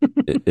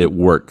 It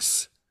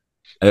works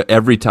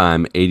every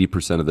time,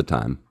 80% of the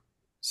time.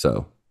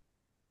 So,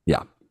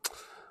 yeah.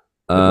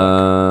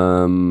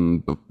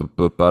 Loving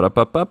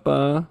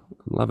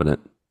it.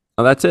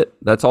 Oh, that's it.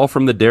 That's all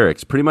from the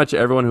Derricks. Pretty much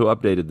everyone who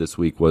updated this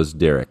week was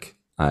Derek.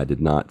 I did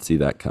not see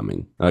that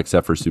coming,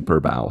 except for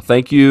Superb Owl.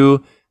 Thank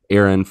you,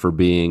 Aaron, for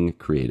being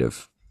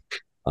creative,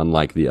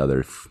 unlike the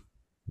other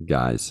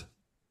guys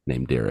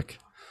named Derek.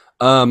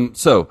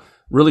 So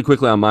really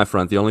quickly on my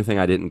front, the only thing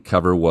I didn't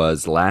cover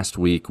was last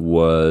week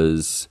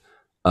was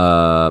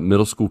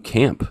middle school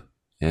camp.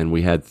 And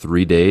we had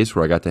 3 days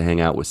where I got to hang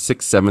out with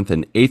 6th, 7th,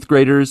 and 8th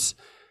graders.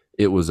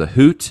 It was a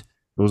hoot.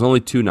 It was only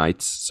 2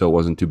 nights, so it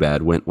wasn't too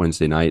bad. Went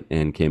Wednesday night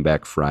and came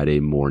back Friday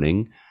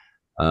morning.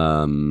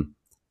 And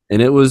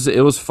it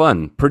was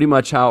fun. Pretty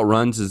much how it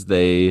runs is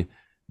they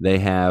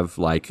have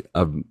like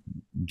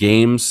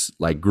games,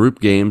 like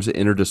group games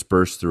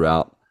interdispersed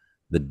throughout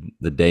the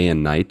day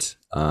and night.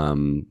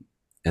 And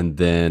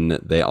then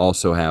they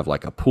also have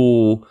like a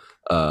pool,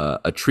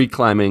 a tree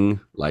climbing,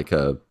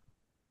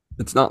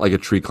 it's not like a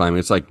tree climbing.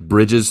 It's like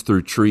bridges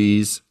through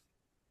trees.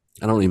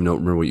 I don't even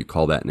remember what you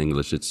call that in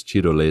English. It's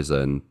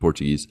tirolesa in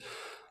Portuguese.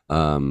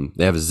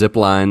 They have a zip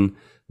line.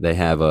 They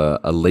have a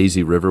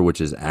lazy river,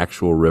 which is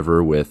actual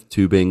river with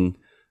tubing.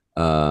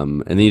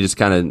 And then you just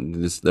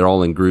they're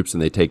all in groups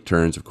and they take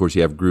turns. Of course,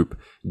 you have group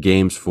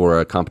games for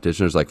a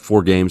competition. There's like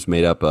 4 games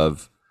made up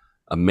of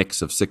a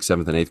mix of 6th,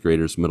 7th, and 8th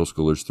graders, middle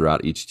schoolers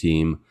throughout each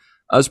team.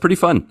 It was pretty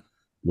fun.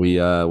 We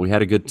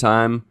had a good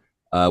time.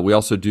 We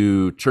also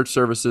do church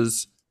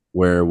services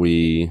where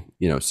we,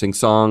 sing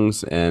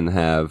songs and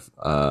have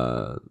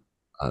some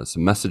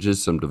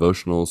messages, some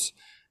devotionals,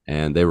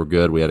 and they were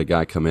good. We had a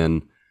guy come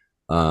in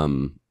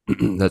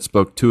that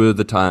spoke 2 of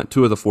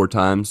the 4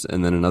 times,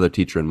 and then another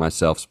teacher and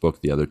myself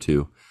spoke the other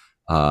 2.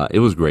 It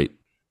was great.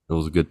 It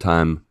was a good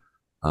time,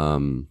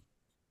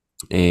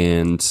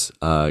 and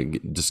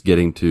just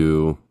getting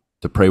to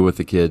pray with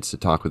the kids, to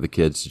talk with the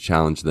kids, to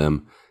challenge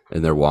them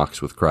in their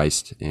walks with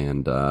Christ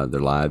and their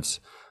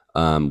lives.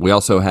 We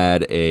also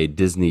had a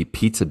Disney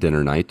pizza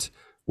dinner night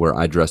where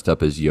I dressed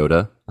up as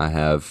Yoda. I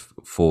have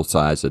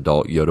full-size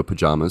adult Yoda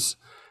pajamas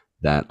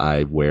that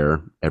I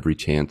wear every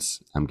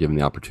chance I'm given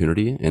the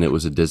opportunity. And it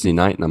was a Disney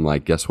night, and I'm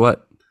like, guess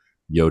what?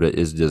 Yoda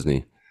is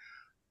Disney.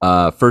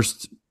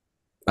 First,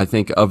 I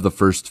think of the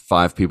first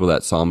 5 people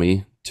that saw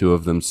me, 2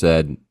 of them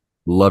said,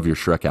 "Love your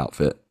Shrek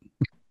outfit."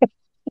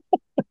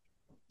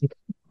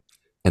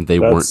 And they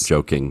weren't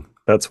joking.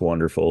 That's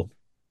wonderful.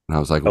 And I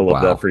was like, I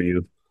love wow. that for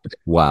you.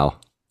 Wow.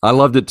 I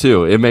loved it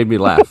too. It made me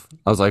laugh.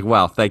 I was like,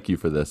 wow, thank you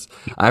for this.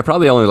 I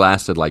probably only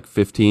lasted like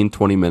 15,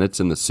 20 minutes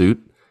in the suit.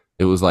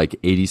 It was like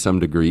 80 some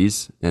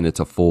degrees and it's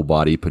a full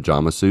body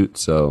pajama suit.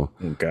 So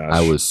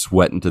I was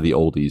sweating to the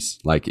oldies.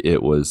 Like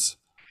it was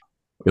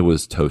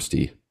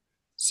toasty.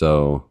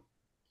 So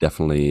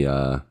definitely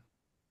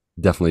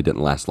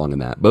didn't last long in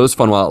that, but it was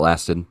fun while it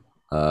lasted.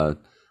 It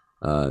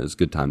was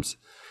good times.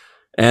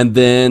 And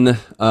then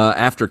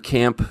after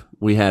camp,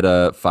 we had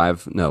after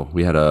camp,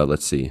 we had a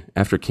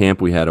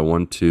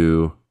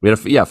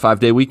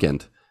 5-day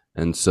weekend.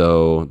 And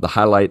so the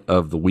highlight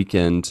of the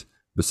weekend,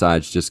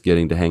 besides just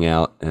getting to hang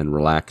out and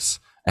relax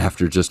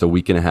after just a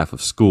week and a half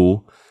of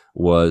school,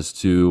 was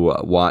to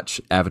watch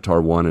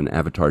Avatar 1 and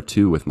Avatar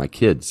 2 with my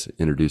kids,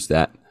 introduce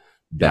that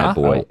bad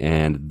boy,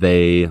 and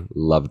they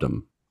loved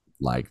them.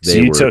 Like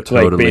they were took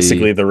totally like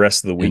basically the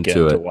rest of the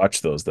weekend to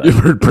watch those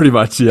then. Pretty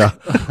much, yeah.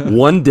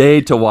 One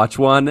day to watch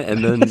one,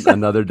 and then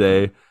another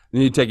day.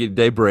 Then you take a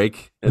day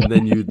break, and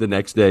then the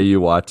next day you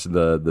watch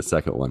the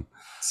second one.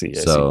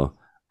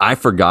 I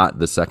forgot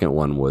the second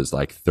one was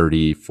like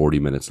 30, 40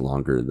 minutes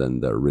longer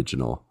than the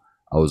original.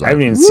 I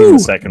haven't even seen the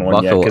second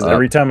one yet, because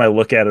every time I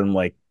look at it, I'm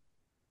like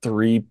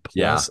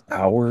 3+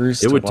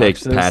 hours. It would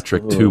take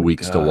Patrick 2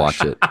 weeks to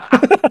watch it.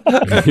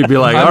 He'd be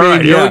like, "All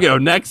right, here we go,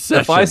 next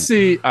session."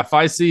 If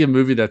I see a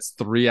movie that's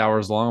 3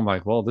 hours long, I'm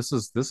like, "Well, this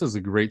is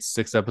a great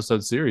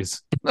 6-episode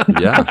series."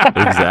 Yeah,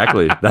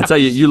 exactly. That's how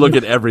you look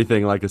at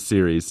everything like a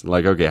series.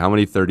 Like, okay, how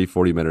many 30,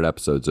 40-minute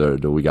episodes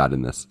do we got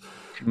in this?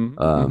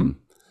 Mm-hmm.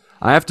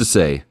 I have to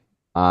say,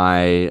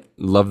 I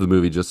love the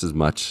movie just as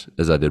much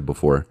as I did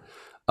before.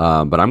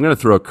 But I'm going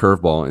to throw a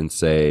curveball and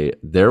say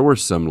there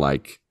was some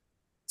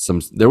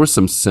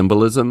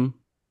symbolism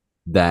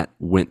that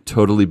went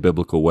totally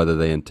biblical, whether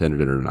they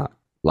intended it or not.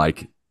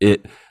 Like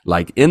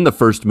in the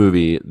first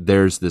movie,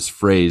 there's this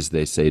phrase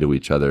they say to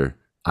each other,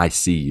 "I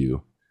see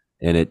you."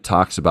 And it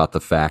talks about the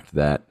fact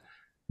that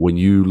when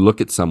you look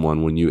at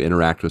someone, when you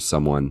interact with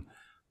someone,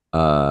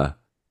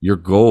 your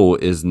goal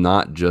is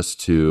not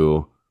just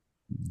to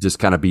just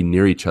kind of be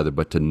near each other,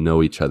 but to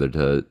know each other,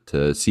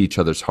 to see each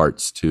other's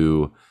hearts,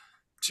 to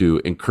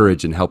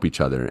encourage and help each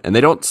other. And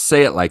they don't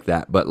say it like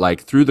that, but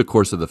like through the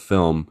course of the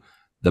film,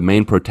 the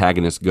main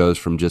protagonist goes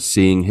from just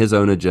seeing his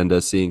own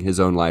agenda, seeing his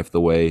own life the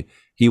way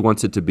he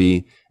wants it to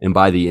be, and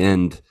by the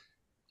end,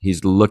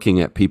 he's looking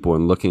at people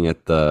and looking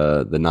at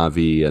the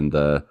Na'vi and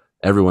the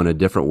everyone a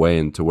different way,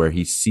 and to where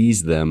he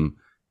sees them,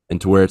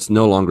 and to where it's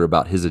no longer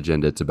about his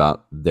agenda, it's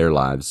about their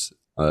lives.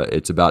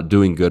 It's about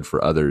doing good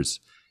for others.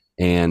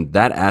 And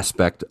that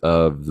aspect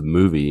of the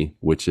movie,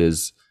 which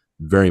is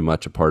very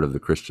much a part of the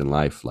Christian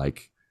life,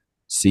 like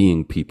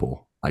seeing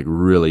people, like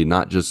really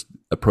not just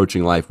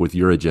approaching life with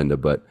your agenda,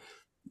 but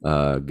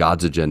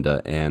God's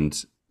agenda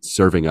and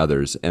serving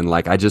others. And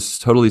like, I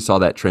just totally saw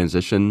that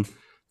transition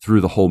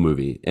through the whole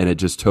movie, and it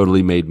just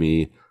totally made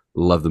me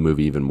love the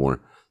movie even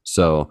more.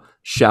 So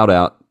shout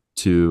out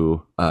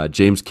to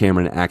James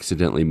Cameron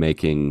accidentally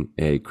making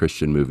a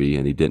Christian movie,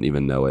 and he didn't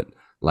even know it.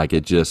 Like,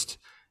 it hits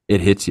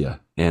you.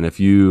 And if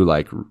you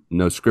like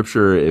know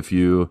scripture, if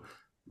you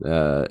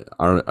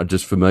are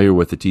just familiar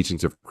with the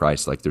teachings of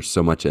Christ, like there's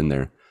so much in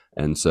there.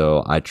 And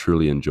so I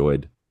truly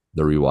enjoyed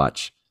the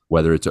rewatch.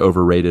 Whether it's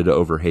overrated,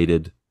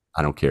 overhated,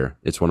 I don't care.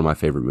 It's one of my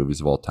favorite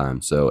movies of all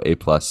time. So A+,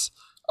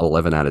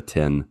 11 out of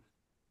 10.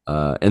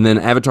 And then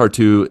Avatar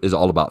 2 is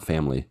all about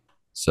family.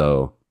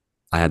 So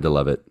I had to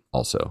love it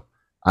also.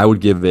 I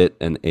would give it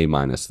an A-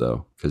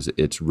 though, because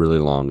it's really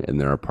long and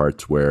there are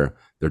parts where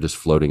they're just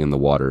floating in the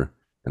water.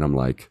 And I'm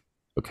like,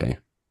 okay,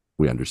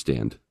 we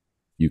understand.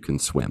 You can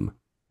swim.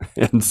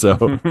 And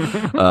so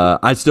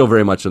I still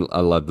very much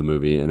I love the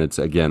movie. And it's,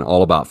 again,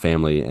 all about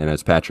family. And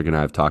as Patrick and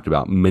I have talked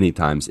about many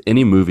times,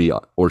 any movie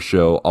or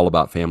show all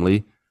about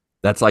family,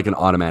 that's like an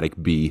automatic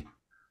B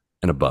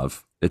and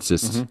above. It's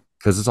just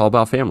because it's all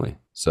about family.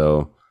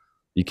 So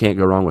you can't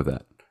go wrong with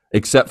that.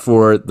 Except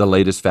for the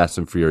latest Fast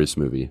and Furious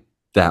movie.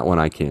 That one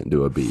I can't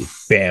do a B.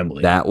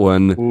 Family. That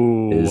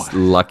one is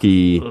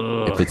lucky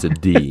if it's a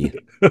D.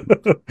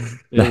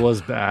 It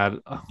was bad.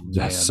 Oh,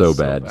 man, so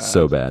bad.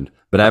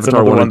 But That's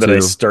Avatar 1 one and that 2, I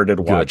started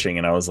good. watching,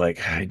 and I was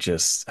like, I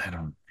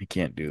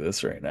can't do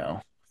this right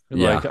now.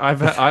 Like Yeah. I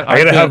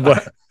gotta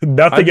have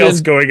nothing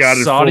else going on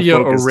in Saudi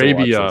full focus to watch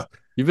Arabia. this.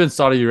 You've been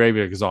Saudi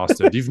Arabia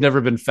exhausted. You've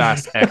never been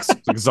Fast X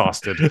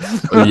exhausted.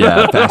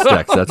 Yeah, Fast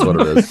X, that's what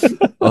it is.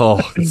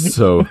 Oh, it's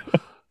so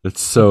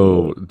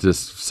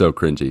just so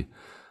cringy.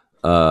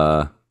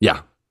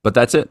 Yeah, but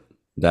that's it.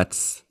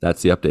 That's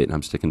the update, and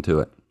I'm sticking to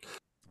it.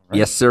 Right.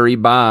 Yes, sirree,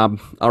 Bob.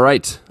 All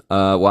right.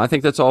 Well, I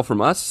think that's all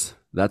from us.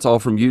 That's all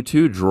from you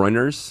two,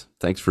 joiners.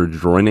 Thanks for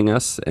joining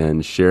us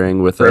and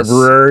sharing with us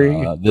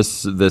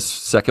this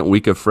second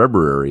week of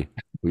February.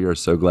 We are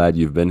so glad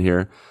you've been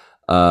here.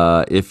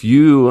 If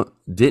you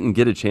didn't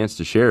get a chance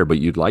to share, but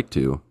you'd like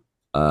to,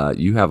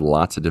 you have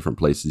lots of different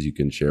places you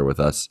can share with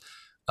us.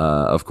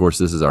 Of course,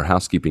 this is our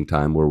housekeeping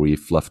time where we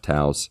fluff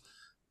towels.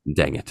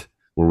 Dang it.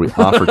 Where we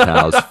offer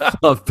towels,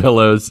 fluff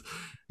pillows,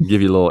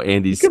 give you a little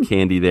Andy's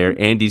candy there.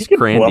 Andy's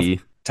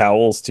crandy.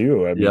 Towels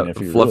too. I mean, if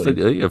you fluff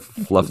really...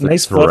 fluff the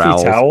nice towels.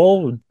 Fluffy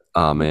towel.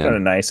 Oh man, kind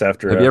of nice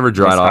after. Have you ever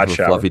dried nice off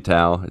a fluffy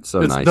towel? It's so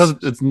nice.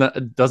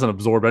 It doesn't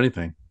absorb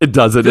anything. It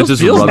doesn't. It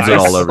just rubs it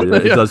all over you.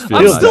 It does feel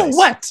I'm nice. still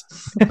wet.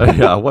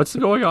 Yeah, what's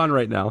going on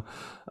right now?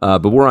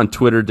 But we're on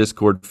Twitter,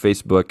 Discord,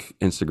 Facebook,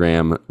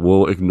 Instagram.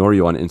 We'll ignore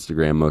you on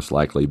Instagram most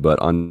likely, but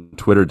on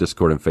Twitter,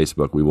 Discord, and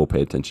Facebook, we will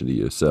pay attention to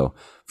you. So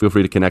feel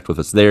free to connect with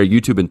us there.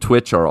 YouTube and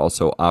Twitch are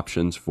also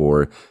options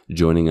for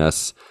joining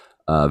us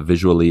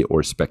visually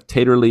or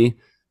spectatorly.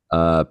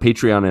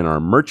 Patreon and our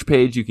merch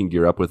page, you can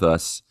gear up with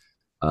us.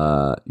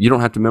 You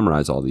don't have to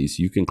memorize all these.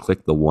 You can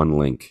click the one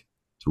link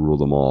to rule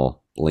them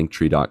all,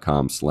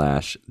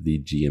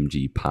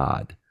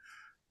 linktree.com/thegmgpod.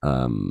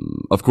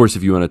 Of course,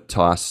 if you want to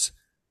toss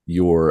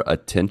your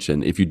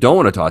attention, if you don't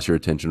want to toss your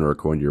attention or a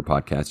coin to your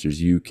podcasters,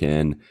 you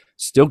can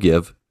still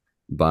give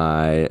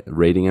by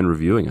rating and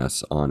reviewing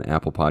us on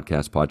Apple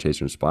Podcasts,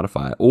 Podchaser, and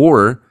Spotify.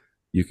 Or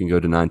you can go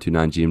to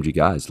 929GMG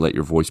Guys, let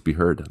your voice be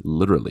heard,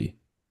 literally,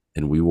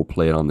 and we will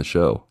play it on the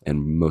show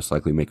and most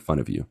likely make fun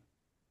of you,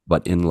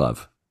 but in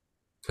love,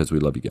 because we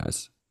love you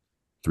guys.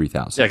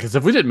 3,000. Yeah, because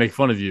if we didn't make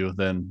fun of you,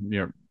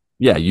 then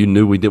yeah, you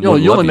knew we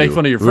didn't. You only make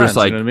fun of your friends.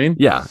 Like, you know what I mean?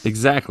 Yeah,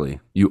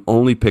 exactly. You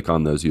only pick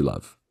on those you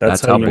love.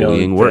 That's how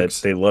bullying works.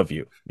 They love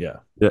you. Yeah,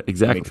 exactly.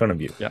 They make fun of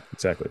you. Yeah,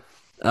 exactly.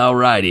 All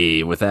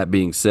righty. With that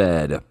being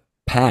said,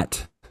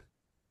 Pat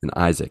and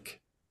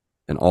Isaac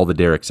and all the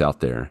Derricks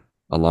out there,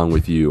 along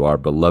with you, our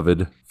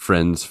beloved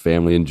friends,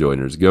 family, and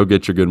joiners, go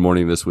get your good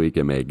morning this week,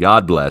 and may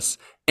God bless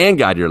and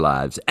guide your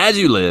lives as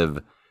you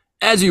live,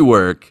 as you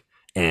work,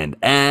 and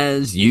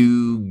as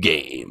you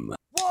game.